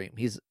not scream.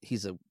 He's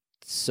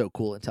so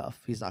cool and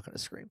tough. He's not going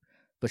to scream.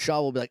 But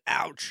Shaw will be like,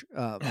 ouch.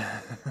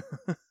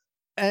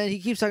 And he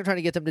keeps trying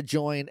to get them to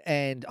join.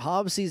 And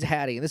Hobbs sees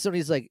Hattie. And this is when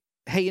he's like,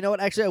 hey, you know what?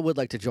 Actually, I would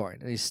like to join.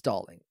 And he's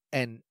stalling.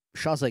 And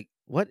Shaw's like,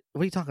 what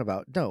are you talking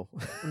about? No.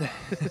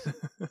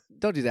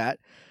 Don't do that.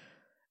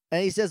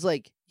 And he says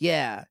like,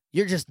 yeah,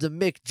 you're just the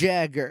Mick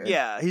Jagger.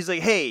 Yeah, he's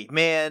like, hey,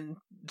 man,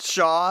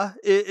 Shaw,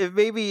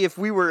 if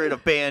we were in a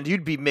band,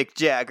 you'd be Mick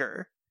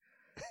Jagger.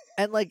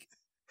 And like,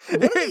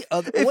 what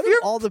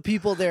are all the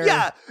people there?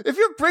 Yeah, if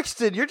you're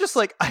Brixton, you're just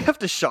like, I have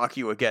to shock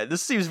you again.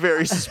 This seems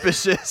very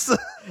suspicious.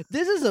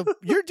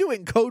 You're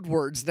doing code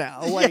words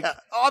now. Like, yeah,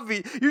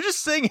 obvious. You're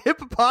just saying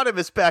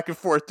hippopotamus back and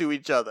forth to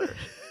each other.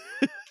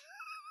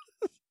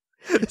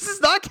 This is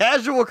not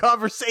casual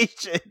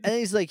conversation. And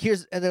he's like,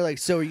 and they're like,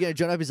 so are you going to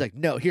join up? He's like,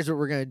 no, here's what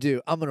we're going to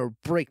do. I'm going to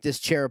break this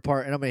chair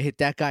apart and I'm going to hit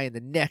that guy in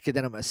the neck and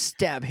then I'm going to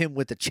stab him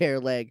with the chair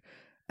leg.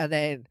 And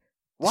then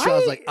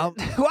Shaw's like, why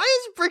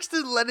is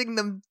Brixton letting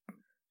them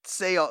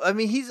say all? I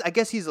mean, I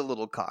guess he's a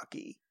little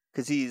cocky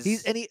because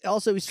he's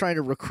trying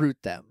to recruit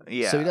them.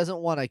 Yeah. So he doesn't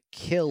want to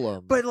kill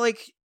them.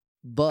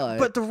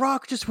 But The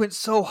Rock just went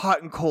so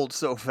hot and cold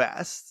so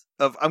fast.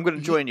 I'm going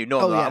to join you.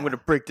 No, I'm going to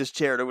break this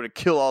chair and I'm going to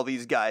kill all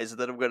these guys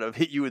and then I'm going to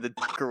hit you with a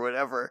dick or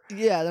whatever.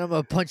 Yeah, then I'm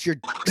going to punch your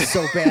dick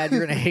so bad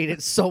you're going to hate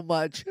it so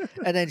much.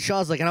 And then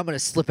Shaw's like, and I'm going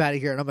to slip out of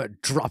here and I'm going to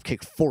drop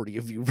kick 40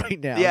 of you right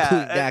now,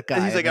 including that guy.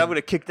 And he's like, I'm going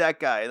to kick that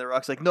guy. And The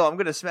Rock's like, no, I'm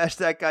going to smash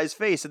that guy's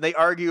face. And they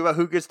argue about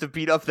who gets to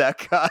beat up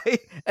that guy.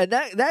 And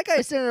that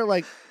guy's standing there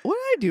like, what do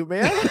I do,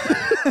 man?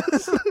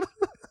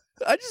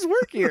 I just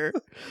work here.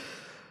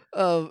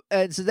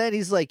 And so then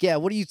he's like, yeah,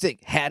 what do you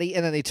think, Hattie?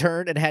 And then they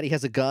turn and Hattie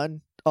has a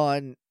gun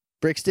on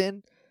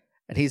Brixton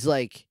and he's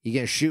like, you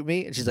gonna shoot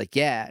me? And she's like,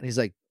 yeah. And he's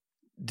like,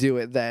 do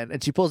it then.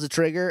 And she pulls the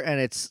trigger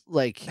and it's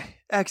like,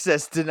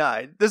 access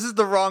denied. This is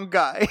the wrong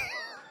guy.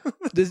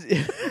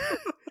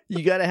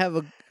 You gotta have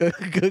a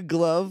good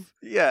glove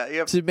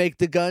to make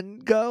the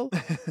gun go.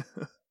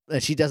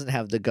 And she doesn't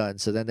have the gun,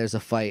 so then there's a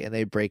fight and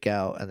they break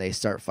out and they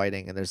start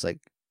fighting and there's like,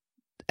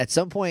 at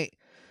some point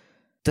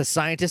the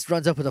scientist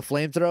runs up with a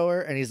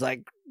flamethrower and he's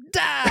like,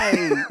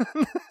 die.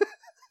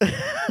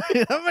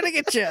 I'm gonna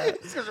get you.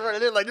 He's just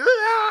running in like,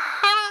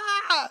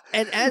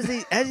 and as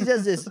he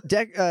does this,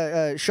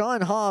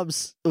 Sean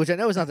Hobbs, which I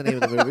know is not the name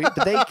of the movie,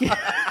 but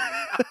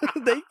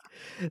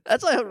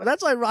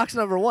that's why Rock's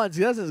number one.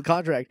 See, that's his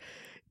contract.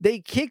 They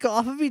kick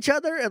off of each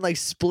other and like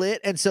split,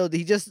 and so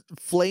he just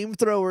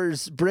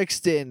flamethrowers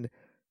Brixton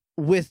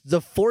with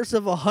the force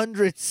of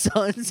 100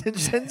 suns and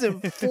sends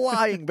him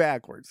flying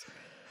backwards.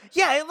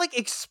 Yeah, it like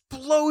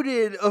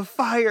exploded a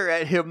fire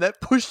at him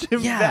that pushed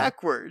him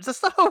backwards.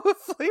 That's not how a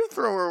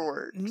flamethrower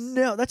works.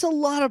 No, that's a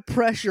lot of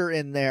pressure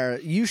in there.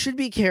 You should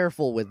be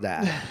careful with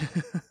that.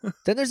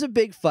 Then there's a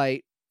big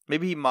fight.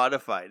 Maybe he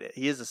modified it.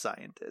 He is a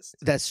scientist.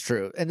 That's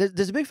true. And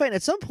there's a big fight. And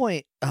at some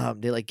point,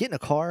 they like get in a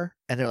car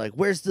and they're like,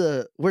 "Where's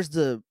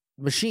the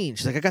machine?"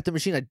 She's like, "I got the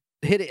machine. I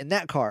hid it in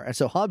that car." And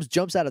so Hobbs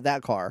jumps out of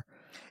that car.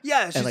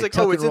 Yeah, she's like,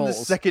 "Oh, it's in the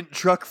second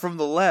truck from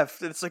the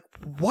left." And it's like,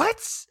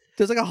 what?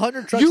 There's like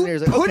 100 trucks in there.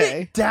 He's like, put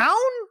okay. it down?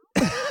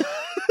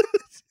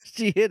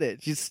 She hid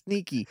it. She's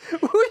sneaky.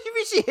 What do you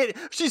mean she hid it?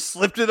 She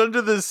slipped it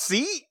under the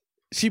seat?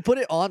 She put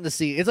it on the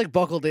seat. It's like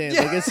buckled in.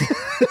 Yeah. Like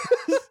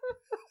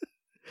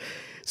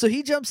So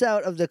he jumps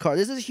out of the car.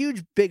 There's this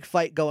huge, big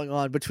fight going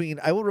on between,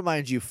 I will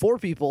remind you, 4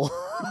 people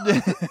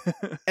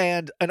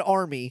and an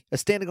army, a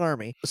standing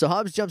army. So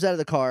Hobbs jumps out of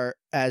the car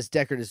as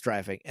Deckard is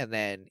driving, and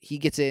then he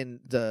gets in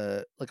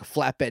a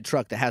flatbed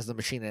truck that has the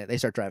machine in it. They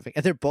start driving,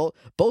 and they're both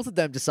of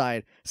them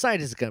decide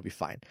scientist is going to be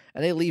fine,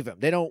 and they leave him.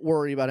 They don't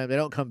worry about him. They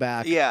don't come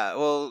back. Yeah,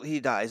 well,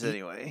 he dies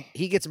anyway.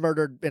 He gets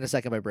murdered in a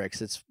second by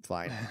Bricks. It's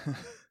fine.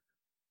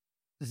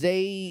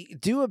 They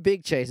do a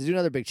big chase. They do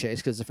another big chase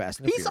because the Fast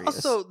and the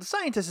Furious. The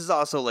scientist is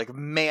also like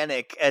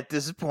manic at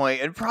this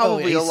point and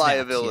probably a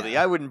liability.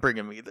 Yeah. I wouldn't bring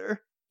him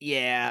either.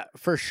 Yeah,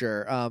 for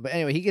sure. But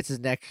anyway, he gets his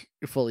neck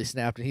fully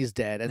snapped and he's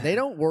dead. And they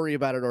don't worry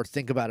about it or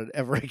think about it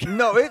ever again.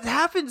 No, it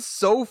happens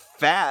so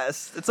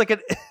fast. It's like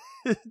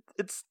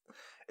it's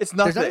nothing.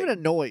 There's not even a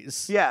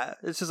noise. Yeah,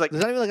 it's just like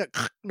there's not even like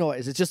a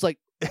noise. It's just like,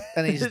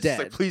 and he's dead.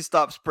 Like, please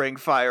stop spraying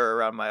fire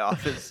around my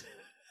office.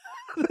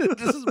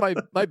 This is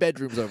my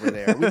bedroom's over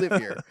there. We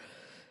live here.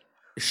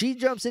 She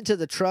jumps into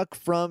the truck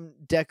from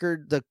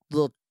Deckard, the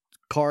little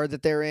car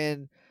that they're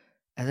in,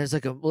 and there's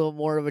like a little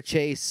more of a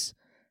chase.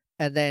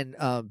 And then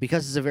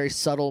because it's a very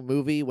subtle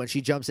movie, when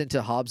she jumps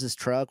into Hobbs's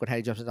truck, when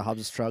Hattie jumps into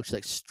Hobbs's truck, she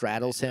like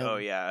straddles him. Oh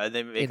yeah, and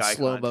they make in eye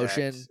slow contact.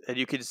 motion, and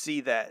you can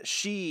see that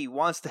she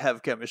wants to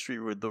have chemistry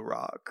with The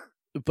Rock.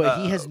 But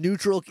he has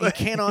neutral. He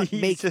cannot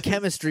make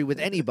chemistry with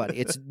anybody.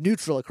 It's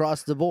neutral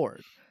across the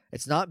board.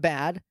 It's not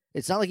bad.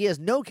 It's not like he has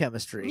no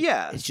chemistry.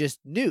 Yeah. It's just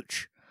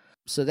nooch.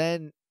 So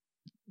then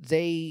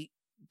they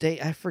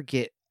I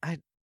forget. I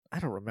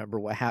don't remember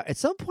what happened. At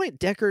some point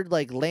Deckard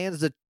like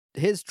lands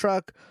his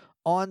truck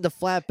on the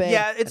flatbed.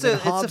 Yeah, it's a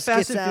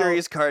Fast and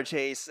Furious out. car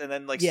chase, and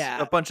then like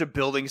a bunch of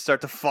buildings start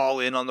to fall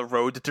in on the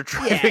road that they're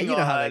driving on. Yeah, you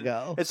know how they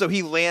go. And so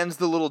he lands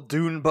the little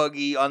dune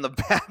buggy on the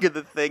back of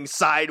the thing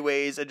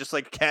sideways and just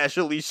like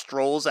casually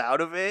strolls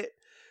out of it.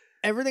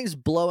 Everything's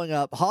blowing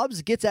up.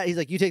 Hobbs gets out. He's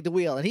like, "You take the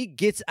wheel," and he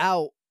gets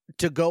out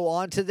to go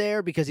onto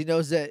there because he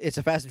knows that it's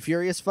a Fast and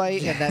Furious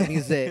fight, and that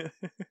means that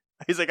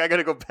he's like, I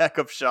gotta go back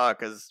up shot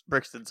because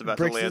Brixton's about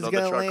to land on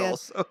the truck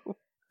also.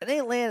 And they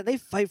land and they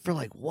fight for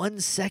like 1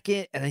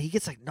 second, and then he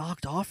gets like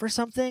knocked off or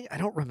something. I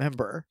don't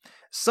remember.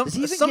 Does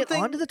he even get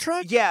onto the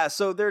truck? Yeah,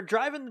 so they're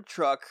driving the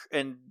truck,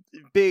 and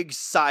big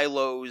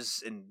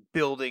silos and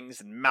buildings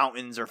and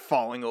mountains are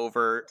falling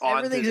over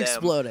onto them. Everything's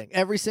exploding.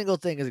 Every single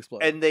thing is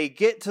exploding. And they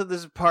get to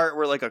this part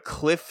where like a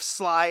cliff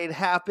slide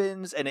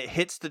happens, and it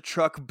hits the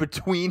truck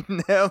between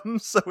them,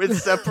 so it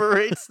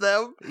separates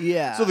them.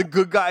 Yeah. So the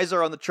good guys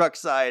are on the truck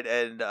side,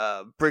 and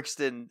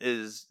Brixton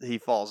he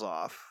falls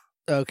off.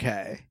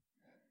 Okay.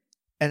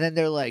 And then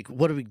they're like,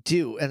 what do we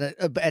do? And then,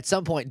 at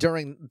some point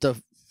during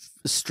the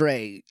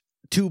stray,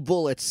 2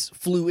 bullets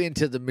flew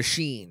into the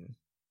machine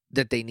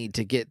that they need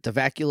to get, the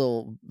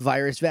little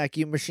virus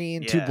vacuum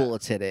machine. Yeah. 2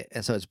 bullets hit it,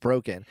 and so it's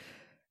broken.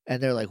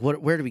 And they're like,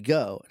 where do we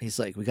go? And he's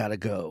like, we got to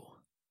go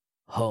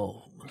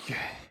home.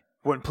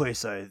 One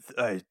place I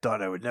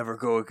thought I would never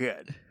go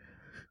again.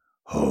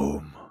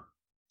 Home.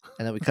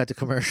 And then we cut to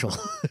commercial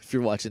if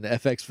you're watching the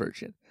FX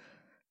version.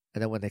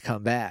 And then when they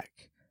come back,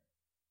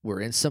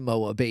 we're in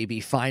Samoa, baby.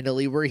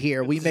 Finally, we're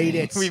here. We made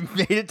it. We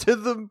made it to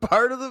the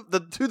part of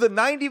the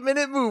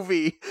 90-minute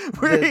movie.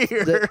 We're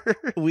here.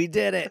 We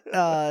did it.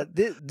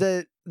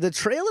 The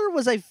trailer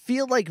was, I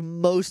feel like,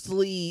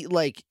 mostly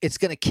like it's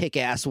gonna kick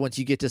ass once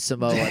you get to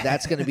Samoa.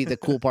 That's gonna be the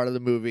cool part of the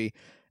movie.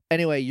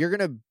 Anyway, you're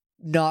gonna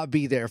not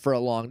be there for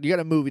you got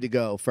a movie to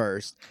go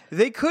first.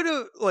 They could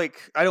have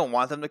I don't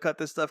want them to cut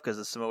this stuff because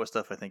the Samoa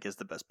stuff I think is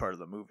the best part of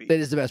the movie. It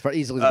is the best part,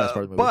 easily the best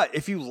part of the movie. But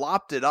if you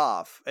lopped it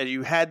off and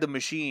you had the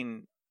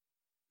machine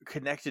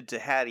connected to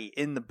Hattie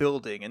in the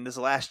building and this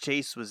last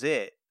chase was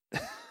it,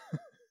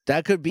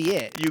 that could be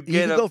it. You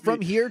can go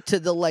from here to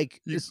the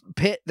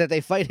pit that they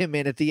fight him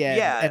in at the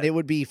end, and it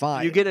would be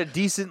fine. You get a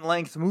decent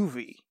length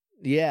movie.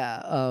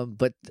 Yeah,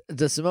 but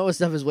the Samoa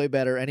stuff is way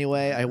better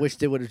anyway. I wish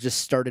they would have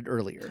just started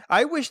earlier.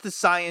 I wish the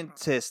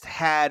scientist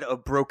had a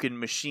broken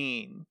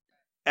machine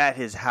at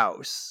his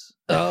house.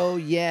 Oh,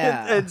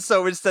 yeah. and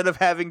so instead of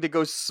having to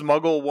go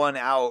smuggle one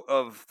out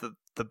of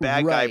the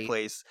bad guy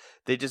place,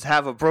 they just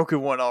have a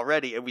broken one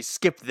already, and we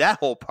skip that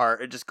whole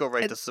part and just go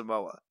right to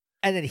Samoa.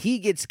 And then he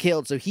gets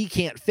killed, so he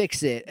can't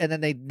fix it, and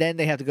then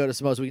they have to go to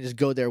Samoa, so we can just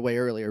go there way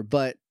earlier.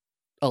 But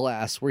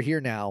alas, we're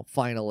here now,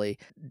 finally.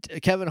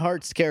 Kevin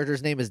Hart's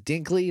character's name is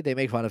Dinkley. They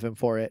make fun of him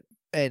for it.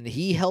 And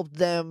he helped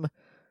them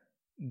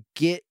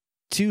get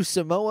to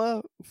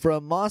Samoa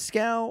from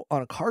Moscow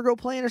on a cargo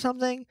plane or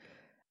something.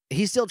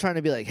 He's still trying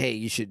to be like, hey,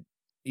 you should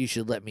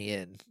let me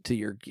in to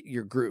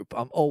your group.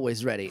 I'm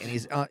always ready. And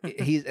he's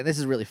and this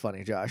is really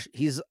funny, Josh.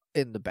 He's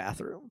in the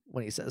bathroom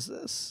when he says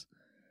this.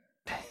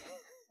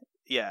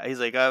 Yeah, he's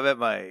like, I'm at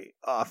my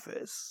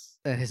office.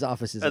 And his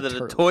office is and then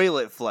the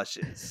toilet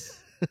flushes.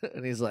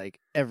 And he's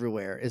like,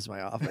 everywhere is my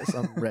office.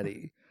 I'm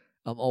ready.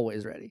 I'm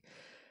always ready.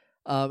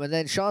 And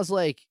then Shaw's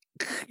like,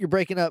 you're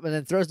breaking up, and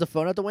then throws the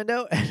phone out the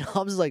window. And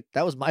Hobbs is like,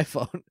 that was my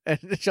phone. And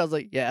Shaw's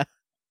like, yeah.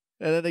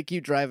 And then they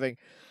keep driving.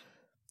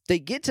 They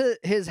get to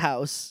his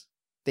house.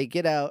 They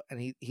get out, and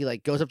he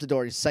like goes up the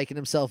door. He's psyching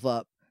himself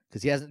up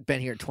because he hasn't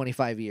been here in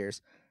 25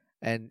 years.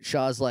 And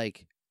Shaw's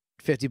like,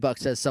 $50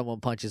 says someone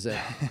punches him.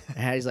 And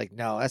Hattie's like,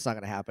 no, that's not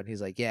going to happen.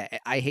 He's like, yeah,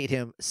 I hate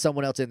him.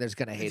 Someone else in there's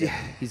going to hate him.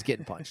 He's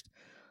getting punched.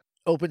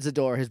 Opens the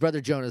door. His brother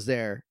Jonah's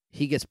there.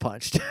 He gets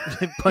punched.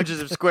 Punches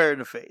him square in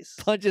the face.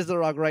 Punches the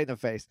Rock right in the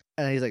face.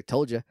 And he's like,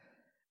 told you.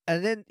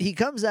 And then he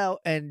comes out,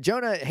 and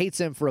Jonah hates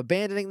him for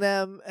abandoning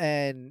them.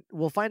 And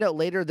we'll find out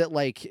later that,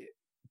 like,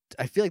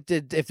 I feel like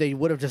if they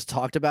would have just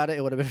talked about it,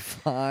 it would have been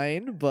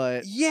fine.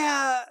 But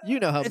yeah, you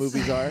know how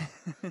movies are.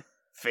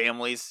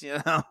 Families, you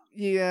know.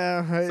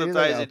 Yeah.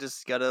 Sometimes you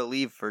just gotta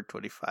leave for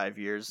 25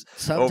 years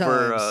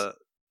Sometimes.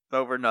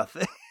 over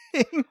nothing.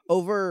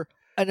 Over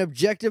an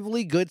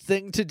objectively good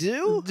thing to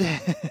do?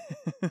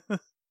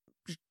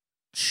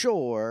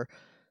 Sure.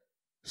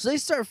 So they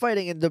start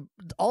fighting, and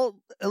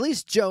at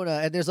least Jonah,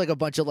 and there's like a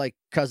bunch of like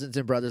cousins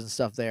and brothers and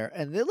stuff there,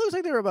 and it looks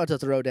like they're about to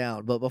throw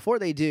down. But before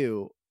they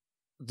do,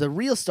 the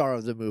real star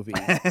of the movie,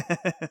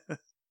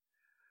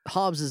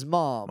 Hobbs'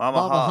 mom,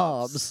 Mama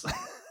Hobbs,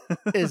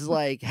 is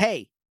like,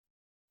 hey,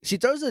 she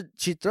throws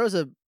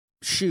a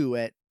shoe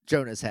at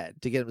Jonah's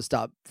head to get him to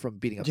stop from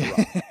beating up the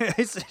Rock.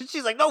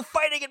 She's like, no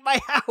fighting in my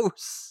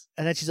house.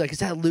 And then she's like, is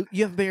that Luke?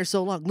 You haven't been here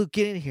so long. Luke,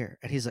 get in here.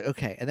 And he's like,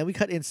 okay. And then we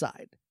cut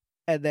inside.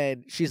 And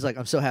then she's like,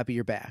 I'm so happy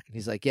you're back. And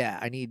he's like, yeah,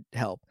 I need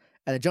help.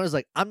 And then Jonah's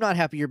like, I'm not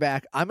happy you're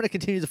back. I'm going to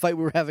continue the fight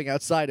we were having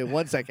outside in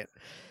 1 second.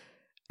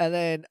 And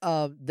then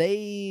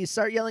they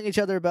start yelling at each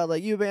other about,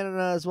 like, you abandoned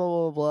us, blah,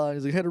 blah, blah. And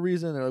he's like, had a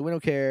reason. They're like, we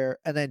don't care.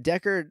 And then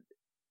Deckard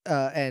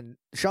and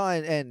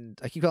Sean, and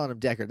I keep calling him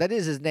Deckard. That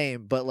is his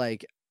name, but,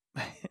 like...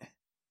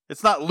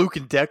 It's not Luke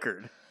and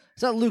Deckard.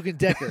 It's not Luke and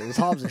Deckard. It's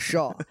Hobbs and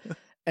Shaw.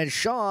 And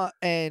Shaw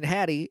and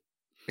Hattie,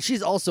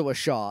 she's also a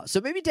Shaw.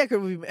 So maybe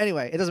Deckard would be...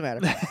 Anyway, it doesn't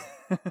matter.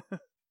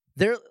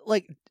 They're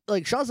like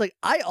Shaw's like,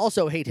 I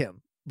also hate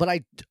him, but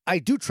I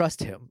do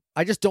trust him.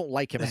 I just don't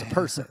like him as a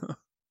person.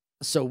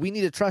 So we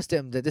need to trust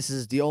him that this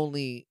is the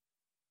only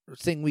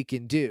thing we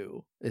can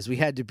do, is we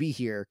had to be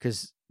here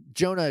because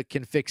Jonah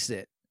can fix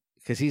it,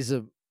 because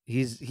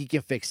he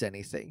can fix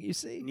anything, you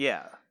see?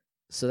 Yeah.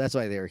 So that's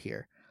why they're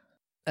here.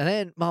 And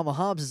then Mama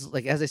Hobbs is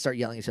like, as they start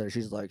yelling at each other,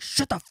 she's like,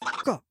 shut the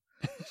fuck up.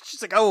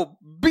 She's like, I will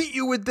beat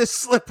you with this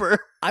slipper.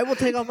 I will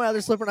take off my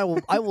other slipper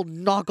and I will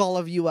knock all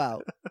of you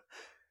out.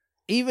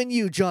 Even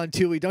you, John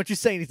Toohey. Don't you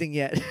say anything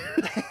yet.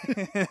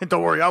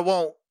 Don't worry, I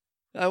won't.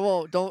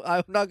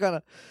 I'm not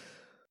gonna.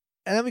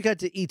 And then we got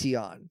to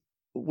Eteon,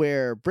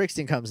 where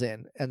Brixton comes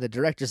in, and the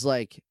director's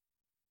like,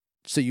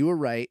 so you were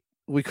right.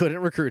 We couldn't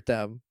recruit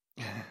them.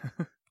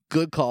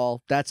 Good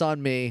call. That's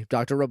on me,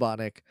 Dr.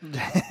 Robotnik.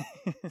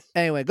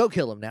 Anyway, go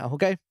kill him now,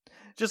 okay?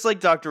 Just like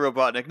Dr.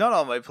 Robotnik, not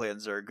all my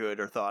plans are good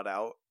or thought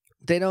out.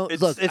 They don't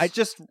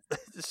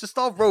It's just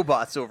all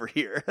robots over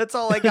here. That's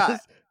all I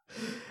got.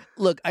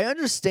 Look, I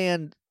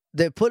understand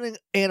that putting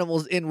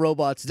animals in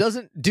robots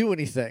doesn't do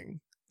anything,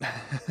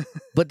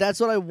 but that's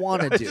what I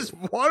want to do. I just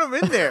want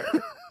them in there.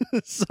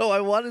 So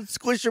I want to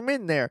squish them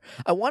in there.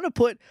 I want to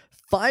put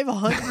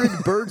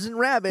 500 birds and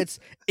rabbits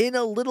in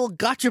a little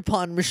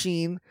gachapon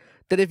machine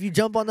that if you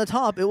jump on the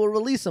top, it will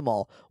release them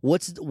all.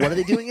 What are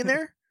they doing in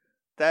there?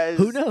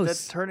 Who knows?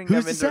 That's turning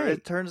them into.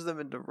 It turns them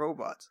into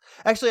robots.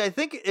 Actually, I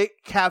think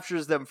it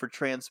captures them for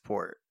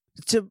transport.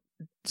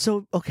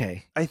 So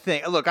okay. I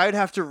think. Look, I'd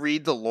have to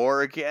read the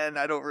lore again.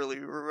 I don't really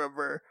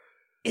remember.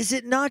 Is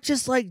it not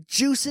just like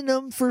juicing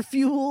them for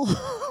fuel?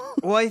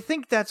 Well, I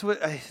think that's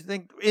what I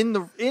think.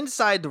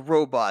 Inside the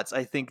robots,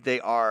 I think they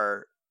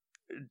are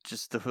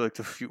just the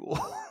fuel.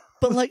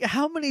 But like,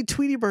 how many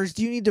Tweety birds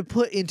do you need to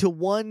put into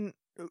one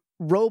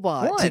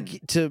robot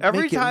to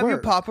every make it time work?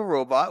 you pop a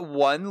robot,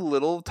 one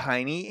little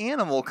tiny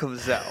animal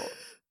comes out.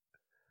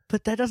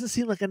 But that doesn't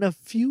seem like enough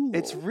fuel.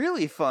 It's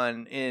really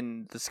fun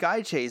in the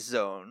Sky Chase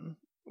Zone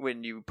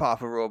when you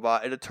pop a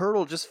robot and a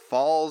turtle just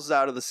falls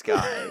out of the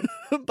sky.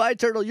 Bye,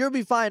 turtle. You'll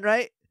be fine,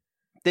 right?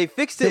 They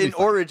fixed it in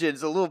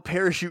Origins. A little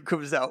parachute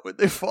comes out when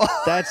they fall.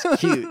 That's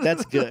cute.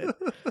 That's good.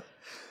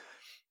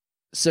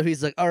 So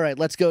he's like, all right,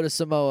 let's go to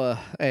Samoa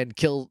and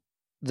kill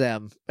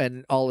them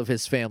and all of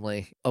his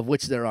family, of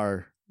which there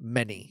are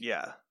many.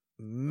 Yeah.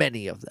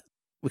 Many of them.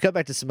 We come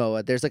back to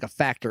Samoa. There's like a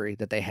factory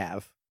that they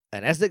have.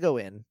 And as they go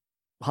in,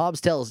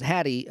 Hobbs tells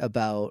Hattie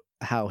about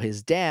how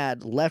his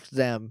dad left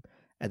them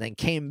and then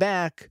came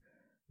back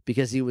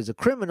because he was a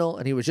criminal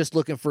and he was just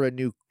looking for a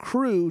new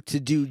crew to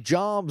do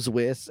jobs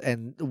with.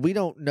 And we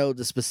don't know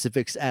the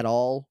specifics at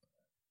all,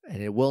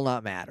 and it will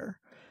not matter.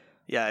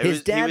 Yeah,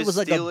 his dad was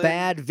like a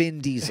bad Vin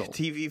Diesel.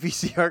 TV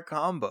VCR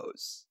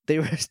combos. They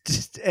were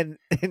just, and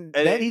then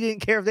he didn't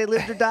care if they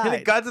lived or died. And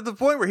it got to the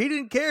point where he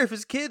didn't care if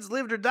his kids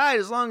lived or died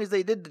as long as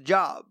they did the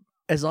job.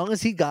 As long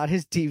as he got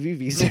his TV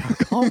VCR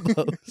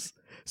combos,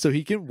 so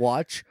he can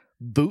watch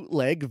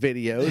bootleg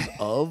videos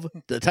of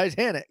the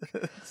Titanic.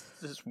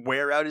 Just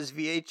wear out his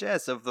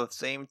VHS of the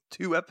same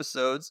 2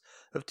 episodes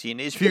of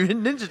Teenage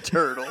Mutant Ninja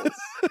Turtles.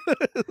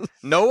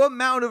 No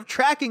amount of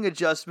tracking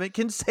adjustment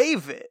can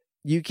save it.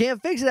 You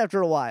can't fix it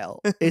after a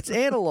while. It's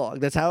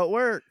analog. That's how it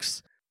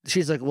works.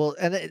 She's like, well,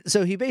 and then,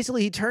 so he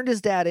turned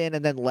his dad in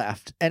and then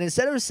left. And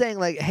instead of saying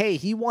like, hey,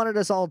 he wanted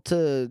us all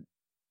to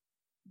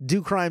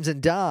do crimes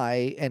and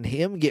die and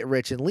him get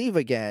rich and leave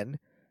again,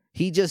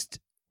 he just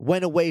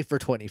went away for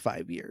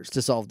 25 years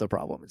to solve the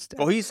problem instead.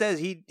 Well, he says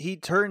he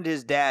turned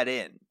his dad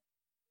in.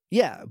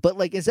 Yeah, but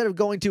like instead of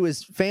going to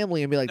his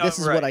family and be like, this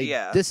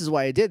is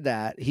why I did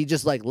that, he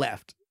just like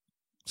left.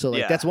 So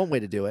like that's one way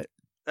to do it.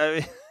 I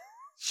mean,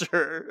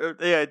 sure.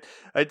 Yeah,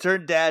 I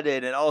turned dad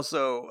in, and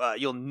also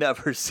you'll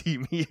never see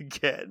me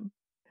again.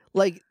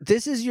 Like,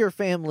 this is your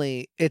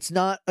family. It's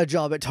not a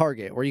job at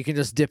Target where you can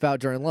just dip out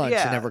during lunch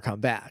and never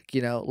come back.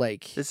 You know,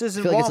 like this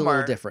isn't I feel Walmart, like it's a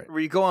little different. Where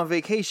you go on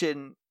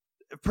vacation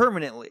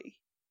permanently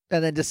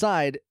and then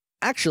decide,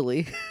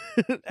 actually,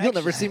 you'll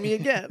never see me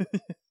again.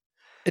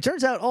 It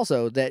turns out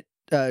also that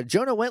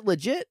Jonah went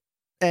legit,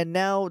 and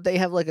now they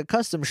have like a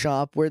custom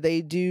shop where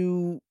they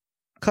do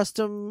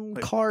custom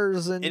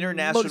cars and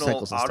international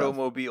and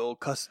automobile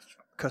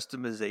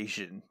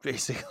customization,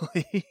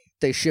 basically.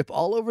 They ship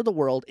all over the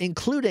world,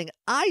 including,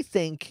 I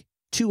think,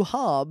 to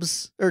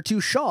Hobbs or to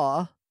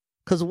Shaw,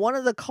 because one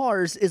of the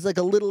cars is like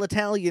a little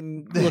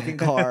Italian-looking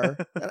car,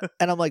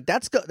 and I'm like,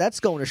 that's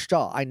going to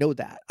Shaw. I know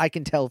that. I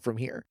can tell from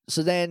here.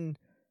 So then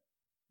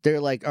they're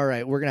like, all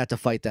right, we're gonna have to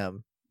fight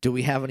them. Do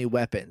we have any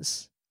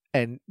weapons?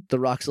 And The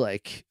Rock's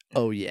like,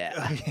 oh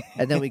yeah.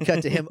 And then we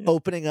cut to him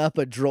opening up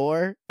a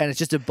drawer, and it's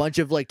just a bunch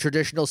of like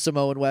traditional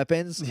Samoan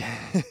weapons.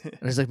 And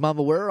he's like,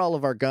 Mama, where are all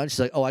of our guns? She's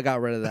like, oh, I got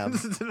rid of them.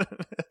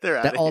 They're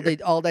out of here.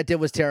 All that did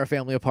was tear our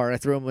family apart. I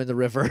threw them in the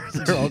river.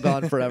 They're all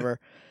gone forever.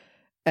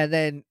 And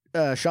then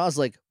Shaw's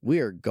like,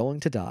 we're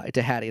going to die,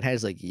 to Hattie. And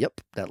Hattie's like, yep,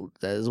 that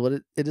is what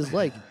it is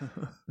like.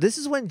 This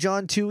is when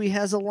John Toohey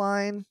has a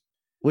line,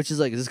 which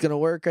is like, is this going to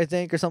work, I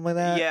think, or something like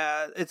that?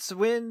 Yeah, it's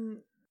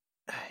when...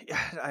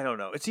 I don't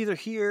know. It's either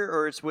here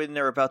or it's when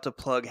they're about to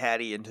plug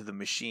Hattie into the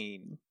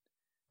machine.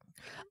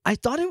 I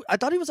thought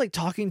he was like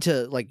talking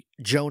to like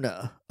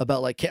Jonah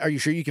about like, are you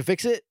sure you can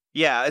fix it?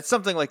 Yeah, it's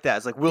something like that.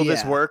 It's like, will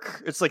this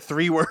work? It's like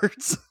 3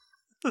 words.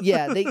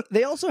 Yeah,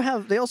 they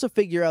also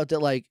figure out that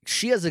like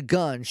she has a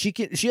gun. She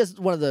has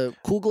one of the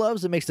cool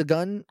gloves that makes the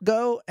gun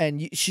go,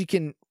 and she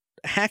can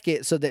hack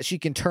it so that she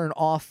can turn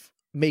off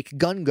make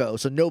gun go,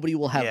 so nobody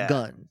will have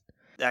gun.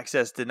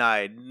 Access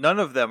denied. None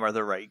of them are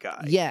the right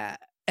guy. Yeah.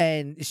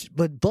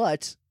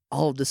 But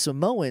all of the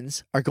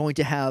Samoans are going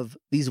to have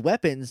these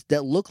weapons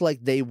that look like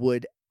they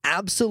would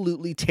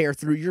absolutely tear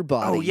through your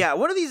body. Oh yeah,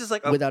 one of these is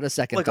like without a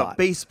second thought. A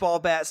baseball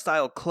bat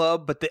style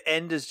club, but the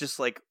end is just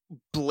like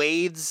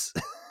blades.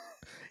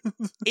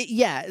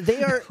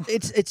 They are.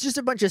 It's just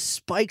a bunch of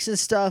spikes and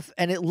stuff,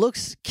 and it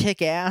looks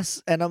kick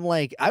ass. And I'm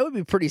like, I would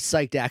be pretty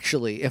psyched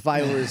actually if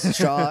I was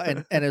Shaw,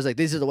 and it was like,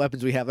 these are the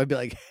weapons we have. I'd be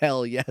like,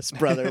 hell yes,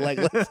 brother. Like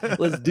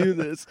let's do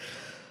this.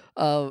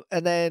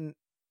 And then.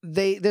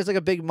 There's like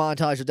a big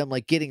montage of them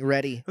like getting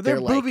ready. But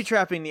they're booby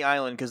trapping the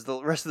island because the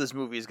rest of this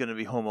movie is going to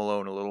be Home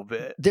Alone a little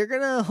bit. They're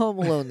going to Home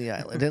Alone the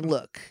island. And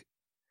look,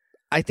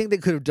 I think they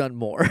could have done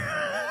more.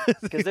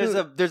 Because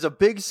there's a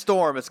big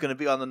storm that's going to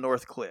be on the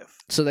North Cliff.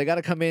 So they got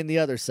to come in the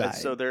other side. And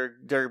so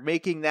they're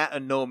making that a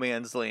no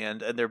man's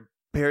land, and they're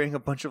burying a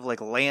bunch of like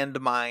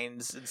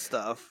landmines and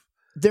stuff.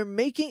 They're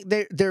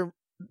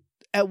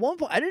at one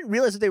point, I didn't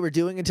realize what they were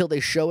doing until they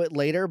show it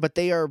later, but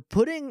they are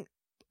putting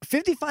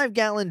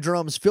 55-gallon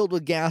drums filled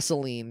with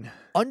gasoline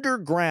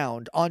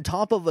underground on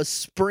top of a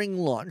spring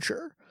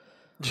launcher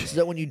so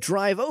that when you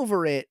drive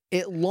over it,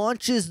 it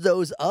launches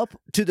those up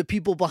to the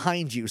people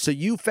behind you. So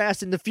you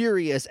Fast and the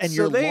Furious, and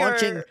you're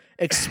launching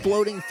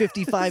exploding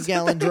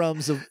 55-gallon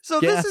drums of gas at people.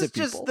 So this is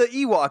just the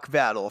Ewok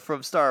battle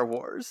from Star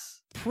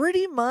Wars.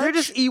 Pretty much. They're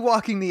just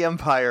Ewoking the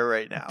Empire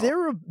right now.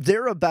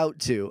 They're about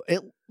to.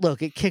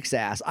 It kicks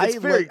ass. It's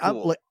very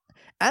cool.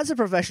 As a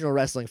professional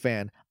wrestling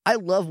fan, I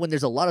love when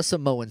there's a lot of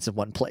Samoans in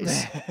one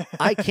place.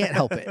 I can't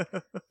help it.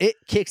 It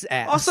kicks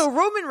ass. Also,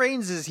 Roman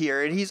Reigns is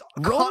here, and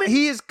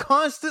he is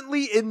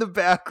constantly in the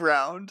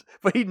background,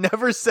 but he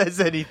never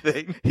says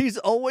anything. He's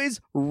always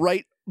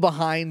right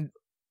behind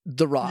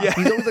The Rock. Yeah.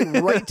 He's always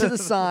like right to the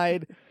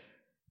side,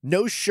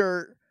 no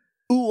shirt.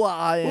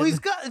 Well, he's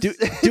got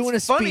doing a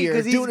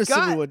spear, doing a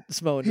Samoan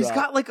drop. He's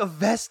got like a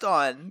vest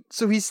on,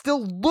 so he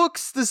still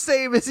looks the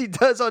same as he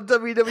does on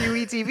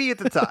WWE TV at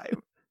the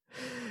time.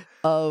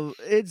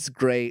 It's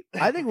great.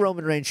 I think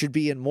Roman Reigns should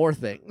be in more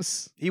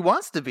things. He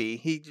wants to be.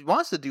 He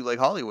wants to do like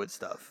Hollywood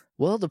stuff.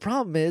 Well, the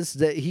problem is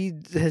that he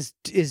is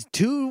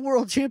 2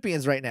 world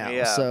champions right now.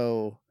 Yeah.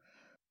 So,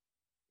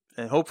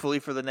 and hopefully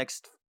for the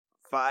next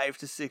 5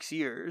 to 6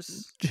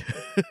 years,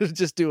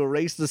 just to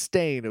erase the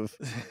stain of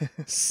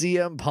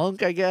CM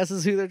Punk, I guess,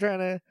 is who they're trying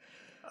to.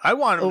 I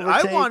want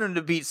him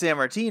to beat San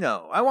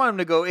Martino. I want him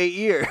to go 8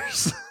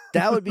 years.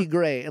 That would be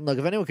great. And look,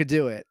 if anyone could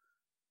do it.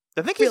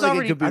 I think he's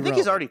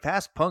already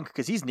past Punk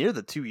because he's near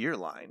the 2-year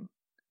line.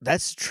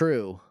 That's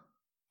true.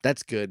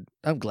 That's good.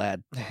 I'm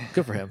glad.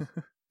 Good for him.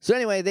 So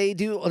anyway, they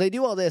do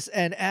all this,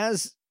 and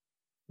as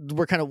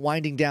we're kind of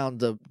winding down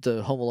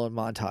the Home Alone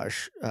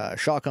montage,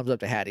 Shaw comes up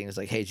to Hattie and is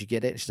like, "Hey, did you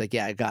get it?" And she's like,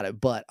 "Yeah, I got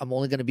it, but I'm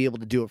only going to be able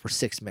to do it for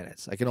 6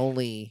 minutes. I can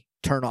only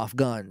turn off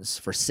guns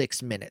for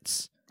 6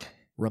 minutes.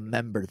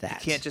 Remember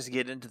that. You can't just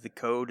get into the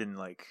code and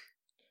like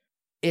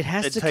it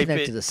has to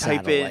connect to the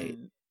satellite.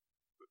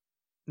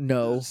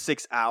 No.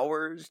 6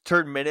 hours?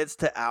 Turn minutes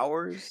to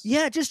hours?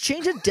 Yeah, just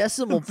change a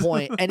decimal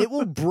point and it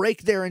will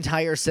break their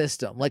entire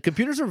system. Like,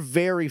 computers are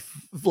very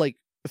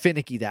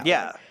finicky that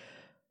way.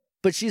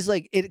 But she's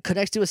like, it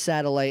connects to a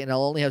satellite and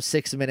I'll only have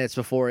 6 minutes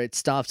before it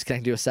stops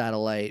connecting to a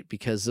satellite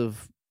because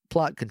of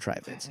plot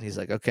contrivance. And he's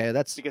like, okay,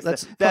 that's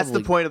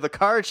the point of the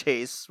car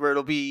chase, where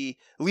it'll be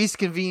least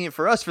convenient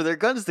for us for their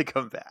guns to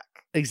come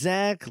back.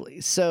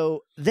 Exactly.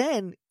 So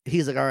then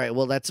he's like, all right,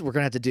 well, that's what we're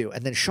going to have to do.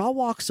 And then Shaw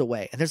walks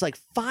away and there's like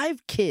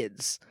 5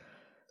 kids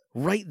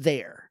right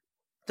there.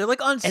 They're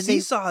like on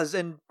seesaws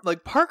and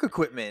like park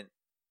equipment.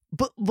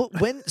 But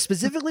when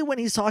specifically when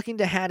he's talking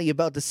to Hattie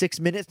about the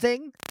 6 minute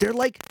thing, they're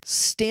like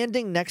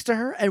standing next to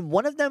her, and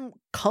one of them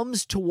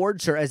comes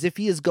towards her as if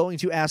he is going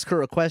to ask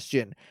her a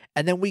question,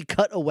 and then we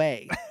cut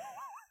away.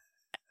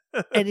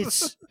 And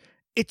it's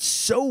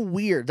so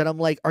weird that I'm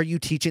like, are you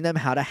teaching them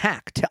how to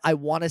hack? I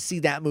want to see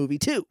that movie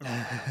too.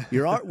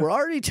 We're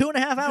already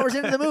 2.5 hours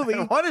into the movie.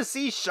 I want to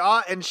see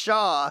Shaw and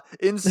Shaw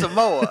in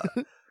Samoa.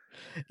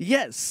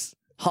 Yes,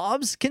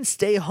 Hobbs can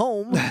stay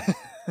home.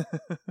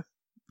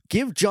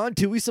 Give John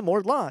Toohey some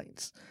more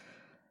lines.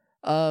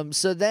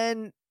 So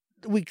then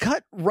we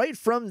cut right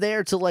from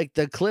there to like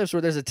the cliffs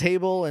where there's a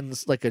table and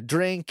like a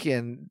drink,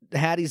 and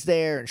Hattie's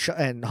there,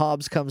 and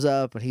Hobbs comes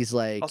up and he's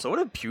like, also, what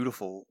a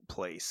beautiful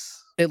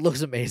place. It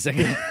looks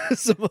amazing.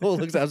 Samoa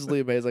looks absolutely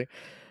amazing.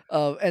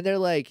 And they're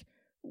like,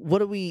 what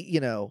do we,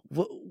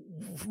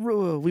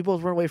 we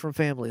both run away from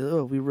family.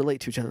 Oh, we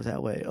relate to each other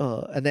that way.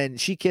 And then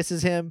she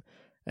kisses him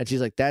and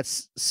she's like,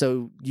 that's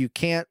so you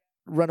can't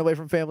run away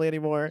from family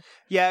anymore.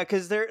 Yeah,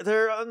 because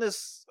they're on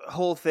this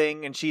whole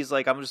thing, and she's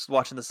like, I'm just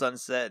watching the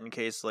sunset in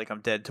case like I'm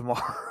dead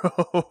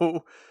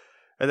tomorrow.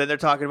 And then they're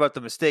talking about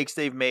the mistakes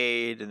they've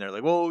made, and they're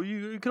like, well,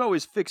 you can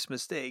always fix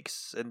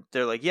mistakes. And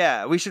they're like,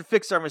 yeah, we should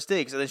fix our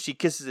mistakes. And then she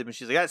kisses him and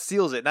she's like, that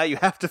seals it. Now you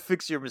have to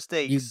fix your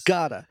mistakes. You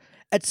gotta.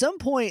 At some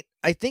point,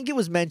 I think it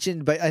was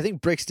mentioned, but I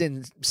think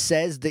Brixton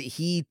says that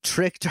he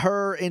tricked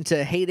her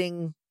into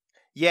hating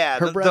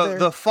her brother.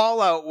 The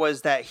fallout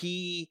was that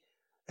he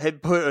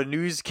had put a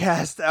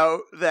newscast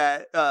out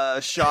that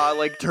Shaw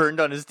like turned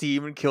on his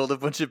team and killed a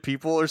bunch of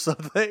people or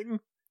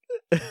something.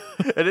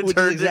 And it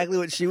turned exactly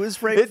what she was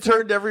framed. It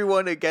turned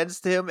everyone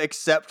against him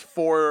except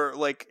for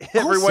like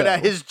everyone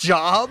at his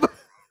job.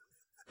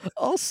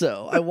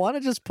 Also, I want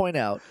to just point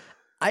out,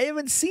 I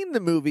haven't seen the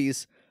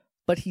movies,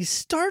 but he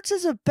starts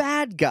as a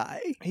bad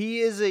guy. He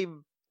is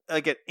an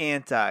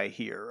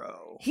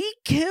anti-hero. He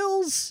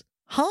kills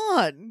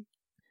Han.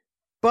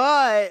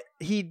 But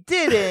he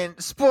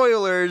didn't.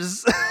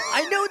 Spoilers.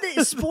 I know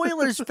that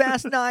spoilers.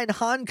 Fast 9,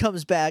 Han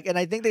comes back, and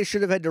I think they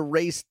should have had to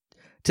race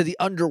to the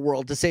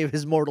underworld to save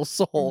his mortal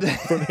soul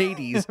from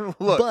Hades.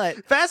 Look,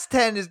 but Fast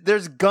 10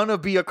 there's gonna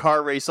be a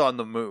car race on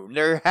the moon.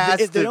 There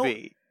has to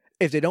be.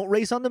 If they don't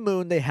race on the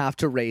moon, they have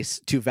to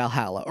race to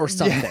Valhalla or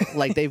something. Yeah.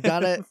 Like they've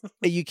got to.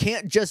 You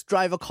can't just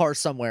drive a car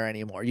somewhere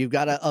anymore. You've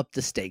got to up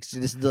the stakes.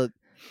 This is the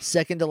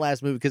second to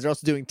last movie because they're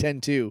also doing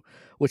 10-2,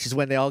 which is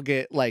when they all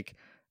get like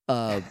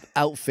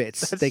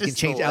outfits. They can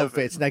change 11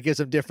 outfits, and that gives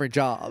them different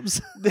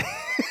jobs.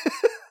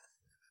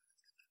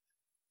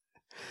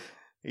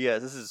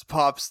 Yes, this is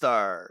pop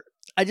star.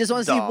 I just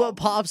want to see what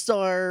pop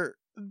star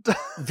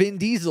Vin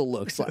Diesel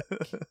looks like.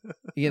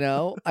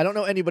 I don't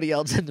know anybody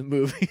else in the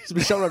movies.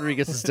 Michelle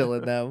Rodriguez is still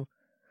in them.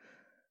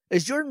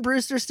 Is Jordan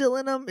Brewster still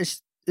in them?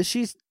 Is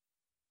she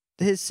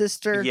his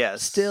sister?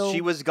 Yes, still.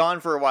 She was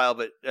gone for a while,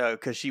 but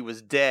because she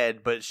was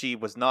dead, but she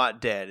was not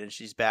dead, and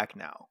she's back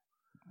now.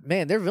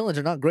 Man, their villains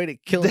are not great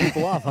at killing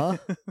people off, huh?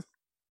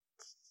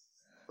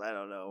 I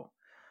don't know.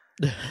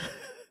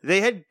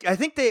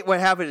 What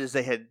happened is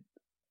they had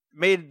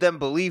made them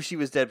believe she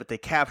was dead, but they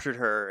captured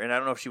her, and I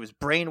don't know if she was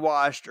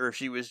brainwashed or if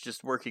she was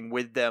just working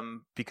with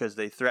them because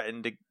they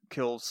threatened to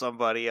kill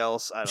somebody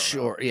else. I don't know.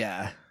 Sure,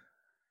 yeah.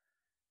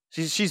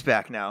 She's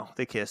back now.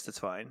 They kissed. It's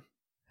fine.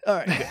 All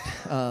right,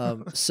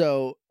 good.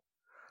 So,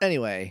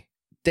 anyway,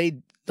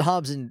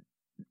 Hobbs and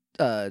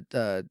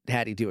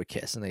Hattie do a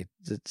kiss, and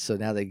so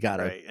now they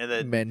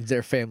gotta mend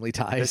their family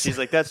ties. And she's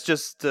like, "That's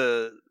just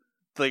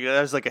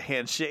that's like a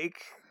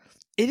handshake."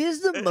 It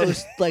is the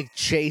most like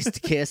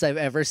chaste kiss I've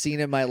ever seen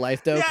in my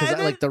life, though,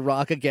 because The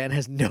Rock again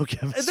has no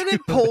chemistry. And then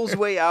it pulls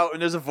way out,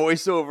 and there's a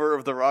voiceover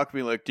of The Rock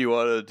being like, "Do you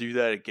want to do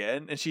that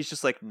again?" And she's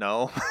just like,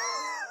 "No."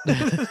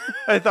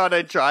 I thought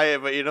I'd try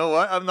it, but you know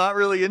what? I'm not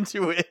really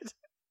into it.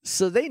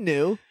 So they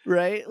knew,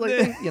 right?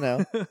 Like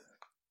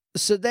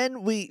So then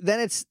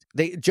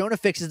Jonah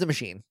fixes the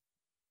machine,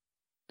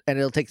 and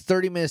it'll take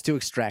 30 minutes to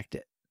extract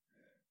it.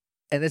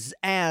 And this is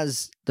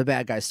as the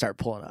bad guys start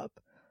pulling up.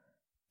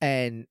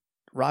 And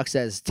Rock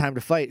says, "Time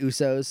to fight,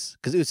 Usos,"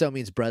 because Uso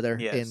means brother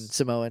in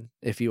Samoan.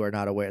 If you are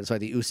not aware, that's why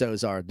the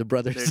Usos are the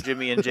brothers. They're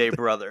Jimmy and Jay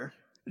brother.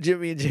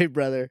 Jimmy and Jay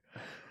brother,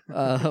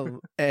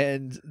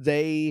 and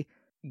they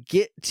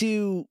get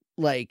to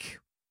like,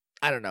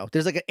 I don't know.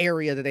 There's like an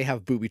area that they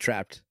have booby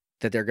trapped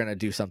that they're gonna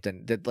do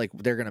something that like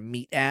they're gonna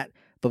meet at.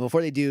 But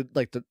before they do,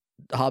 like the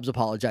Hobbs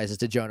apologizes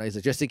to Jonah. He's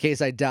like, "Just in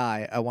case I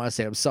die, I want to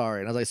say I'm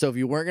sorry." And I was like, "So if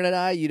you weren't gonna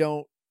die,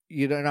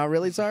 you're not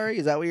really sorry?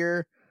 Is that what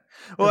you're?"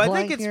 Well, I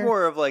think it's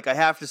more of like I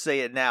have to say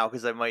it now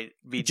because I might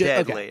be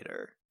dead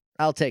later.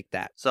 I'll take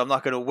that. So I'm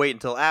not going to wait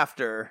until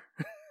after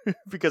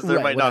because there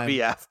might not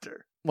be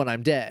after. When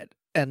I'm dead.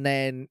 And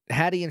then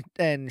Hattie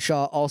and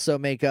Shaw also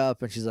make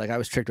up, and she's like, "I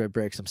was tricked by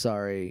Bricks. I'm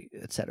sorry,"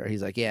 etc.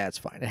 He's like, "Yeah, it's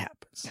fine. It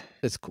happens.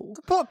 It's cool." It's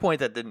a plot point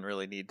that didn't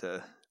really need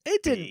to.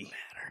 It didn't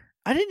matter.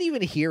 I didn't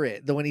even hear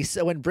it.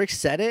 When Bricks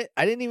said it,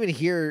 I didn't even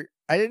hear.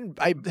 I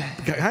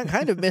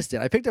kind of missed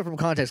it. I picked up from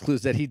context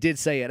clues that he did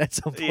say it at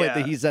some point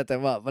that he set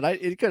them up, but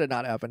it could have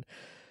not happened.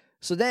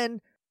 So then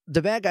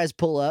the bad guys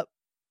pull up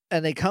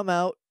and they come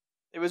out.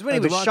 It was when he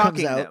was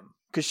shocking them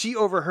because she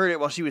overheard it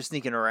while she was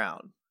sneaking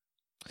around.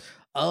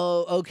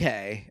 Oh,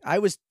 okay.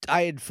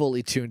 I had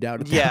fully tuned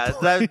out.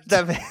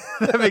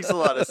 That makes a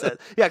lot of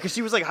sense. Yeah, because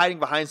she was like hiding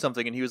behind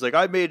something, and he was like,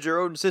 "I made your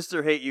own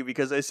sister hate you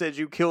because I said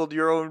you killed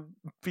your own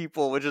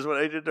people, which is what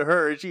I did to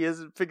her. And she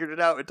hasn't figured it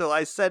out until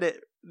I said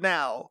it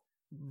now."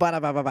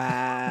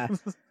 Ba-da-ba-ba-ba.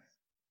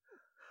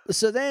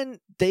 So then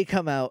they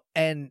come out,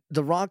 and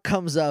The Rock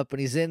comes up,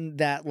 and he's in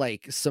that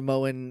like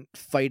Samoan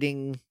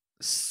fighting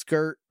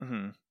skirt.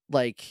 Mm-hmm.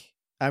 Like,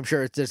 I'm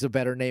sure there's a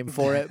better name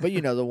for it, but you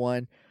know the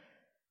one.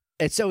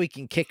 And so he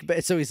can kick,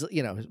 so he's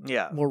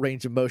more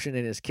range of motion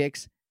in his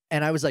kicks.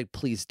 And I was like,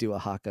 "Please do a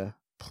haka.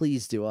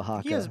 Please do a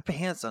haka." He has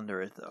pants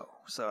under it though,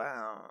 so I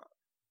don't.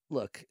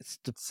 Look, it's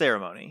the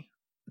ceremony.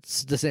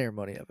 It's the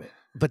ceremony of it.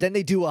 But then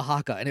they do a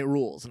haka, and it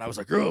rules. And I was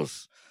like,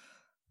 "Gross."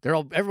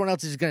 Everyone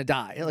else is gonna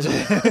die.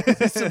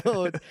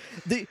 So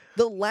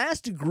the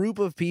last group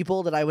of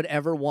people that I would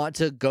ever want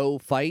to go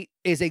fight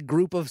is a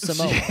group of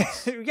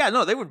Samoans. Yeah,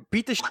 no, they would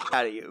beat the shit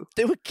out of you.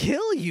 They would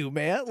kill you,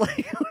 man.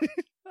 Like,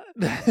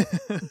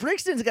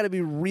 Brixton's got to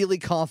be really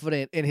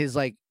confident in his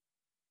like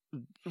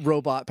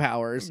robot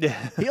powers.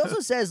 Yeah. He also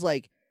says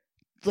like,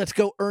 "Let's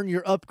go earn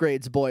your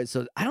upgrades, boys."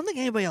 So I don't think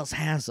anybody else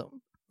has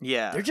them.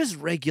 Yeah, they're just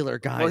regular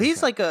guys. Well,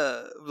 he's like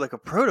a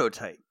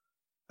prototype.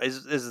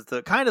 Is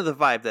the kind of the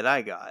vibe that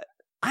I got.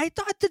 I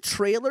thought the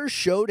trailer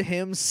showed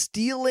him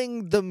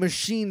stealing the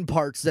machine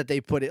parts that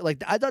they put it.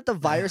 Like, I thought the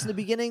virus in the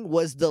beginning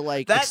was the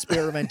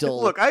experimental.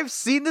 Look, I've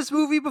seen this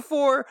movie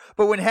before,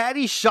 but when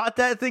Hattie shot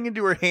that thing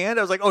into her hand,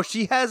 I was like, "Oh,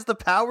 she has the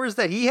powers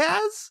that he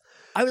has."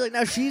 I was like,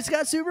 "Now she's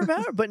got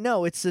superpower," but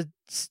no, it's a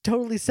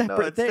totally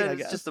separate thing. I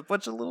guess. It's just a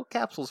bunch of little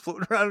capsules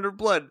floating around in her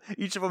blood.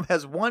 Each of them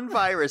has one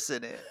virus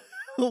in it,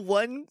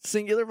 one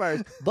singular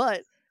virus,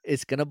 but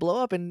it's gonna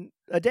blow up in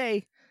a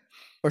day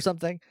or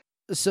something.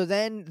 So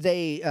then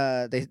they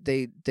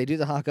do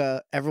the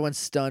haka. Everyone's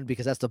stunned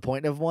because that's the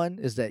point of one,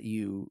 is that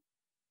you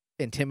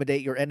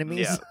intimidate your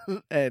enemies,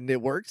 and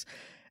it works.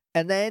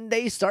 And then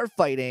they start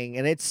fighting,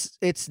 and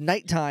it's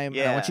nighttime.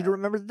 Yeah. And I want you to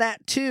remember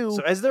that too.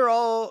 So as they're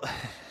all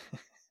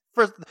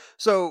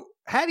so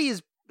Hattie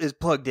is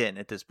plugged in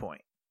at this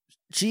point.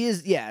 She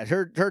is, yeah.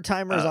 Her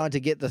timer is on to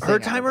get the thing. Her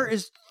timer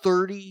is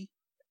 30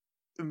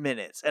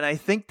 minutes, and I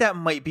think that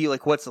might be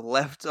like what's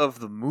left of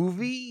the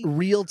movie.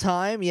 Real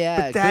time,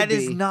 yeah. But that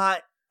is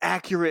not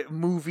accurate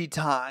movie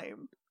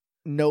time.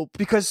 Nope.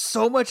 Because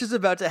so much is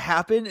about to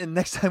happen, and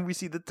next time we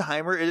see the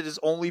timer, it has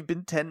only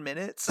been 10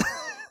 minutes.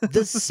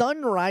 The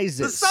sun rises.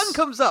 The sun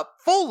comes up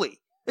fully.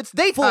 It's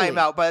daytime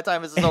out by the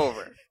time this is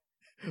over.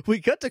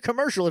 We cut to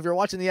commercial if you're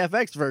watching the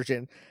FX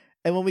version,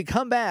 and when we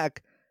come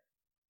back,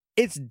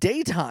 it's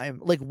daytime.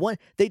 Like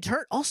they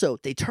turn off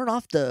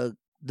the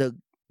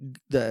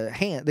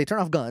hand. They turn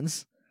off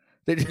guns.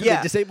 They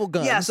disable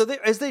guns. Yeah. So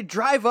as they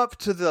drive up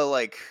to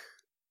the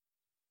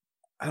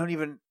I don't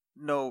even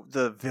know,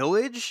 the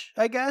village,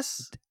 I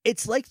guess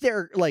it's like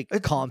their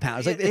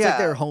compounds. It's like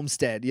their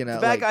homestead. You know,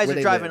 the bad guys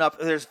are driving up.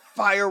 There's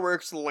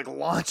fireworks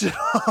launching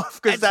off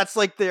because that's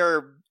like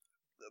their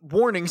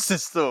warning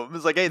system.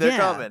 It's like, hey, they're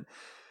coming.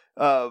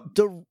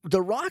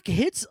 The Rock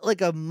hits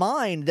like a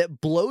mine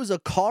that blows a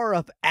car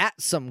up at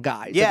some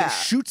guys. Yeah, it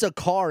shoots a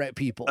car at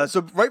people.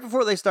 So right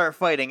before they start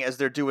fighting, as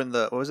they're doing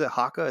what was it,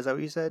 haka? Is that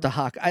what you said? The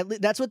haka.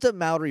 That's what the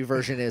Maori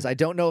version is. I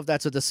don't know if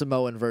that's what the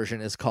Samoan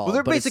version is called. Well,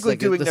 they're basically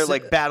doing their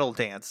battle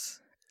dance.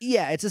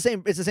 Yeah, it's the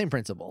same. It's the same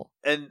principle.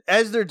 And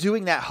as they're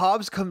doing that,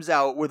 Hobbs comes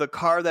out with a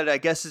car that I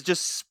guess is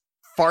just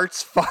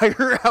farts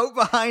fire out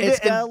behind it. It's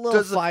got a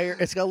little fire.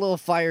 It's got a little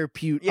fire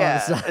pute. Yeah,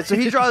 on the side. And so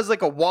he draws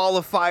a wall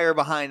of fire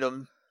behind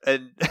him.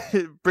 And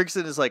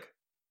Brixton is like,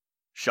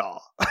 Shaw.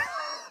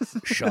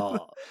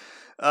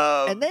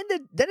 And then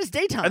it's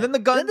daytime. And then the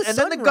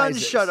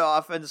guns shut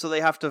off, and so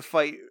they have to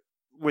fight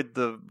with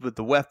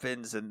the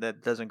weapons, and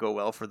that doesn't go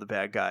well for the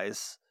bad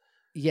guys.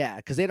 Yeah,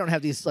 because they don't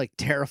have these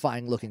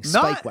terrifying looking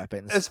spike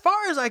weapons. As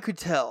far as I could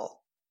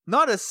tell,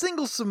 not a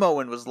single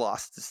Samoan was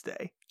lost this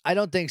day. I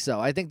don't think so.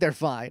 I think they're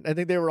fine. I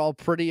think they were all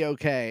pretty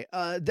okay.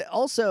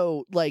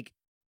 Also, like,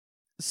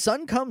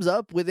 sun comes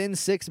up within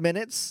 6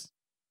 minutes,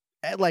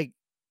 and and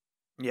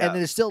then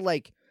there's still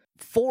like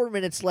 4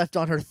 minutes left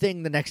on her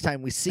thing the next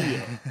time we see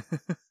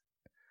it.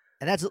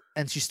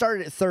 and she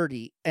started at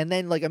 30, and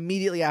then like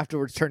immediately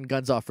afterwards turned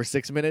guns off for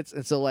 6 minutes,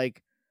 and so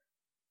like,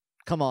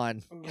 come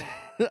on,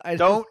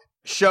 don't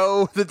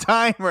show the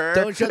timer.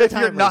 Don't show the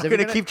timer. You're not going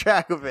to keep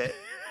track of it.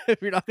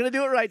 If you're not going to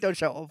do it right, don't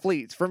show it,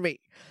 please, for me.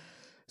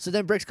 So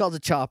then Bricks calls a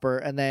chopper,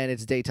 and then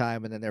it's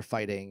daytime, and then they're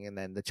fighting, and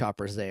then the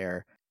chopper's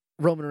there.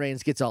 Roman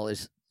Reigns gets all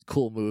his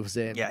cool moves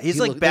in. Yeah, he's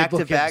like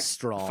back-to-back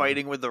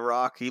fighting with The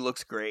Rock. He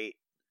looks great.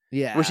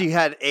 Yeah. Wish he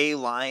had a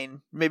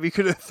line. Maybe he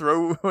could have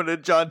thrown one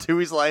of John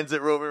Tui's lines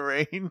at Roman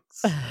Reigns.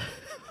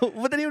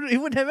 But then he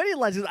wouldn't have any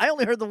lines. I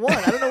only heard the one.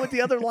 I don't know what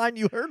the other line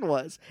you heard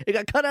was. It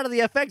got cut out of the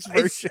FX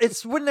version.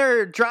 It's when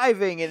they're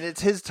driving, and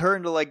it's his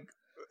turn to like...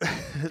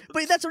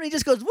 But that's when he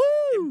just goes,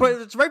 woo! But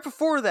it's right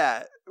before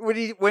that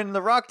when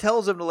The Rock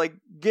tells him to like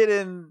get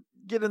in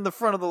the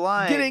front of the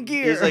line. Get in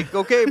gear. He's like,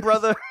 okay,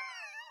 brother.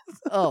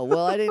 Oh,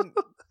 well, I didn't.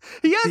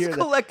 He has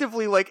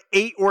collectively like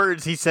 8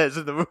 words he says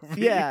in the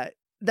movie. Yeah,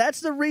 that's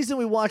the reason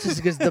we watch this,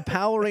 because the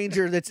Power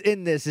Ranger that's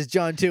in this is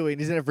John Tui,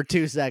 and he's in it for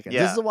 2 seconds.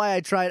 Yeah. This is why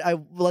I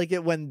like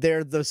it when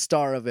they're the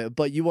star of it.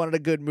 But you wanted a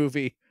good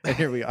movie, and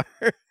here we are.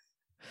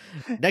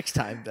 Next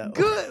time, though.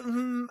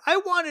 Good. I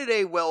wanted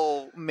a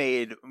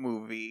well-made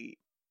movie.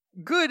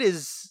 Good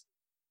is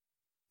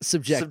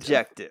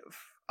subjective.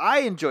 I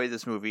enjoy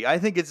this movie. I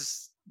think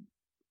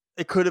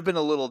it could have been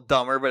a little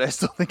dumber, but I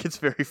still think it's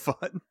very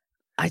fun.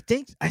 I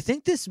think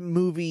this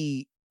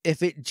movie,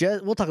 if it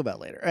just, we'll talk about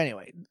it later.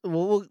 Anyway,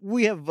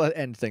 we have an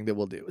end thing that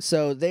we'll do.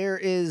 So there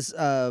is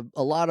a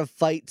lot of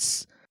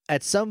fights.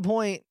 At some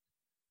point,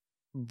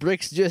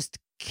 Bricks just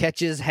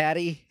catches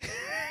Hattie.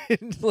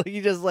 Like,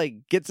 he just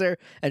like gets her,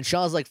 and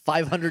Shaw's like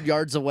 500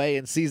 yards away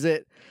and sees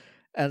it,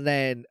 and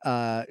then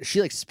she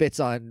like spits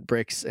on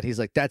Bricks, and he's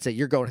like, "That's it,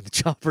 you're going in the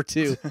chopper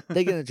too."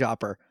 They get in the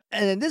chopper,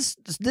 and then this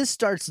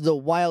starts the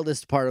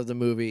wildest part of the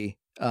movie,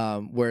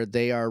 where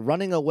they are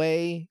running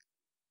away.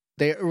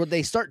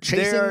 They start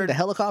chasing the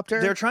helicopter.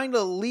 They're trying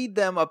to lead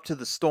them up to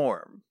the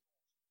storm.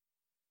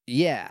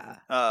 Yeah.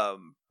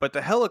 But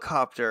the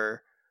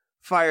helicopter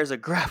fires a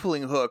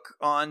grappling hook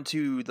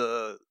onto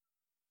the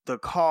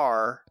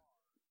car.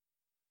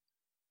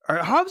 Are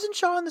Hobbs and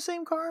Shaw in the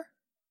same car?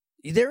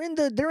 They're in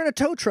a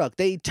tow truck.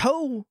 They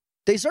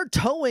start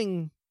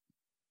towing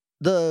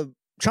the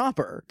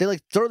chopper. They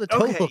like throw the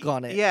tow hook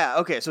on it. Yeah,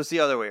 okay, so it's the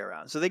other way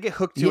around. So they get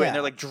hooked to it, and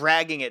they're like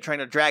dragging it, trying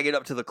to drag it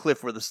up to the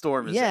cliff where the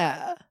storm is.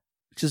 Yeah.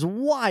 Which is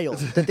wild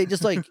that they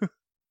just like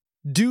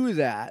do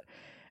that.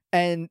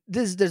 And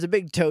there's a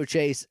big tow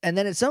chase, and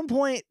then at some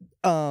point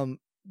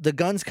the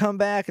guns come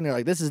back, and they're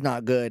like, this is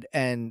not good,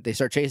 and they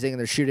start chasing, and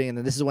they're shooting, and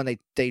then this is when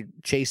they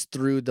chase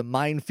through the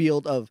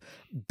minefield of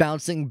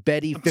bouncing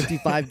Betty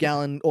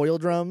 55-gallon oil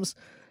drums,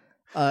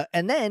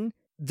 and then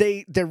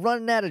they're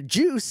running out of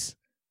juice.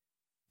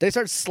 They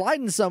start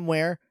sliding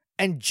somewhere,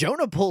 and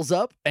Jonah pulls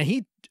up, and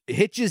he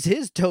hitches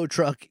his tow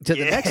truck to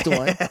the next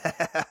one,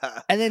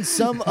 and then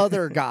some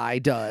other guy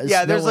does.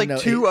 Yeah, there's like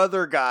 2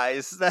 other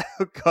guys that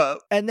hook up,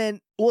 and then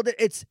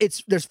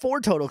there's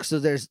 4 total. So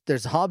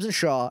there's Hobbs and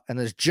Shaw, and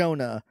there's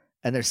Jonah,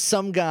 and there's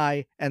some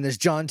guy, and there's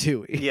John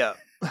Tui. Yeah,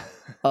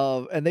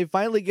 and they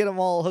finally get them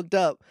all hooked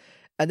up,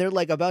 and they're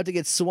like about to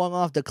get swung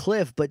off the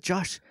cliff. But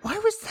Josh, why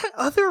was that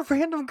other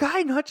random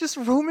guy not just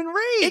Roman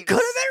Reigns? It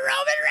could have been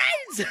Roman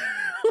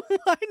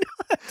Reigns. Why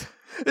not?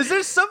 Is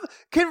there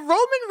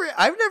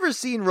I've never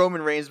seen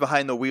Roman Reigns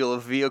behind the wheel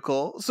of a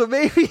vehicle, so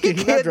maybe he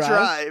can't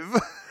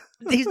drive.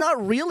 He's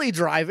not really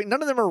driving.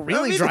 None of them are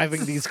really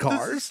driving these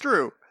cars. This is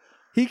true.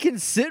 He can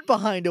sit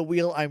behind a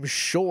wheel, I'm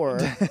sure.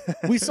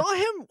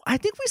 I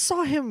think we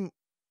saw him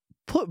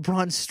put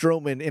Braun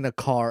Strowman in a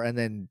car and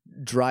then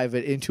drive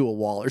it into a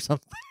wall or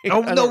something.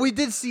 Oh, no, we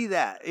did see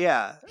that.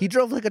 Yeah. He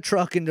drove like a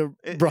truck into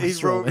Braun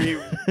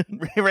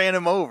Strowman. He ran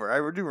him over. I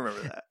do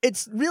remember that.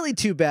 It's really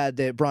too bad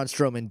that Braun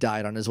Strowman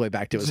died on his way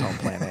back to his home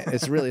planet.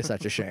 It's really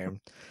such a shame.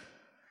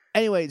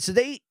 Anyway, so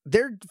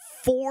they're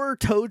 4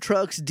 tow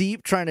trucks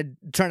deep trying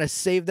to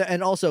save them,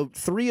 and also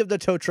 3 of the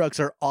tow trucks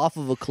are off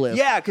of a cliff.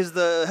 Yeah, because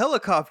the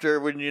helicopter,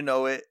 wouldn't you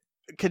know it,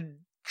 could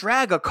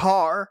drag a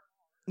car.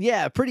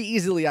 Yeah, pretty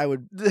easily, I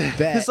would bet.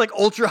 This like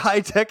ultra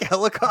high-tech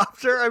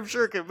helicopter, I'm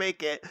sure could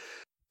make it.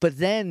 But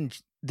then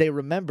they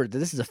remembered that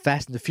this is a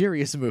Fast and the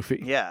Furious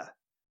movie. Yeah.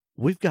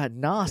 We've got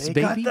NOS, they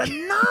baby. Got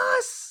the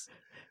NOS!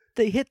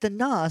 They hit the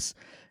NOS.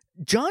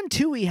 John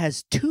Tui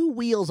has 2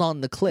 wheels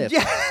on the cliff.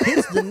 Yeah.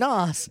 Hits the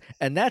NOS,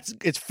 and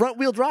it's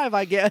front-wheel drive,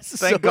 I guess.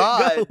 Thank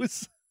God. It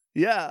goes.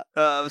 Yeah.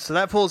 So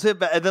that pulls him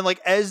back, and then like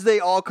as they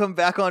all come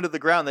back onto the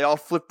ground, they all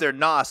flip their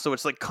NOS, so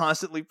it's like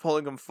constantly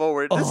pulling them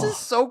forward. This is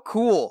so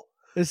cool.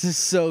 This is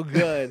so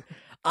good.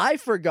 I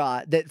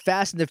forgot that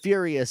Fast and the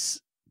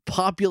Furious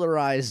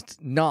popularized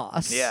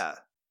NOS. Yeah.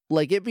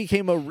 Like, it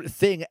became a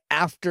thing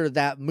after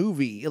that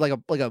movie, like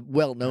a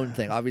well-known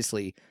thing.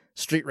 Obviously,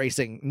 street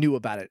racing knew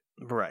about it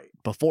right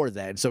before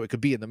then, so it could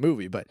be in the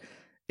movie, but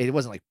it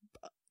wasn't like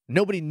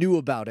Nobody knew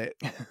about it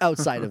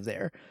outside of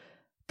there.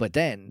 But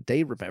then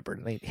they remembered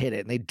and they hit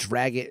it and they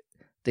drag it.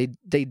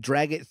 They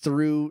drag it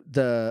through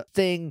the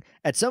thing.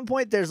 At some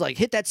point, there's like,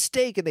 hit that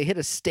stake, and they hit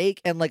a stake,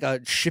 and like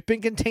a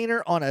shipping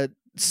container on a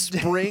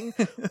spring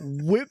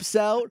whips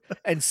out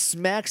and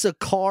smacks a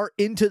car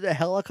into the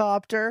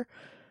helicopter.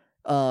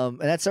 And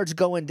that starts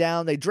going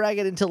down. They drag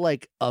it into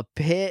like a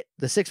pit.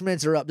 The 6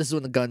 minutes are up. This is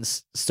when the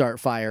guns start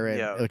firing,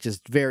 which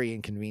is very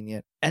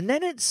inconvenient. And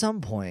then at some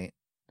point,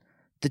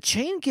 the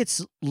chain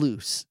gets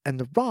loose, and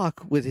The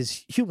Rock, with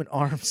his human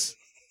arms,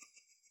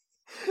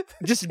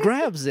 just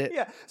grabs it.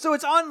 Yeah. So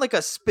it's on like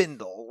a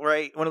spindle,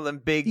 right? One of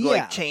them big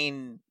like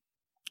chain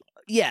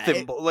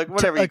thimble, like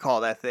whatever you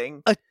call that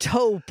thing. A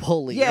tow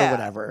pulley or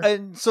whatever.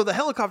 And so the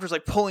helicopter's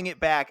like pulling it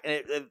back, and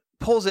it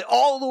pulls it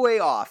all the way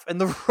off,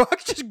 and The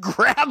Rock just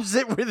grabs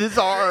it with his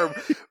arm,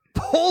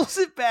 pulls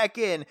it back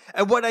in.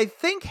 And what I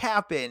think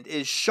happened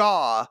is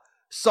Shaw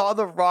saw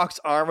The Rock's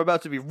arm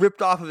about to be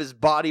ripped off of his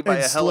body by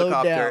a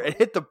helicopter and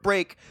hit the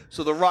brake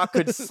so The Rock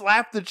could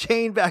slap the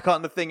chain back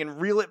on the thing and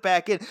reel it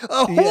back in.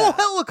 A whole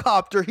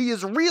helicopter he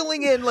is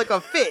reeling in like a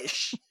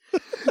fish.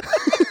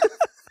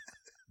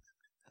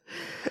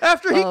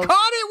 After he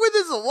caught it with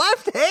his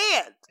left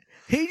hand.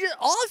 He just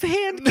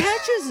offhand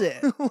catches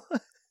it.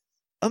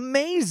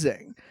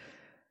 Amazing.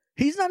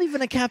 He's not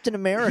even a Captain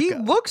America. He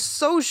looks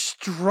so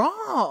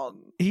strong.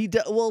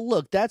 Well,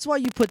 look, that's why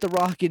you put The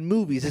Rock in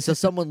movies, and so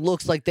someone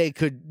looks like they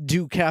could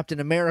do Captain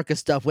America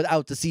stuff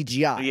without the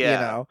CGI. You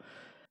know,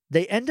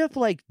 they end up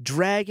like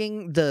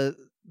dragging the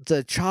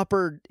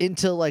chopper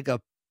into like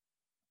a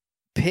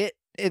pit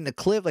in the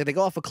cliff. Like they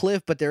go off a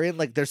cliff, but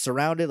they're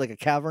surrounded like a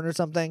cavern or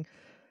something.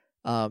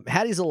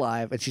 Hattie's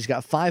alive, and she's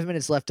got 5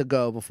 minutes left to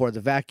go before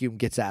the vacuum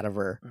gets out of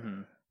her,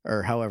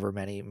 or however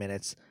many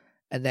minutes.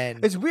 And then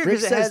it's weird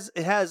because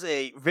it has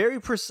a very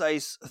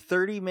precise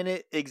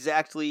 30-minute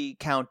exactly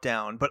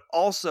countdown, but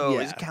also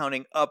is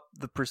counting up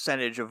the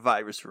percentage of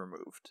virus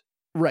removed.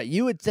 Right.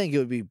 You would think it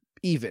would be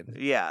even.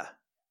 Yeah.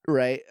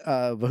 Right.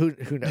 But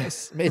who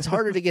knows? It's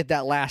harder to get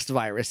that last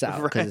virus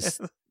out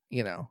because,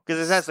 you know.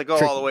 Because it has to go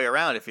all the way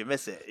around if you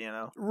miss it, you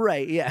know?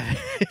 Right. Yeah.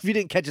 If you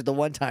didn't catch it the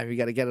one time, you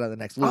got to get it on the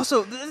next loop.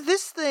 Also,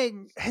 this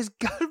thing has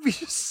got to be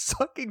just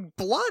sucking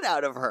blood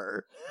out of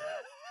her.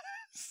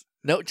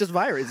 No, just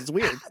virus. It's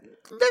weird.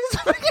 That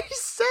doesn't make any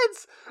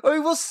sense. I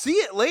mean, we'll see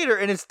it later,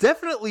 and it's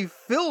definitely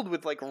filled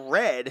with like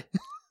red.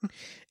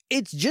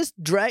 It's just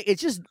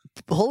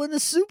pulling the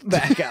soup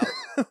back out.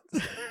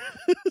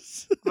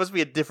 Must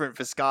be a different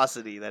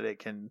viscosity that it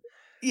can.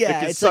 Yeah, it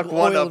can it's suck like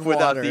one oil up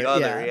without water. the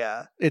other.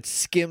 Yeah, it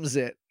skims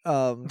it.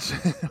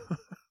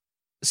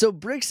 So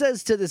Brick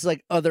says to this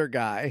like other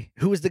guy,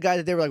 who was the guy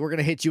that they were like, "We're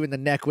gonna hit you in the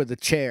neck with a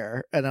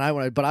chair," and then I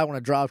want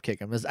to drop kick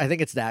him. I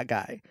think it's that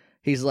guy.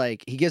 He's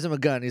like, he gives him a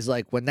gun. He's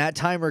like, when that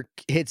timer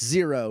hits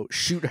 0,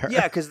 shoot her.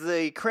 Yeah, because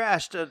they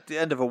crashed at the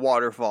end of a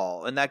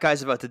waterfall, and that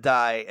guy's about to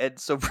die. And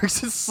so Briggs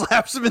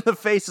slaps him in the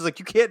face. He's like,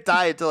 you can't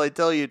die until I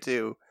tell you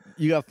to.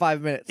 You got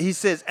 5 minutes. He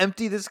says,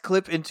 empty this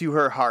clip into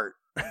her heart.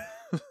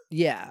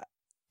 Yeah.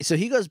 So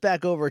he goes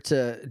back over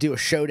to do a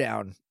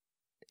showdown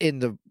in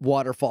the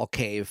waterfall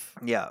cave.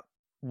 Yeah.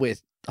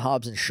 With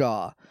Hobbs and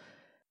Shaw.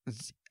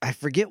 I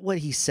forget what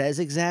he says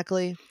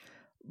exactly.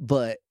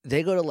 But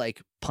they go to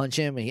like punch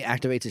him, and he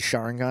activates his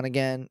Sharingan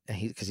again, and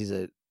because he's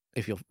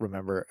if you'll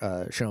remember,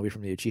 Shinobi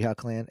from the Uchiha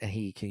clan, and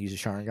he can use a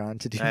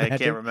Sharingan to do magic. I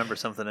can't remember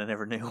something I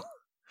never knew.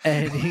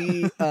 And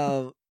he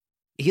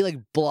like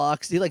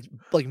blocks, he like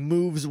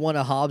moves one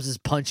of Hobbs's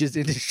punches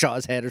into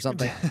Shaw's head or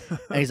something,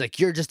 and he's like,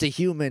 "You're just a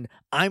human.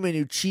 I'm an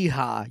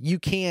Uchiha. You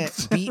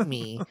can't beat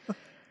me."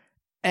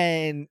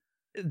 And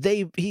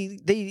they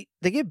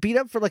get beat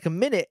up for like a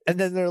minute, and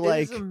then they're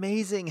like, it's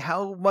amazing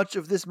how much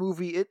of this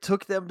movie it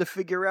took them to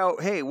figure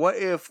out, hey, what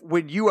if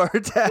when you are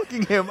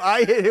attacking him,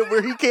 I hit him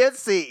where he can't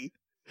see?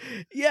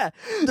 Yeah,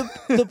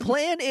 the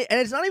plan is, and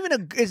it's not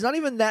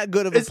even that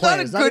good of a plan.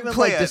 It's not even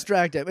plan. Like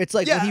distract him. It's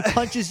like when he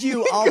punches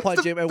you, I'll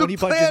punch him, and when he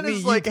punches me,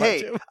 you punch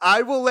him.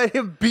 I will let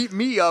him beat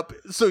me up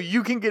so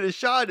you can get a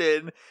shot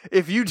in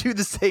if you do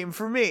the same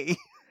for me.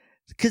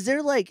 Because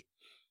they're like,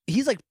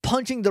 he's like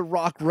punching The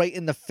Rock right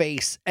in the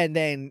face, and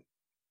then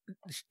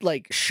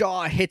like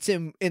Shaw hits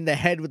him in the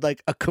head with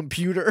like a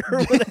computer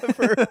or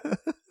whatever.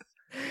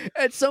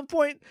 At some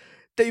point,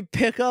 they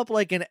pick up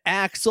like an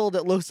axle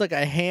that looks like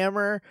a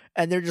hammer,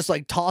 and they're just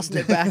like tossing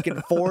it back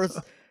and forth.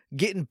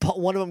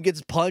 One of them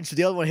gets punched,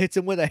 the other one hits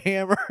him with a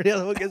hammer, the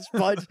other one gets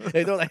punched,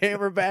 they throw the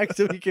hammer back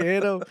so he can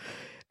hit him.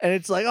 And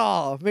it's like,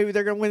 oh, maybe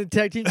they're gonna win the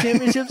tag team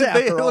championships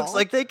after all. It looks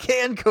like they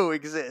can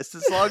coexist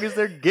as long as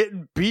they're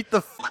getting beat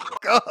the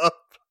fuck up.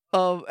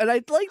 And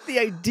I like the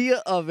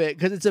idea of it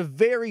because it's a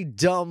very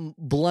dumb,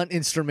 blunt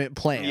instrument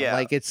plan. Yeah.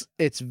 Like it's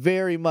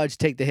very much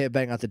take the hit,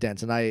 bang out the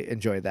dents, and I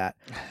enjoy that.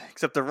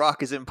 Except The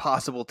Rock is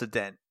impossible to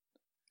dent.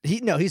 He's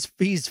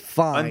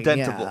fine.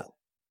 Undentable.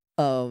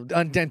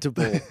 Yeah.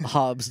 Undentable.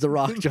 Hobbs, The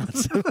Rock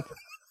Johnson.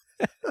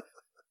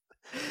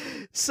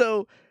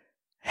 So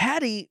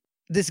Hattie,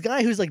 this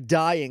guy who's like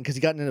dying because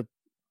he got in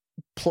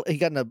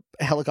a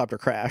helicopter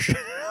crash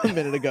a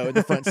minute ago in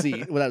the front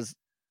seat without his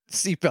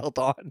seatbelt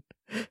on.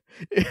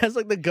 It has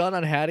like the gun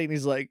on Hattie, and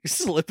he's like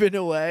slipping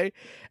away.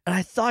 And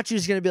I thought she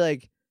was gonna be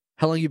like,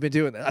 "How long you been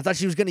doing that?" I thought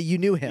she was gonna, you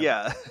knew him.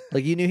 Yeah.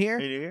 Like, you knew here?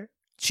 You knew here?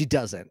 She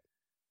doesn't.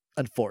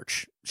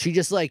 Unfortunately, she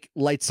just like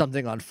lights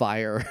something on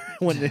fire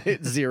when it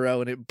hits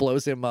 0 and it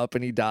blows him up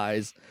and he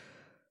dies.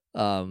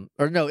 Or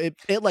no, it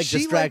like she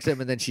distracts him,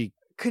 and then she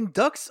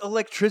conducts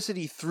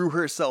electricity through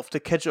herself to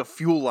catch a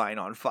fuel line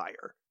on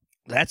fire.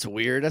 That's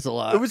weird. That's a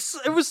lot. It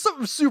was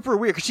something super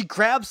weird because she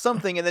grabs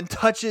something and then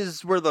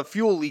touches where the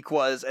fuel leak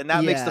was, and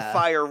that makes the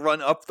fire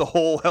run up the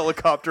whole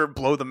helicopter and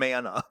blow the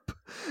man up.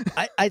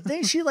 I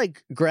think she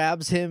like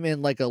grabs him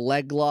in like a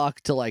leg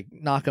lock to like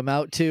knock him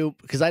out too,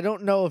 because I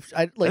don't know if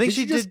I think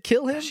she just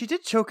kill him. She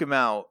did choke him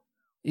out.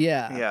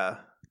 Yeah.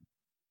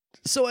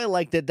 So I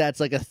like that that's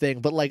like a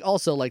thing, but like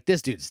also like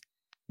this dude's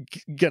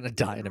gonna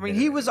die in a minute.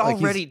 He was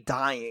already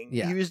dying.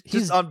 Yeah. He was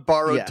just on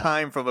borrowed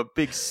time from a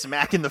big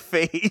smack in the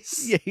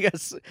face. Yeah,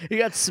 he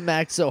got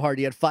smacked so hard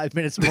he had 5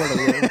 minutes more to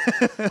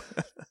live.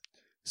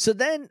 So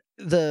then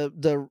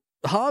the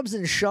Hobbs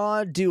and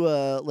Shaw do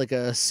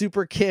a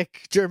super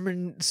kick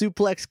German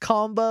suplex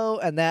combo,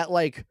 and that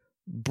like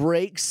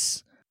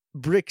breaks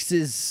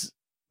Brix's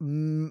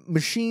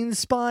machine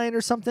spine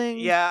or something.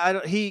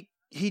 Yeah, he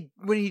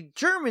when he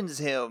Germans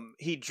him,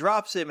 he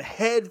drops him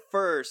head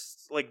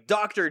first, like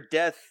Dr.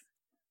 Death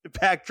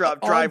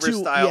backdrop driver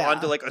style,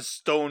 onto like a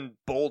stone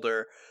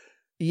boulder.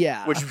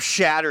 Yeah. Which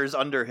shatters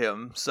under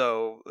him.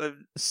 So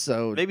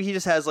maybe he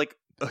just has like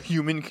a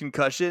human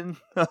concussion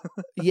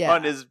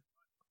on his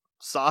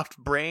soft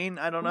brain.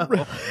 I don't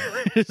know.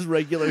 His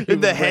regular human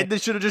in the head, they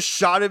should have just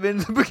shot him in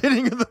the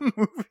beginning of the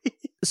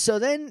movie. So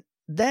then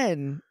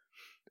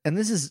and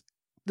this is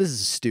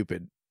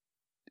stupid.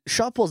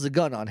 Shaw pulls a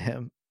gun on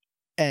him.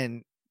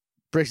 And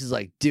Brix is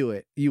like, "Do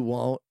it. You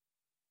won't."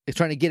 He's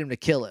trying to get him to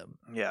kill him.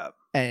 Yeah.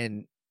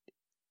 And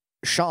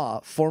Shaw,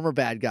 former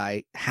bad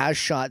guy, has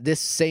shot this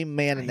same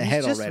man in the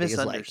head already.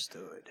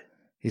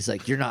 He's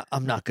like,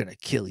 I'm not going to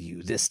kill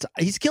you this time.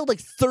 He's killed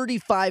like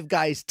 35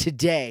 guys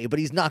today, but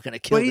he's not going to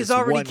kill this one guy. But he's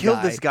already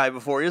killed this guy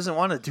before. He doesn't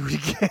want to do it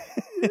again.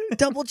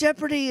 Double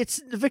jeopardy. It's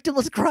a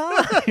victimless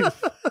crime.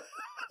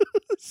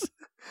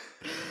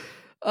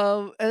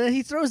 And then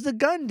he throws the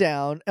gun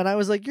down, and I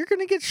was like, "You're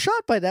gonna get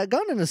shot by that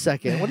gun in a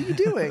second. What are you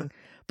doing?"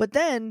 But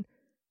then,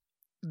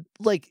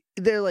 like,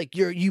 they're like,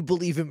 "You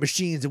believe in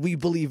machines, and we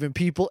believe in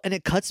people," and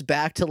it cuts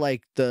back to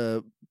like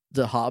the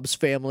Hobbs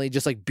family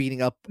just like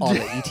beating up all the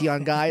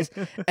Eteon guys,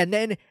 and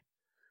then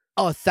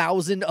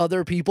 1,000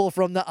 other people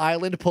from the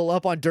island pull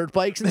up on dirt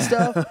bikes and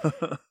stuff,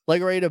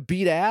 like ready to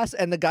beat ass.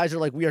 And the guys are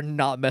like, "We are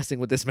not messing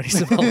with this many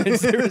Samoans.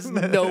 There is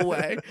no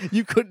way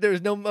you could.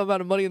 There's no amount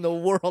of money in the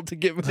world to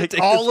give like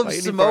all of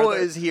Samoa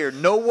is here.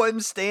 No one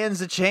stands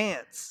a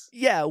chance."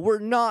 Yeah, we're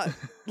not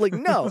like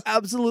no,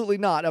 absolutely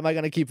not. Am I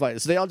gonna keep fighting?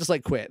 So they all just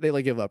like quit. They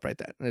like give up right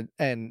then,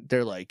 and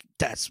they're like,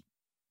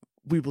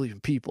 we believe in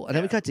people." And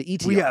then we cut to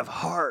ET. We have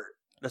heart.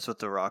 That's what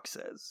The Rock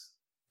says.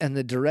 And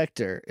the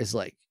director is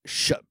like,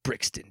 "Shut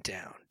Brixton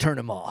down. Turn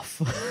him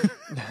off."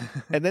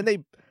 And then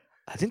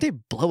I think they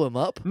blow him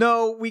up.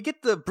 No, we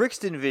get the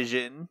Brixton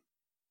vision,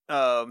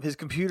 his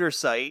computer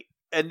site,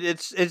 and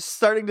it's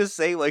starting to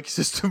say like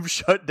system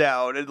shut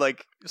down and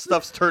like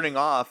stuff's turning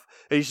off.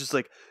 And he's just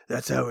like,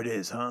 "That's how it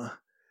is, huh?"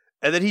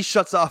 And then he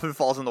shuts off and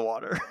falls in the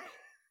water.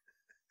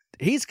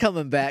 He's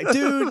coming back,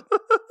 dude.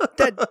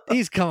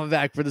 He's coming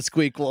back for the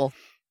squeakquel.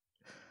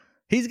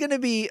 He's going to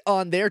be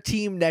on their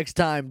team next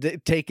time,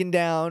 taking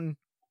down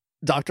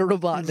Dr.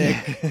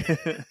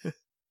 Robotnik,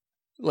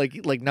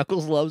 like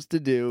Knuckles loves to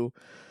do.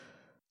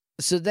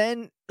 So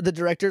then the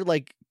director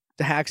like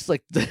hacks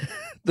like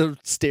the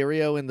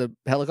stereo in the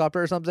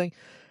helicopter or something,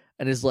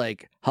 and is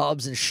like,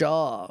 "Hobbs and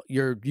Shaw,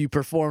 you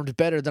performed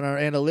better than our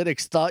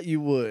analytics thought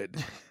you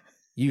would.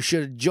 You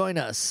should join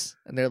us."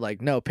 And they're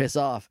like, "No, piss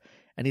off."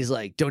 And he's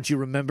like, "Don't you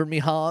remember me,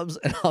 Hobbs?"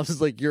 And Hobbs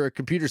is like, "You're a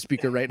computer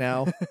speaker right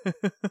now,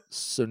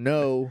 so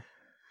no.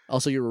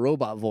 Also, you're a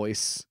robot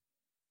voice,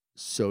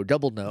 so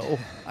double no.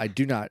 I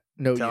do not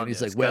know you." And he's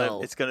like,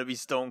 it's gonna be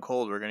Stone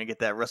Cold. We're gonna get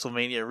that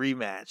WrestleMania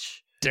rematch."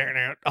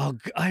 Oh,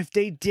 if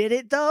they did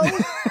it though,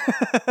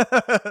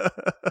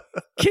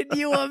 can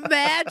you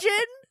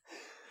imagine?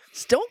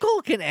 Stone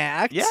Cold can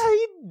act. Yeah,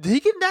 he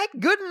can act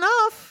good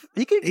enough.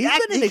 He's been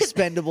in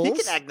Expendables. He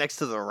can act next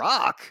to The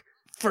Rock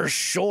for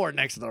sure.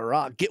 Next to The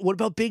Rock. What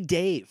about Big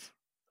Dave?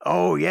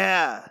 Oh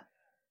yeah,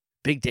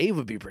 Big Dave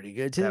would be pretty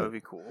good too. That would be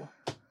cool.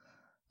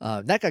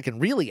 That guy can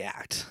really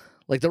act.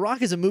 Like, The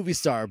Rock is a movie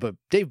star, but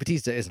Dave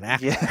Bautista is an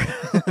actor.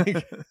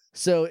 Yeah.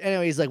 So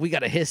anyway, he's like, "We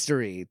got a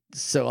history,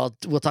 so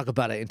we'll talk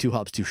about it in Two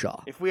Hobbs, Two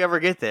Shaw." If we ever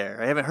get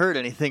there. I haven't heard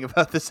anything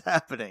about this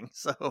happening,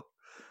 so.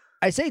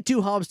 I say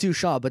Two Hobbs, Two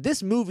Shaw, but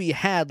this movie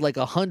had like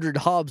 100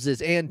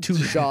 Hobbses and 2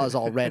 Shaws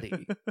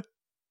already.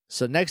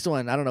 So next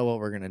one, I don't know what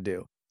we're going to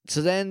do.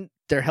 So then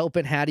they're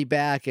helping Hattie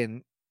back,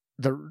 and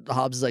the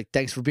Hobbs is like,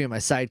 "Thanks for being my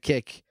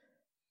sidekick."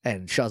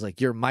 And Shaw's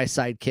like, "You're my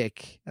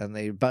sidekick." And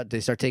they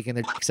start taking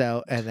their dicks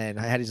out. And then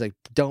Hattie's like,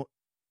 "Don't,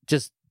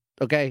 just,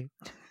 okay,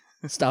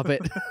 stop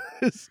it."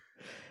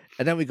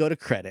 And then we go to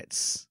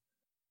credits.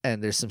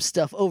 And there's some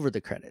stuff over the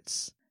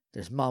credits.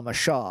 there's Mama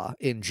Shaw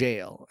in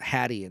jail.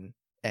 Hattie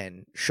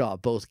and Shaw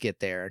both get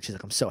there, and she's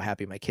like, I'm so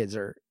happy my kids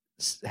are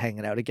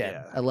hanging out again.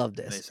 Yeah. I love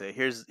this. And they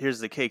say, here's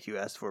the cake you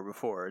asked for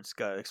before. It's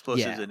got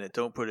explosives in it.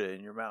 Don't put it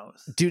in your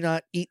mouth. Do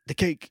not eat the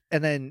cake.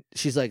 And then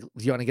she's like,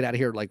 do you want to get out of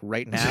here like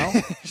right now?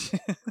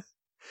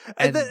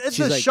 and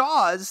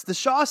the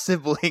Shaw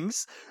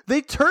siblings, they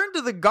turn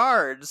to the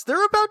guards.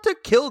 They're about to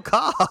kill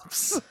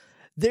cops.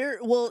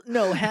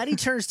 No, Hattie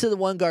turns to the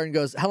one guard and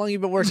goes, how long you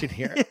been working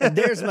here? Yeah. And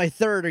there's my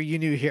third, are you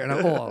new here? And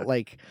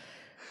I'm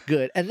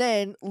good. And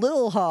then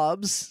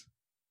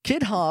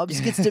Kid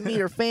Hobbs gets to meet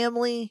her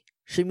family.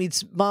 She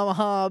meets Mama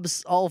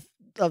Hobbs, all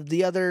of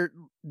the other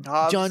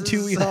Hobbses. John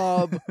Toohey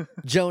Hobb,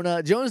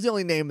 Jonah. Jonah's the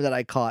only name that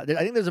I caught. I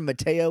think there's a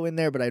Mateo in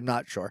there, but I'm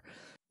not sure.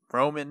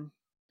 Roman,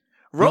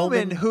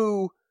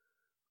 who,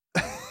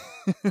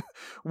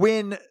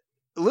 when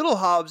Little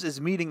Hobbs is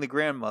meeting the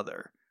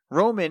grandmother,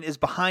 Roman is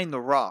behind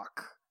the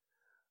rock.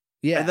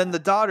 Yeah. And then the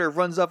daughter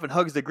runs up and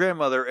hugs the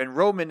grandmother, and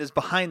Roman is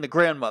behind the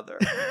grandmother.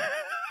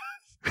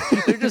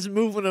 They're just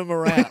moving him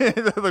around.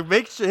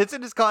 Make sure it's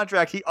in his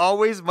contract. He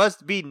always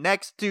must be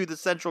next to the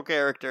central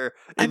character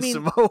in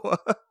Samoa.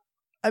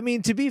 I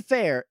mean, to be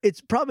fair, it's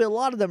probably a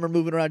lot of them are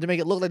moving around to make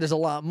it look like there's a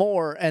lot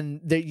more,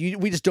 and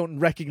we just don't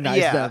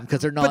recognize them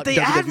because they're not. But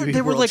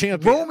they were like,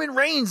 champion. Roman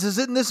Reigns is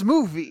in this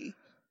movie.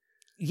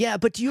 Yeah,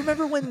 but do you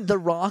remember when The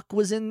Rock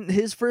was in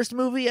his first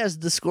movie as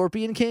the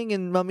Scorpion King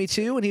in Mummy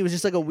 2, and he was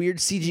just like a weird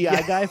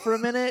CGI guy for a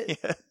minute?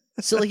 Yeah.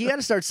 So he had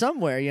to start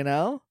somewhere, you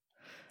know?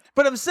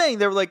 But I'm saying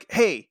they were like,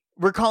 hey,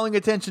 we're calling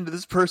attention to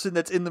this person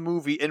that's in the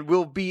movie and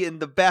will be in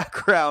the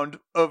background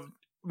of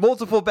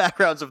multiple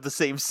backgrounds of the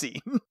same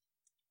scene.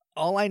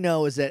 All I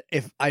know is that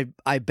if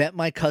I bet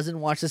my cousin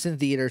watched this in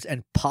theaters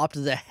and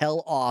popped the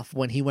hell off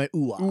when he went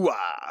ooh-ah.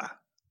 Ooh-ah.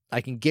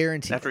 I can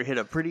guarantee. After he hit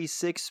a pretty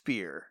sick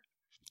spear.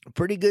 A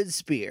pretty good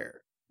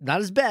spear. Not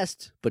his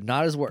best, but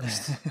not his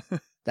worst.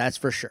 That's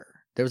for sure.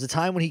 There was a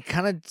time when he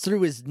kind of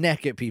threw his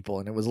neck at people,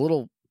 and it was a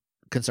little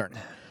concerning.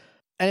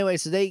 Anyway,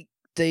 so they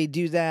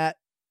do that.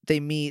 They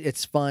meet.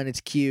 It's fun.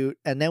 It's cute.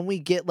 And then we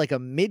get like a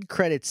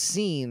mid-credits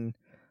scene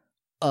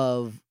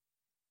of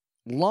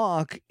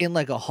Locke in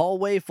like a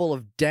hallway full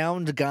of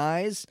downed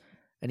guys,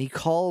 and he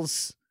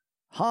calls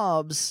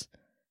Hobbs,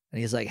 and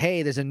he's like,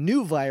 hey, there's a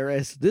new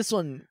virus. This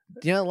one,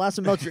 the last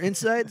one melts your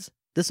insides.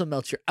 This one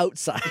melts your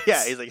outsides.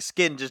 Yeah, he's like,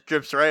 skin just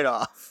drips right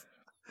off.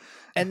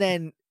 And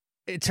then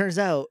it turns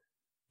out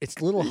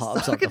it's Little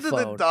Hobbs on the phone. He's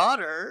talking to the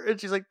daughter,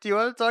 and she's like, do you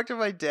want to talk to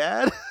my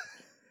dad?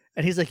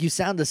 And he's like, you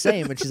sound the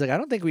same. And she's like, I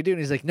don't think we do. And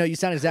he's like, no, you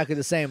sound exactly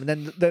the same.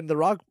 And then The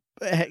Rock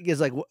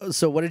is like,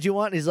 so what did you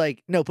want? And he's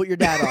like, no, put your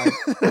dad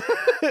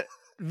on.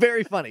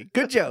 Very funny.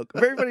 Good joke.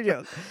 Very funny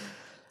joke.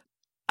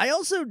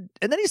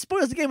 And then he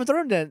spoils the Game of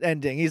Thrones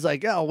ending. He's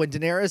like, oh, when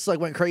Daenerys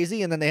went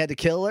crazy and then they had to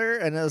kill her.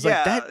 And I was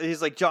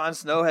he's like, Jon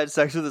Snow had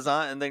sex with his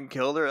aunt and then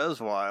killed her. That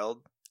was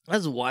wild.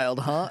 That's wild,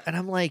 huh? And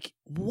I'm like,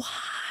 why?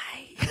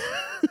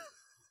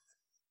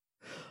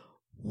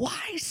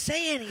 Why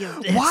say any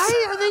of this?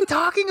 Why are they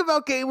talking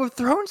about Game of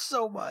Thrones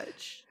so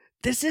much?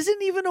 This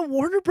isn't even a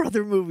Warner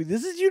Brother movie.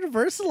 This is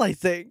Universal, I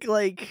think.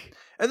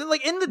 And then,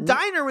 in the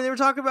diner when they were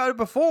talking about it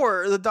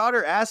before, the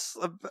daughter asks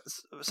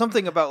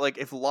something about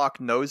if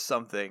Locke knows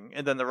something,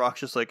 and then The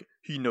Rock's just like,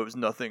 he knows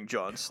nothing,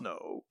 Jon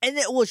Snow. And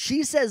then,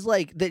 she says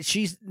that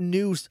she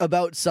knew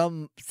about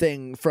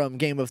something from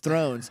Game of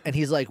Thrones, and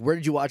he's like, where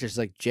did you watch it? She's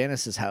like,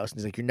 Janice's house, and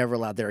he's like, you're never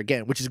allowed there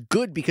again, which is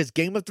good because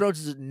Game of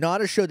Thrones is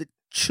not a show that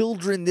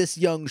children this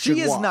young should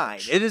watch. She is 9.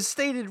 It is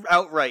stated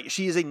outright.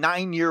 She is a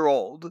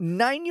 9-year-old.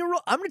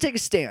 9-year-old? I'm going to take a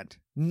stand.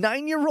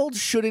 9-year-olds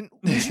shouldn't.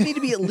 You should need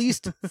to be at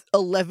least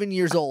 11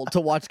 years old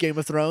to watch Game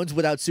of Thrones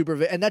without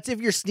supervision, and that's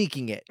if you're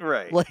sneaking it.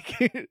 Right. With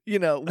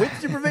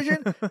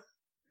supervision,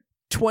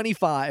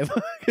 25,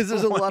 because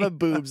there's a lot of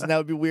boobs, and that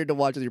would be weird to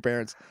watch with your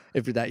parents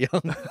if you're that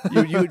young.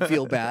 You would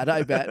feel bad,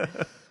 I bet.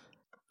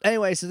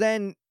 Anyway, so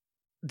then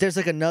there's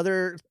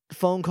another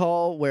phone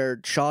call where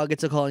Shaw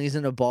gets a call and he's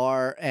in a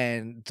bar,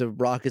 and The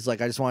Rock is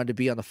like, I just wanted to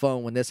be on the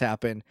phone when this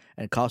happened,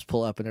 and cops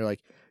pull up and they're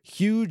like,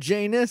 Hugh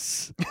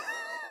Janus?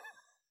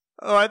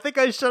 Oh, I think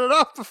I shut it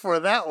off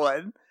before that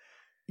one.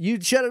 You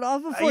shut it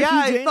off before Hugh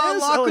Janus? I thought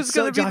Locke was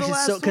going to be the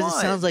last one. Because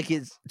it sounds like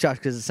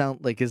because it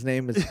sounds like his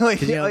name is... it's like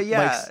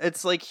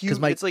Hugh,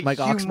 it's like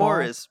Hugh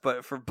Morris,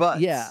 but for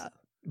butts. Yeah,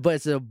 but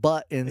it's a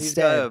butt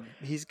instead.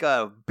 He's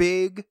got a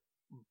big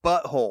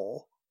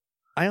butthole.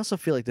 I also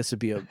feel like this would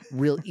be a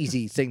real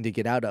easy thing to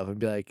get out of and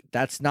be like,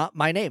 that's not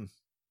my name.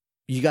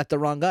 You got the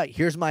wrong guy.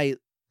 Here's my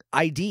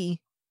ID.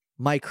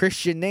 My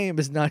Christian name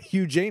is not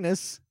Hugh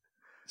Janus.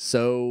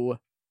 So,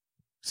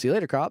 see you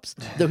later, cops.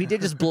 Though he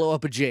did just blow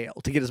up a jail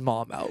to get his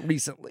mom out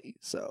recently.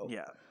 So,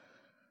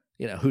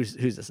 yeah. Who's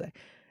to say?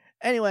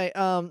 Anyway,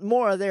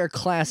 more of their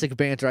classic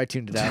banter. I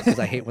tuned it out because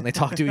I hate when they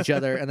talk to each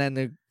other. And then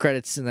the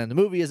credits and then the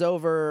movie is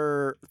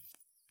over.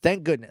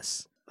 Thank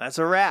goodness. That's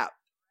a wrap.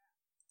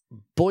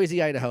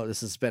 Boise, Idaho.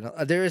 This has been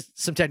there is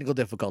some technical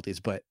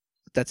difficulties, but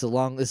this is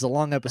a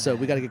long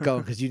episode. We got to get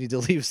going because you need to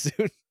leave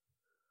soon.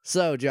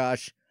 So,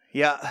 Josh.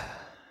 Yeah.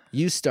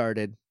 You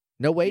started.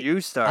 No, wait.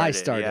 You started. I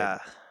started. Yeah.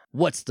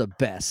 What's the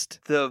best?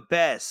 The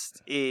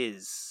best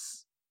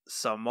is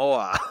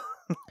Samoa.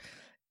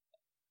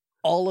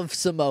 All of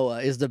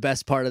Samoa is the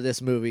best part of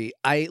this movie.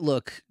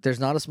 There's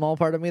not a small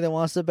part of me that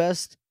wants the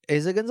best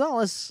Eiza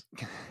Gonzalez.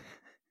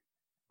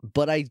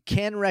 But I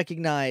can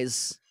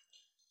recognize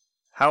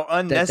how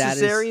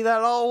unnecessary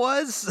that all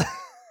was.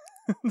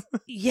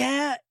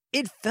 Yeah,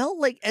 it felt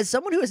like, as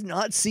someone who has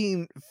not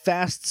seen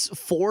Fasts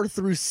 4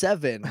 through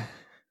 7,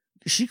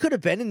 she could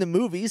have been in the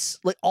movies.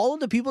 Like, all of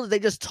the people that they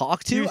just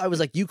talked to, I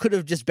was like, you could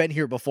have just been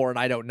here before and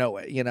I don't know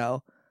it, you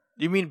know?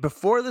 You mean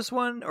before this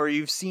one, or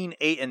you've seen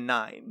 8 and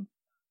 9?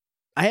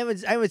 I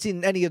haven't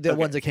seen any of the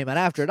ones that came out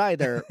after it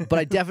either, but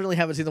I definitely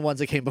haven't seen the ones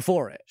that came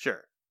before it.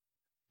 Sure.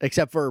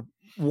 Except for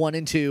 1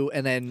 and 2,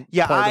 and then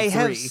I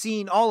have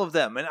seen all of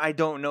them, and I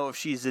don't know if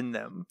she's in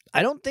them.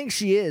 I don't think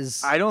she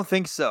is. I don't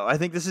think so. I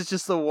think this is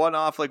just the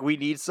one-off, like, we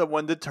need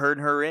someone to turn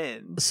her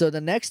in. So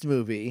the next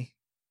movie...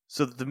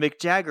 So that the Mick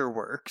Jagger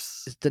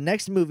works. The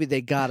next movie,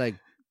 they gotta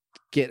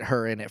get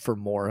her in it for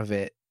more of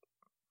it.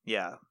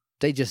 Yeah.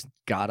 They just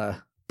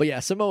gotta. But yeah,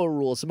 Samoa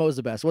rules. Samoa's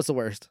the best. What's the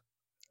worst?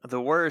 The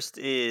worst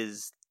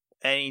is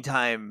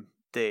anytime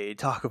they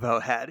talk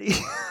about Hattie.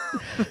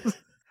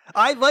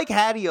 I like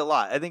Hattie a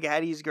lot. I think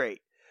Hattie's great.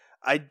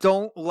 I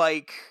don't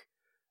like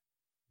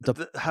how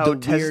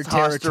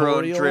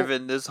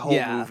testosterone-driven this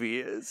whole movie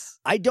is.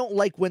 I don't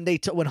like when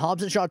when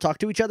Hobbs and Shaw talk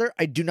to each other.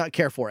 I do not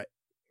care for it.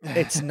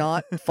 It's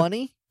not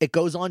funny. It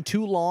goes on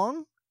too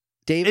long.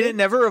 David, and it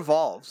never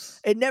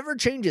evolves. It never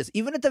changes.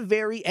 Even at the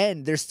very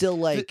end, they're still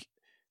like,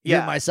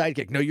 "You're my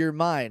sidekick. No, you're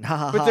mine." Ha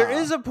ha ha. But there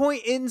is a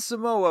point in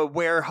Samoa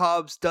where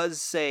Hobbs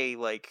does say,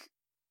 like,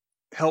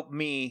 "Help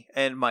me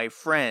and my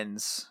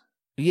friends."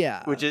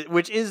 Yeah, which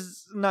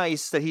is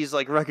nice that he's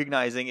like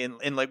recognizing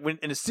in like when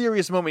in a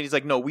serious moment he's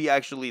like, "No, we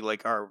actually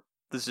like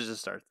this is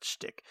just our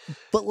shtick."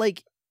 But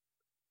like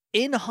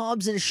in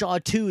Hobbs and Shaw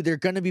 2, they're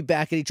gonna be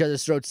back at each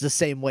other's throats the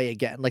same way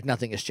again. Like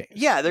nothing has changed.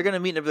 Yeah, they're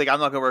gonna meet and be like, "I'm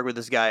not gonna work with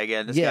this guy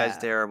again. This guy's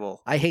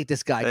terrible. I hate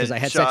this guy because I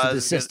had sex with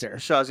his sister."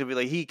 Shaw's gonna be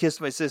like, "He kissed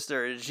my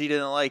sister and she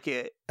didn't like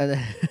it." And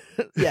then,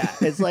 yeah,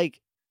 it's like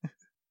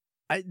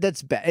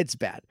that's bad. It's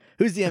bad.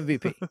 Who's the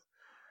MVP?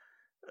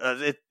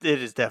 It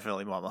is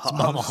definitely Mama Hobbs.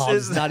 Mama Hobbs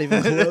is not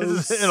even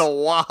close. In a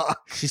while.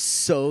 She's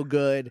so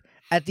good.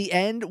 At the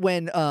end,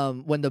 when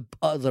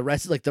the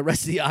rest of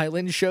the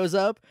island shows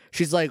up,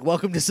 she's like,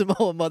 "Welcome to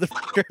Samoa,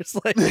 motherfuckers!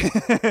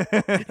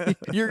 Like,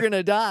 you're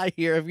gonna die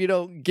here if you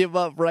don't give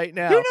up right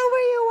now. You know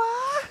where you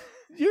are.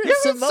 You're in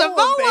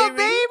Samoa,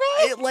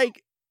 baby.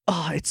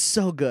 It's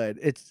so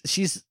good.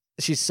 She's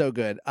so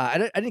good. I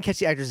didn't catch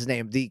the actress's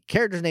name. The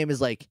character's name is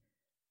like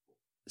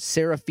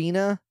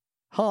Serafina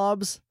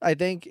Hobbs, I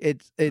think.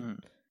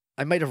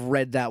 I might have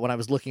read that when I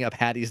was looking up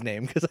Hattie's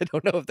name because I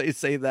don't know if they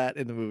say that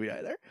in the movie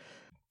either.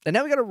 And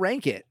now we got to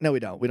rank it. No, we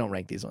don't. We don't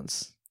rank these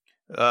ones.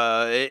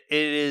 It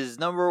is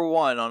number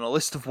 1 on a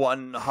list of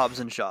 1 Hobbs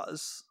and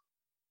Shaws.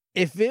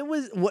 If it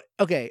was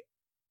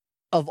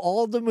of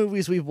all the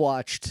movies we've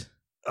watched,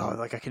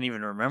 I can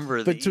even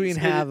remember between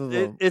half of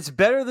them. It's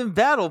better than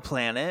Battle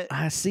Planet.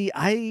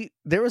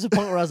 There was a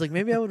point where I was like,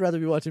 maybe I would rather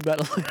be watching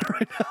Battle Planet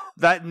right now.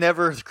 That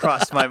never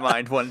crossed my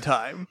mind one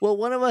time. Well,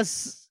 one of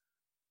us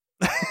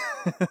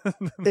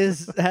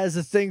has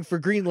a thing for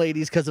green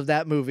ladies because of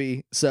that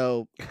movie,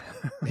 so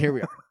here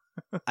we are.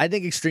 I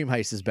think Extreme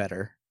Heist is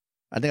better.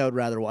 I think I would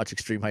rather watch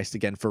Extreme Heist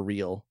again for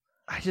real.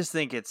 I just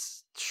think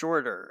it's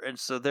shorter, and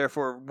so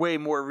therefore way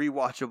more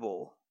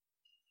rewatchable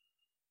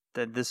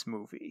than this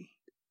movie.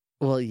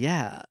 Well,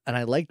 yeah, and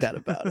I like that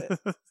about it.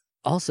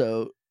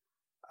 Also,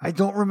 I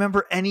don't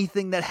remember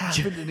anything that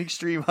happened in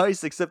Extreme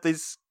Heist except they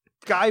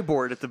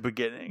skyboard at the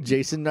beginning.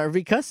 Jason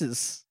Narvey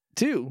cusses,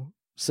 too.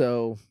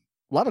 So,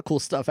 a lot of cool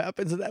stuff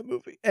happens in that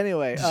movie.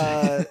 Anyway,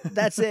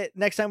 that's it.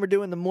 Next time we're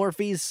doing the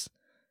Morphies.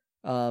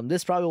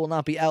 This probably will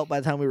not be out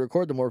by the time we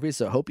record the Morphies,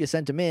 so hope you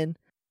sent them in.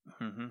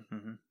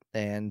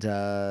 And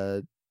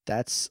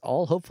that's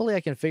all. Hopefully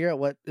I can figure out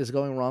what is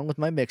going wrong with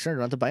my mixer and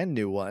not to buy a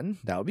new one.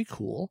 That would be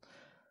cool.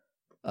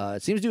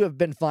 It seems to have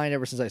been fine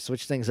ever since I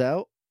switched things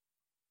out,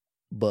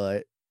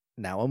 but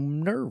now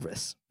I'm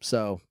nervous.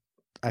 So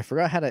I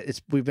forgot how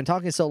to. We've been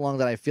talking so long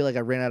that I feel like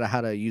I ran out of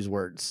how to use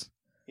words.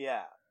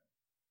 Yeah,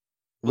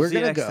 we're see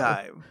you gonna next go.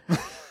 Time.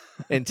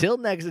 until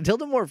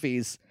the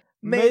Morphies.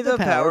 May the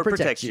power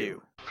protect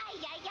you.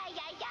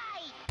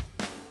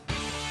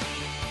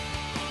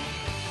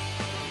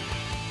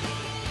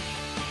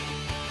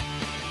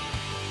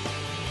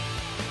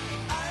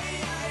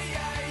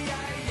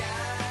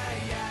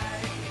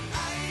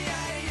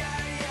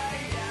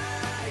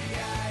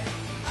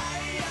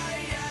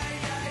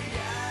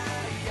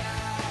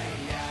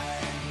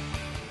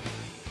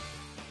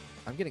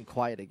 I'm getting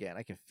quiet again.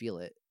 I can feel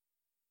it.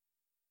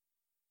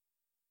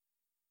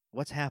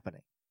 What's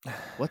happening?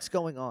 What's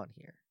going on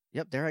here?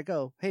 Yep, there I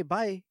go. Hey,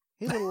 bye.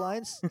 Hey, little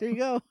lines. There you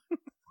go.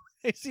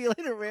 Hey, see you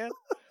later, man.